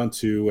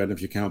 3-on-2, and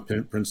if you count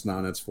Prince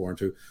Nana, it's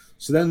 4-on-2.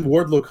 So then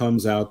Wardlow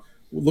comes out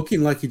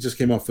looking like he just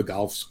came off the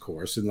golf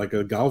course in like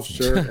a golf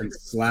shirt and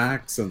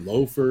slacks and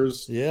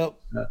loafers. Yep.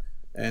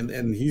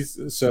 And he's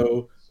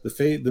so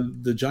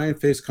the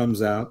giant face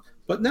comes out,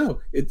 but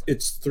no,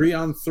 it's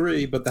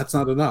 3-on-3, but that's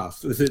not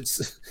enough.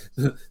 It's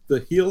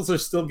the heels are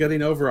still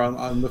getting over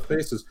on the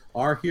faces.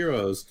 Our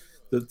heroes,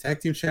 the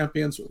tag team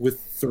champions with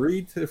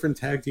 3 different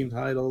tag team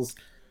titles,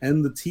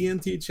 and the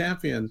TNT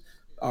champion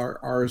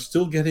are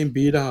still getting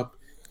beat up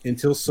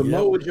until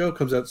Samoa Joe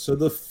comes out. So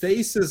the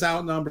faces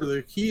outnumber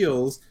the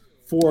heels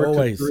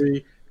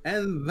 4-3,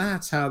 and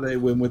that's how they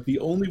win, with the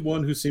only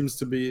one who seems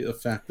to be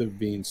effective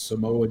being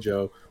Samoa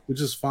Joe,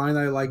 which is fine.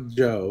 I like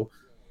Joe,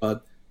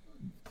 but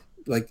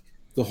like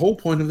the whole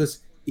point of this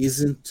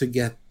isn't to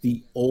get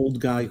the old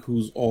guy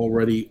who's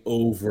already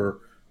over.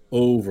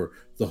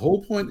 The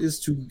whole point is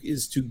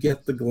to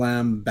get the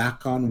glam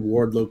back on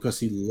Wardlow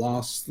because he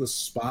lost the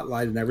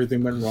spotlight and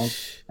everything went wrong,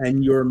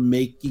 and you're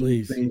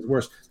making things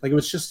worse. Like, it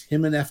was just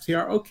him and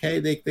FTR. Okay,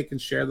 they can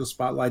share the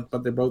spotlight,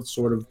 but they're both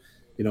sort of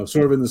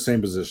in the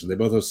same position. They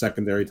both have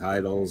secondary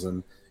titles,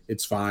 and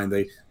it's fine.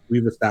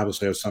 We've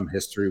established they have some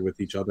history with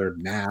each other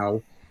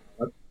now.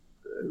 But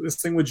this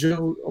thing with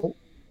Joe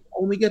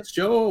only gets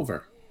Joe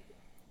over.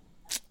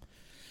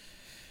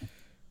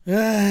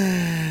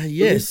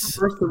 Yes.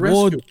 First the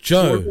Ward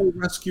Joe. Wardlow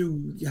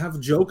rescue, have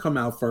Joe come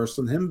out first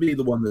and him be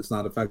the one that's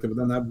not effective, and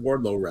then have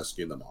Wardlow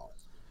rescue them all.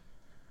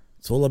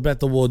 It's all about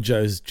the Ward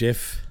Joes,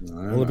 Jeff.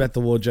 All about the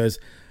Ward Joes.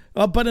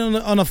 But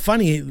on a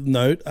funny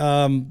note,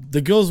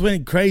 the girls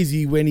went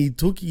crazy when he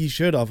took his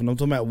shirt off, and I'm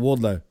talking about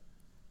Wardlow.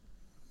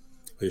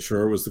 Are you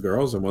sure it was the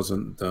girls and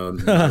wasn't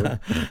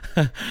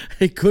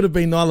It could have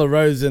been Nyla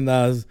Rose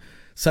and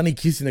Sunny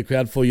Kiss in the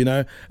crowd for,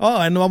 Oh,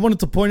 and I wanted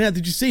to point out,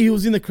 did you see he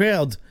was in the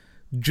crowd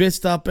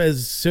dressed up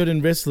as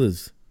certain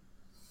wrestlers?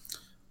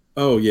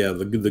 Oh, yeah,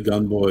 the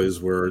Gun Boys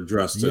were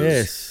dressed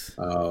as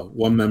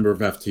one member of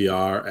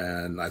FTR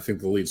and I think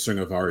the lead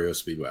singer of REO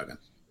Speedwagon.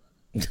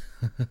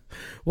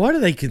 Why do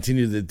they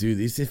continue to do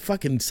this? They're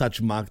fucking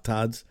such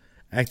marktards,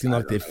 acting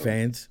like they're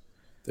fans.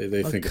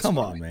 They think it's come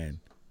funny. on, man.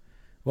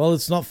 Well,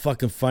 it's not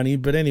fucking funny,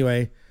 but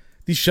anyway,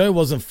 this show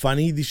wasn't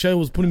funny. This show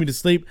was putting me to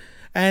sleep.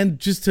 And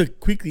just to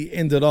quickly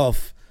end it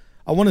off,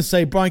 I want to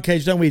say, Brian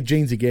Cage, don't wear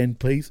jeans again,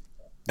 please.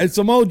 And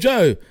Samoa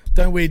Joe,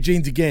 don't wear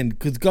jeans again,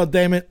 because God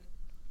damn it,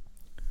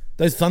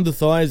 those thunder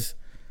thighs,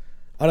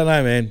 I don't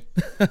know, man.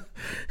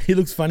 He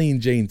looks funny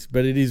in jeans,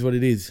 but it is what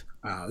it is.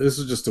 This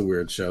is just a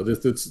weird show.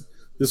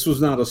 This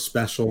was not a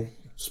special.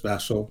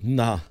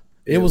 Nah.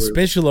 It was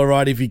special, all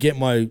right, if you get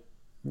my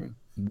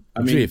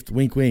drift.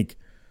 Wink, wink.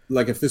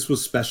 Like, if this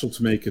was special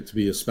to make it to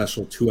be a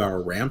special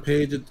 2-hour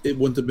Rampage, it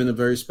wouldn't have been a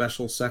very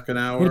special second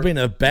hour. It would have been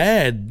a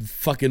bad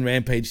fucking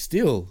Rampage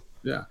still.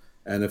 Yeah.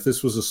 And if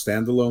this was a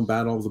standalone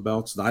Battle of the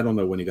Belts, I don't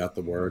know when he got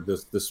the word.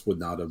 This would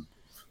not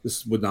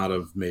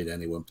have made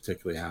anyone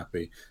particularly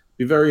happy.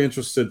 Be very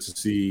interested to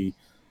see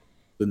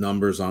the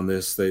numbers on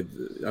this.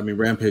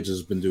 Rampage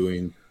has been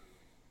doing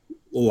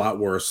a lot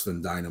worse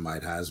than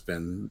Dynamite has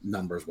been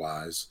numbers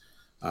wise.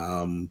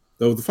 Though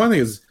the funny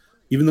thing is,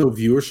 even though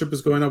viewership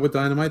is going up with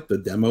Dynamite, the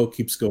demo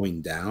keeps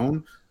going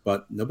down.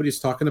 But nobody's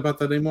talking about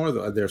that anymore.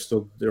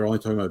 They're only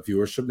talking about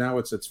viewership now.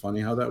 It's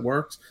funny how that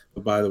works.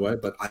 But by the way,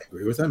 I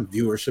agree with them.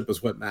 Viewership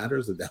is what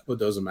matters. The demo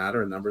doesn't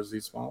matter, and numbers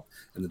these small,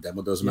 and the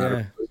demo doesn't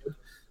matter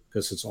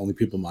because it's only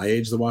people my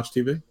age that watch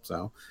TV.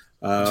 So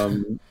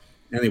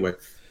anyway,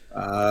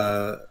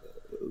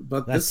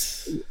 but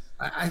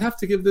I have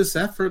to give this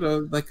effort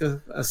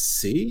a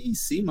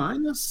C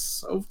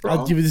minus overall.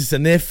 I'll give this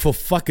an F for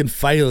fucking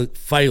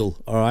fail.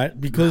 All right,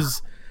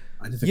 because.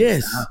 I didn't think it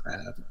was that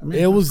bad.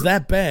 It was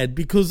that bad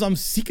because I'm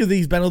sick of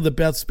these Battle of the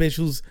Belts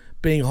specials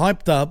being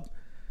hyped up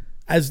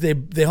as they're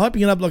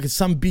hyping it up like it's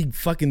some big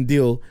fucking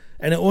deal,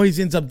 and it always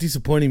ends up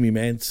disappointing me,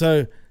 man.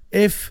 So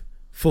F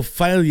for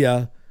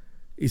failure,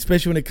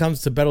 especially when it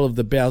comes to Battle of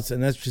the Belts,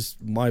 and that's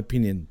just my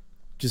opinion.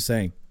 Just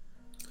saying.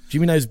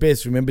 Jimmy knows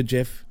best. Remember,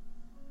 Jeff?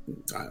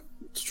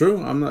 It's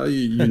true. I'm not.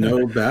 You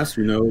know best.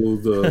 You know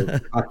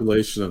the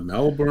population of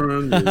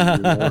Melbourne. You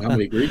know how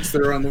many Greeks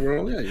there are in the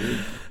world.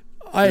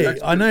 Yeah.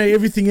 I know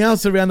everything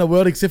else around the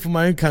world except for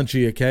my own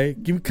country. Okay,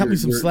 cut me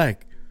some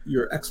slack.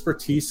 Your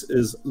expertise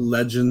is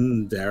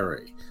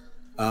legendary.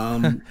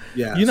 Yeah.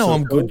 You know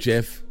I'm good,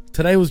 Jeff.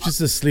 Today was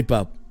just a slip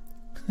up.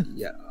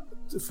 Yeah.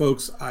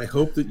 Folks, I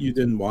hope that you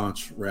didn't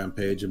watch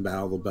Rampage and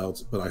Battle of the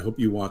Belts, but I hope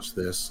you watched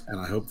this, and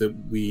I hope that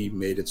we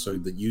made it so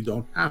that you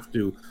don't have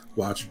to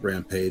watch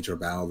Rampage or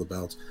Battle of the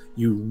Belts.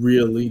 You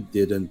really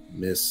didn't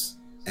miss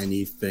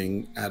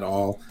anything at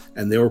all,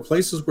 and there were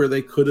places where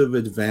they could have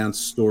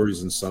advanced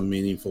stories in some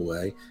meaningful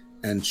way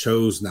and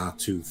chose not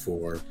to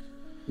for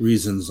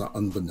reasons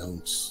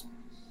unbeknownst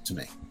to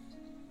me.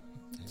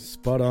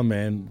 Spot on,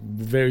 man.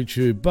 Very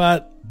true.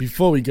 But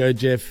before we go,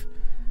 Jeff,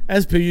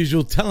 as per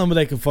usual, tell them where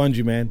they can find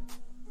you, man.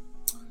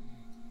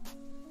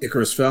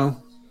 Icarus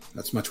Fell.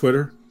 That's my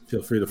Twitter.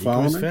 Feel free to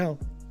follow me. Fell.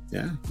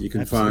 Yeah, you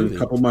can find a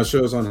couple of my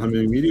shows on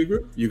Humming Media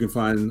Group. You can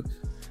find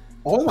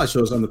all my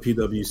shows on the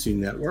PWC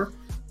network.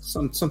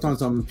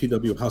 Sometimes I'm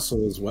PW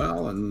Hustle as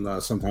well,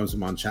 and sometimes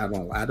I'm on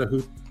Channel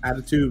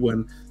Attitude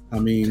when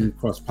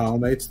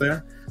cross-pollinates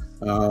there.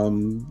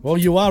 Well,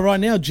 you are right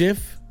now,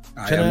 Jeff.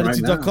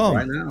 ChannelAttitude.com.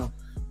 Right now.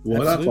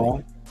 What up,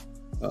 all?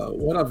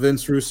 What up,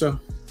 Vince Russo?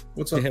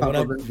 What's up, what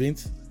up,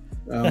 Vince?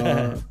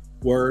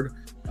 Word.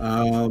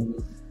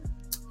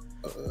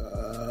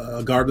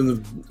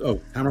 Garden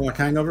of Hammerlock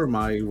Hangover,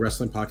 my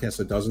wrestling podcast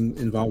that doesn't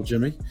involve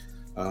Jimmy,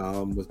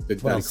 with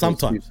Big Daddy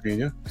sometimes.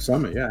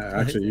 Some, yeah.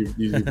 Actually,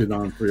 you've been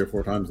on 3 or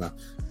 4 times now,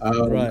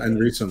 and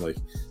recently.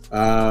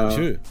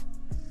 True.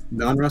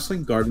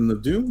 Non-wrestling, Garden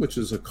of Doom, which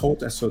is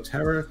occult,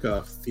 esoteric,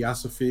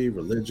 theosophy,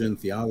 religion,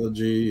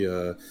 theology,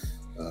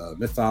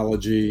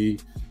 mythology,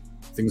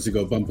 things that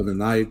go bump in the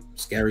night,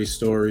 scary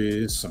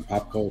stories, some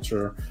pop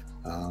culture.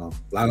 A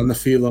lot of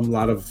Nephilim, a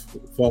lot of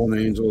fallen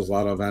angels, a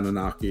lot of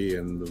Anunnaki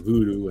and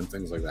voodoo and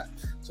things like that.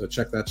 So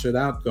check that shit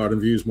out. Garden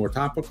View is more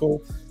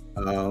topical.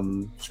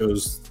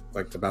 Shows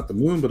like about the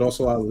moon, but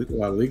also a lot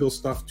of legal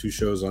stuff. 2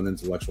 shows on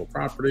intellectual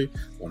property,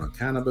 1 on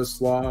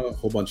cannabis law, a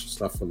whole bunch of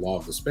stuff for law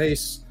of the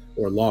space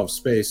or law of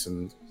space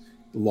and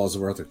the laws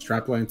of Earth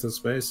extrapolating to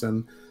space.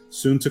 And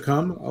soon to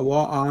come, a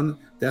law on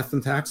death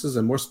and taxes,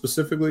 and more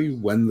specifically,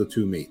 when the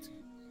 2 meet.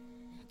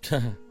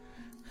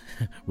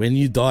 When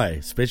you die,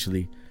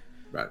 especially.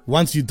 Right.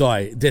 Once you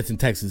die, death and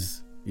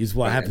taxes is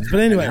what happens. But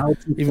anyway, how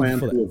to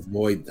plan to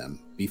avoid them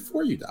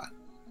before you die.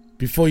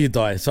 Before you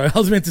die. Sorry, I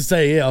was meant to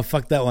say, I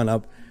fucked that one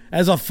up.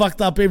 As I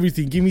fucked up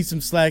everything, give me some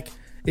slack.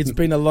 It's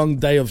been a long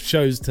day of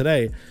shows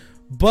today.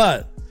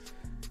 But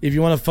if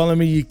you want to follow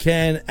me, you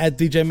can at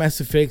DJ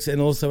MassFX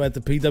and also at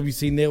the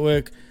PWC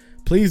Network.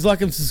 Please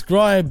like and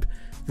subscribe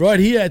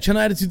right here at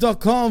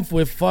channelattitude.com.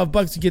 For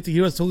 $5 you get to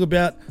hear us talk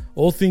about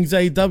all things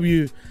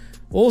AEW.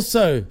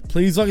 Also,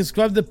 please like and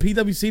subscribe to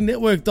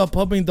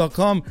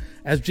pwcnetwork.podbean.com.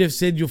 As Jeff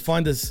said, you'll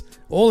find us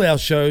all our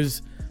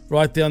shows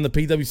right there on the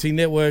PWC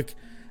Network.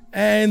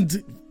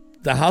 And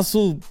The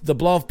Hustle,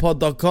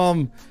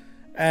 theblowofpod.com.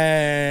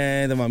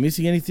 And am I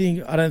missing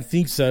anything? I don't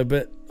think so.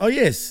 But,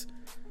 yes.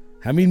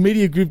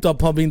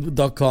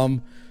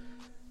 HamidMediaGroup.podbean.com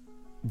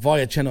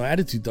via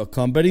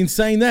channelattitude.com. But in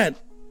saying that,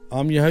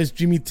 I'm your host,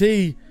 Jimmy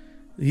T.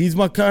 He's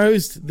my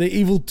co-host, the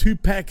evil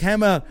 2-pack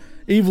hammer,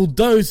 evil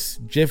dose,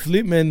 Jeff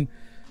Lippman.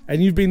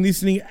 And you've been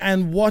listening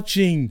and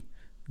watching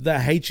the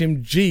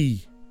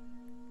HMG,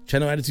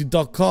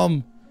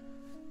 channelattitude.com,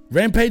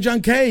 Rampage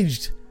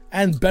UnCaged,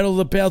 and Battle of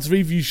the Belts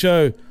review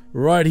show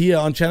right here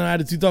on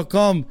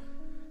channelattitude.com.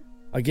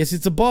 I guess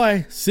it's a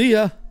bye. See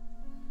ya.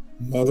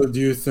 Mother, do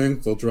you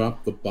think they'll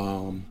drop the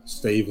bomb?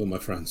 Stay evil, my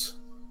friends.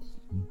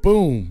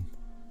 Boom.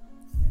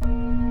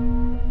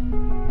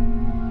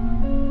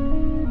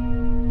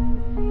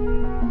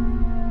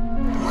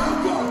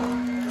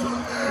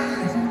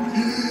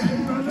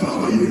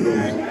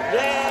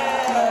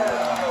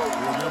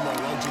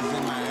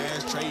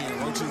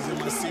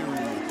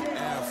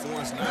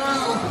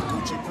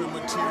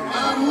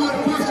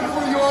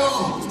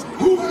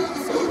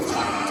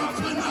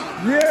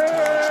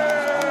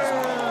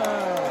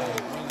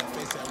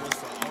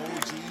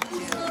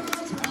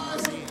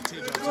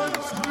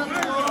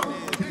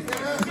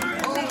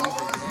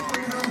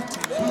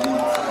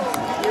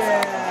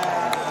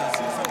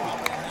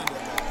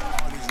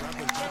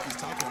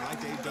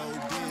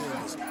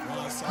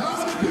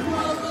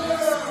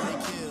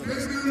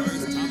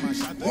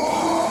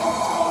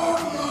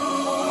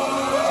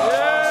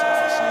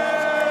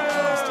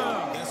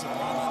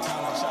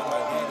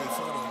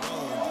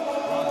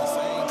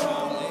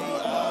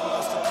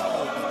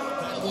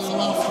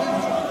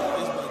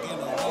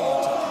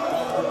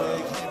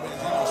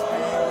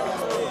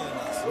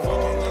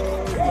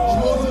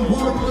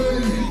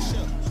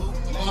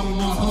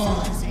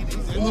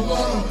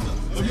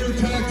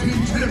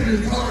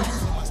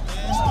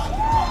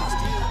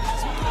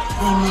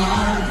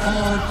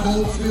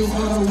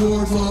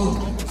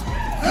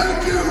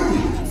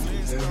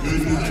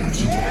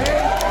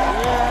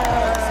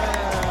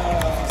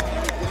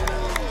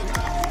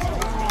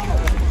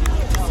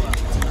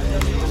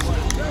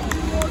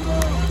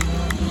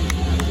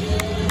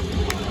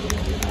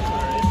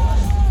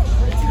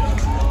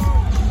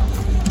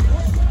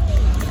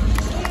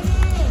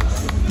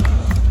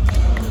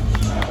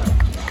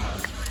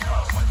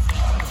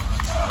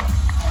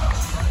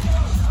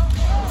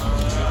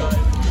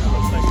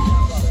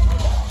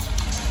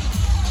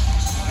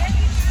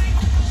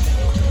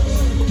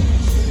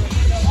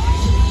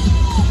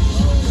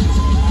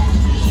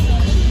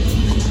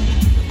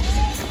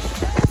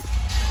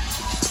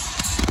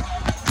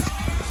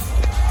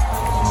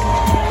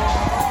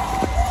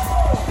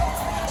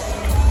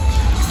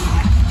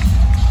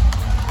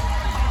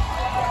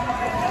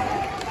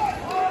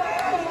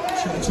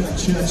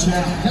 Cha-cha-cha-cha.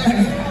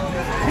 Hey,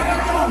 where you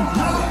going,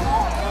 huh?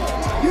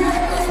 You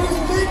act like it's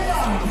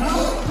midnight,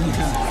 huh?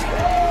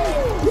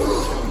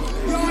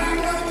 You act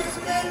like it's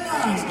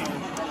midnight.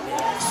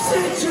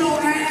 Sit your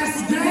ass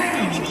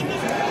down.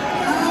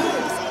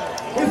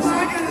 If I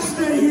gotta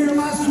stay here,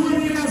 my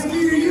sweaty ass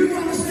gear, you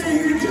gotta stay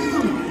here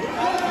too.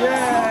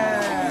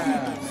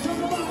 Yeah.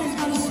 Somebody's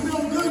gotta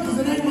smell good because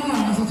it ain't mine,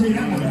 I'll tell you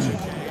that much.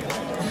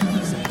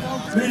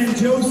 Man,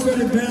 Joe said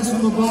it best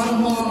from the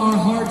bottom of our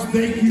hearts.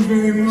 Thank you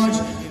very much.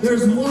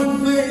 There's one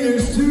thing,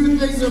 there's two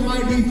things, there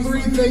might be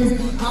three things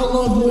I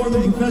love more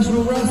than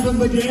professional wrestling,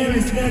 but damn,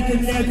 it's neck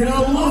and neck, and I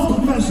love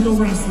professional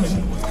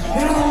wrestling.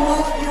 And I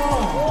love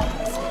y'all.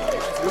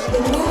 The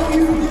love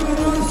you've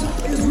given us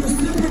is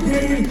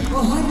reciprocated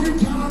 100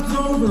 times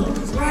over.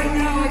 Right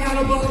now, I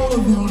got a bottle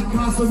of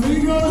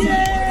Casamigos.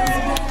 Yeah!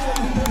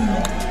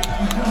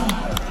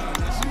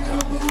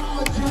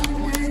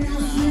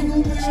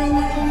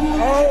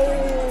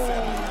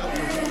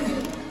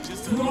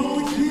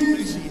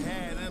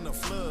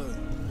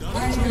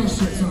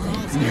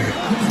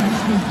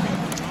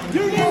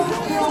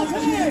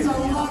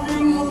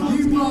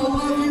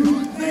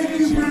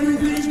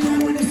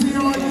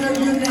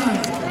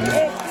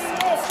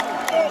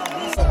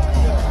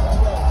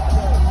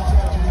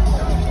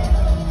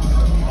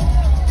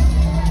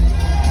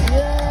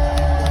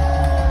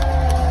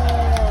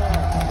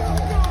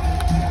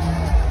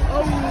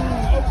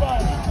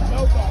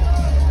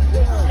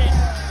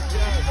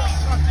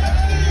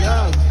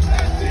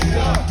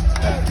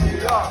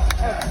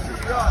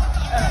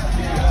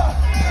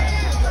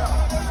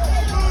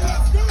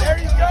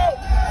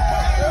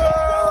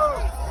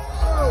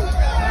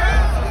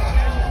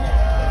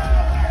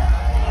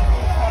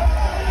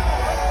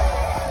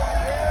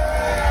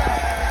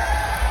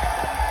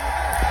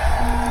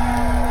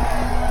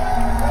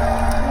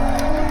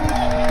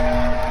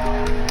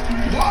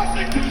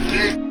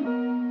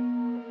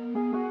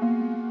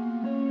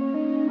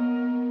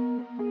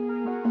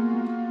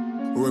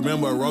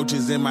 Remember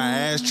roaches in my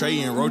ashtray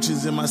and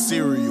roaches in my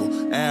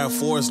cereal. Air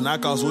Force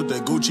knockoffs with the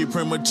Gucci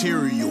print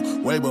material.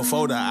 Way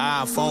before the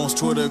iPhones,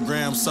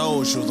 Twittergram,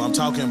 socials. I'm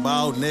talking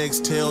about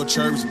Nextel,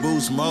 Chirps,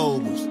 Boost,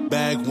 Mobiles.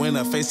 Back when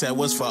the face that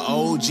was for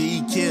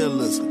OG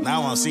killers.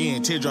 Now I'm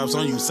seeing teardrops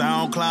on you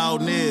SoundCloud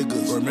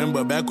niggas.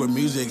 Remember back when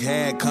music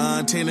had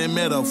content and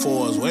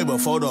metaphors. Way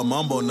before the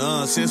mumble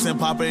nonsense and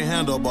popping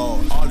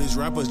handlebars. All these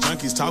rappers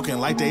junkies talking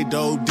like they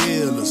dope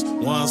dealers.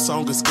 One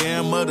song a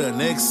scammer, the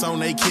next song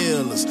they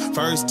killers.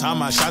 First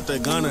time I shot the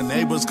gun, the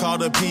neighbors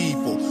called the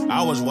people.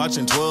 I was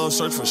watching 12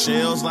 search for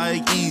shells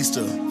like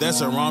Easter.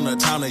 That's around the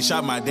time they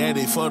shot my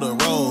daddy for the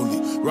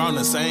rollie. Around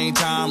the same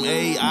time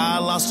AI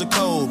lost to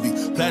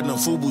Kobe. Platinum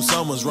Fubu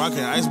Summers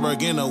rocking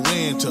iceberg in the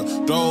winter.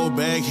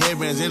 Throwback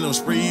headbands in them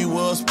spree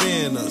world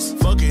spinners.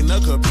 Fucking the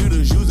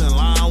computers using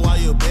line while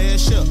your bed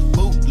shut.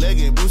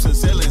 Bootlegging boots and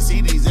selling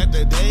CDs at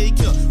the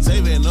daycare.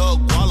 Saving up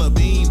Guala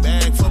bean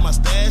bag for my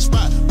stash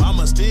spot.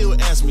 Mama still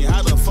ask me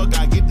how the fuck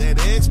I get that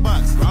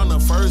Xbox. Round the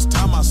first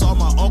time I saw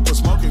my uncle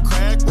smoking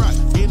crack rock.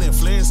 Getting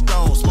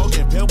Flintstones,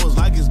 smoking pebbles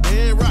like it's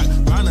bedrock.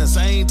 Round the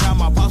same time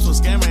my pops was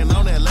scamming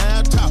on that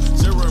laptop.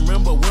 Still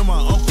remember when my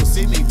uncle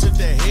Sidney took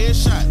that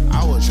headshot.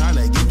 I was trying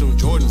to get them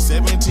Jordan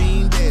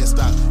 17 dead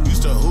stock.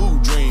 Used to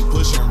hoop dream,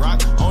 pushing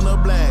rock on the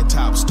black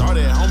top.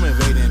 Started home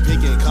invading,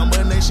 picking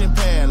combination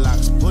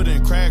padlocks.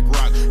 Putting crack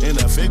rock in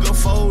a figure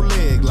 4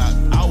 leg lock.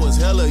 I was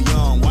hella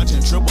young,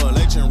 watching Triple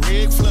H and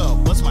Ric Flair.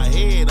 Bust my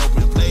head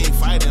open, played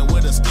fighting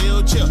with a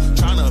steel chip.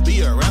 Trying to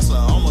be a wrestler,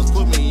 almost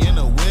put me in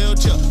a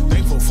wheelchair.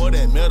 Thankful for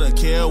that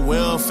Medicare,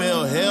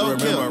 welfare, hell.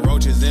 Remember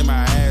roaches in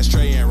my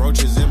ashtray and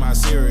roaches in my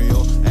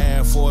cereal.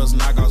 Air Force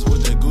knockoffs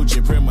with the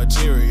Gucci print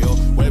material.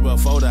 Way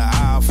before the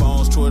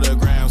iPhones,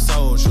 Twittergram,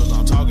 socials.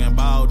 I'm talking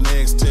about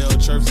Nextel,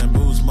 Chirps, and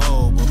Boost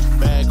Mobile.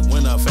 Back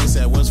when the face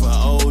that was for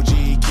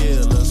OG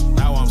killers.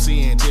 Now I'm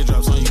seeing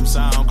teardrops on you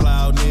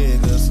SoundCloud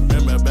niggas.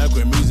 Remember back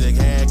when music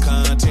had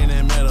content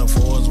and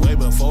metaphors. Way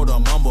before the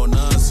mumble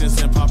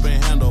nonsense and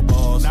popping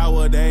handlebars.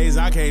 Nowadays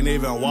I can't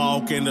even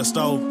walk in the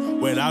store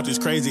without these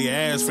crazy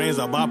ass fans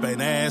of bopping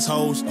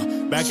assholes.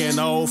 Back in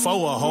 04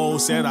 a hoe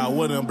said I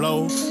wouldn't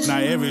blow. Now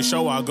every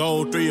show I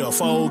go 3 or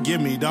 4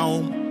 give me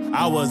dome.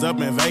 I was up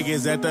in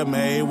Vegas at the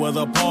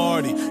Mayweather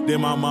party.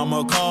 Then my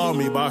mama called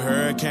me about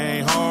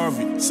Hurricane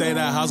Harvey. Say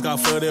that house got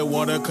flooded,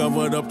 water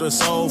covered up the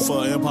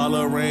sofa.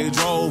 Impala Range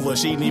Rover,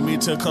 she need me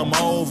to come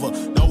over.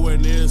 Nowhere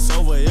near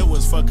sober, it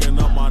was fucking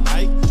up my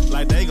night.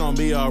 Like they gon'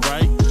 be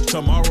alright.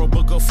 Tomorrow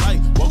book a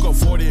flight. Woke up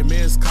 40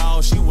 missed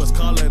calls, she was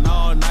calling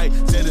all night.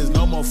 Said there's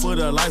no more foot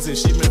of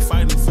license, she been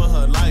fighting for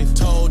her life.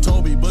 Told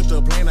Toby book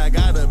the plane, I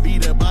gotta be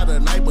there by the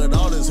night. But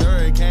all this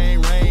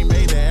hurricane rain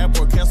made the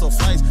airport cancel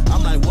flights.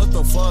 I'm like, what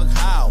the fuck,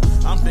 how?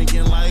 I'm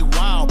thinking like,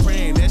 wow,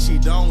 praying that she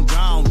don't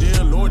drown.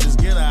 Dear Lord, just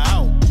get her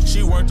out.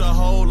 She worked her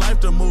whole life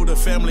to move the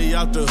family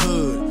out the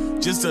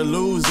hood, just to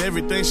lose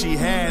everything she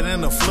had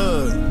in the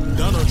flood.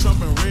 Donald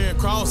Trump and Red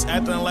Cross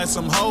acting like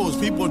some hoes.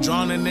 People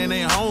drowning in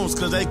their homes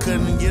cause they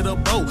couldn't get a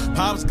boat.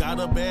 Pops got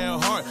a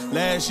bad heart.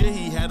 Last year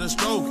he had a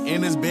stroke.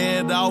 In his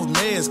bed off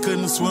meds,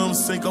 couldn't swim,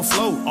 sink or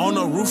float. On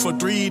the roof for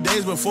 3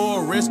 days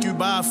before rescued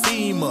by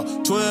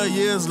FEMA. 12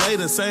 years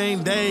later,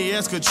 same day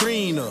as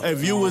Katrina.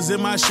 If you was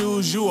in my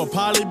shoes, you would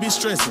probably be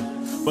stressing.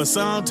 But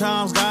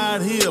sometimes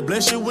God, he'll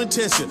bless you and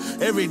test you.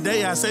 Every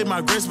day I say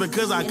my grace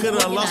because I could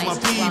have lost my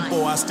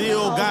people. I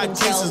still got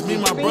cases, me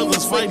and my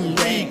brothers fighting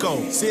Rico.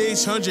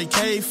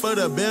 600K for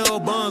the bail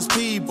bonds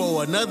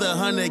people. Another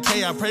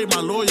 100K, I pray my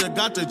lawyer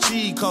got the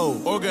cheat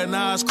code.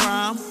 Organized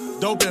crime,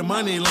 dope and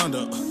money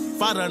launder.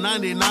 Fighter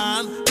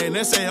 99, and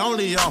that's their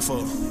only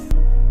offer.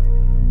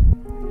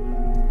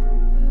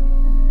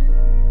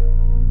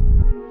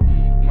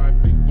 My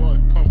big boy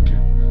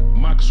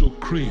Pumpkin, Maxwell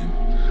Cream.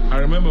 I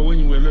remember when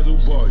you were a little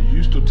boy, you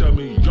used to tell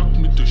me, yuck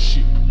me to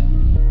sheep.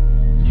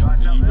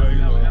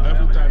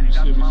 Every time you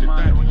sleep, you say,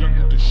 Dad,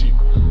 yuck me to sheep.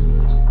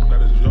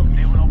 That is yuck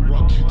me,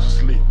 rock you to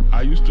sleep.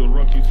 I used to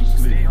rock you to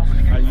sleep.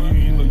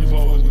 And you've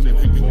always been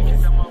a big boy.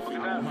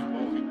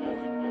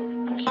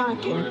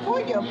 Pumpkin,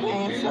 pull your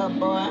pants up,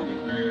 boy.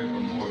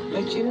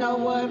 But you know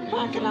what,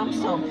 Pumpkin, I'm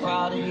so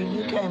proud of you.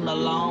 You came a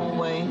long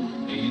way.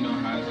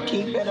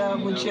 Keep it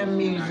up with your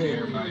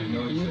music.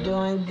 You're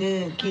doing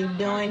good. Keep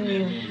doing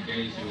you.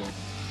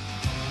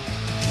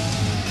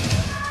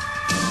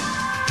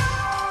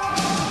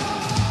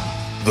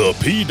 The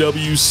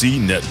PWC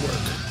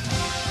Network.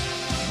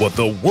 What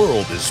the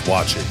world is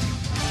watching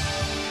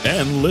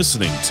and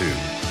listening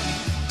to.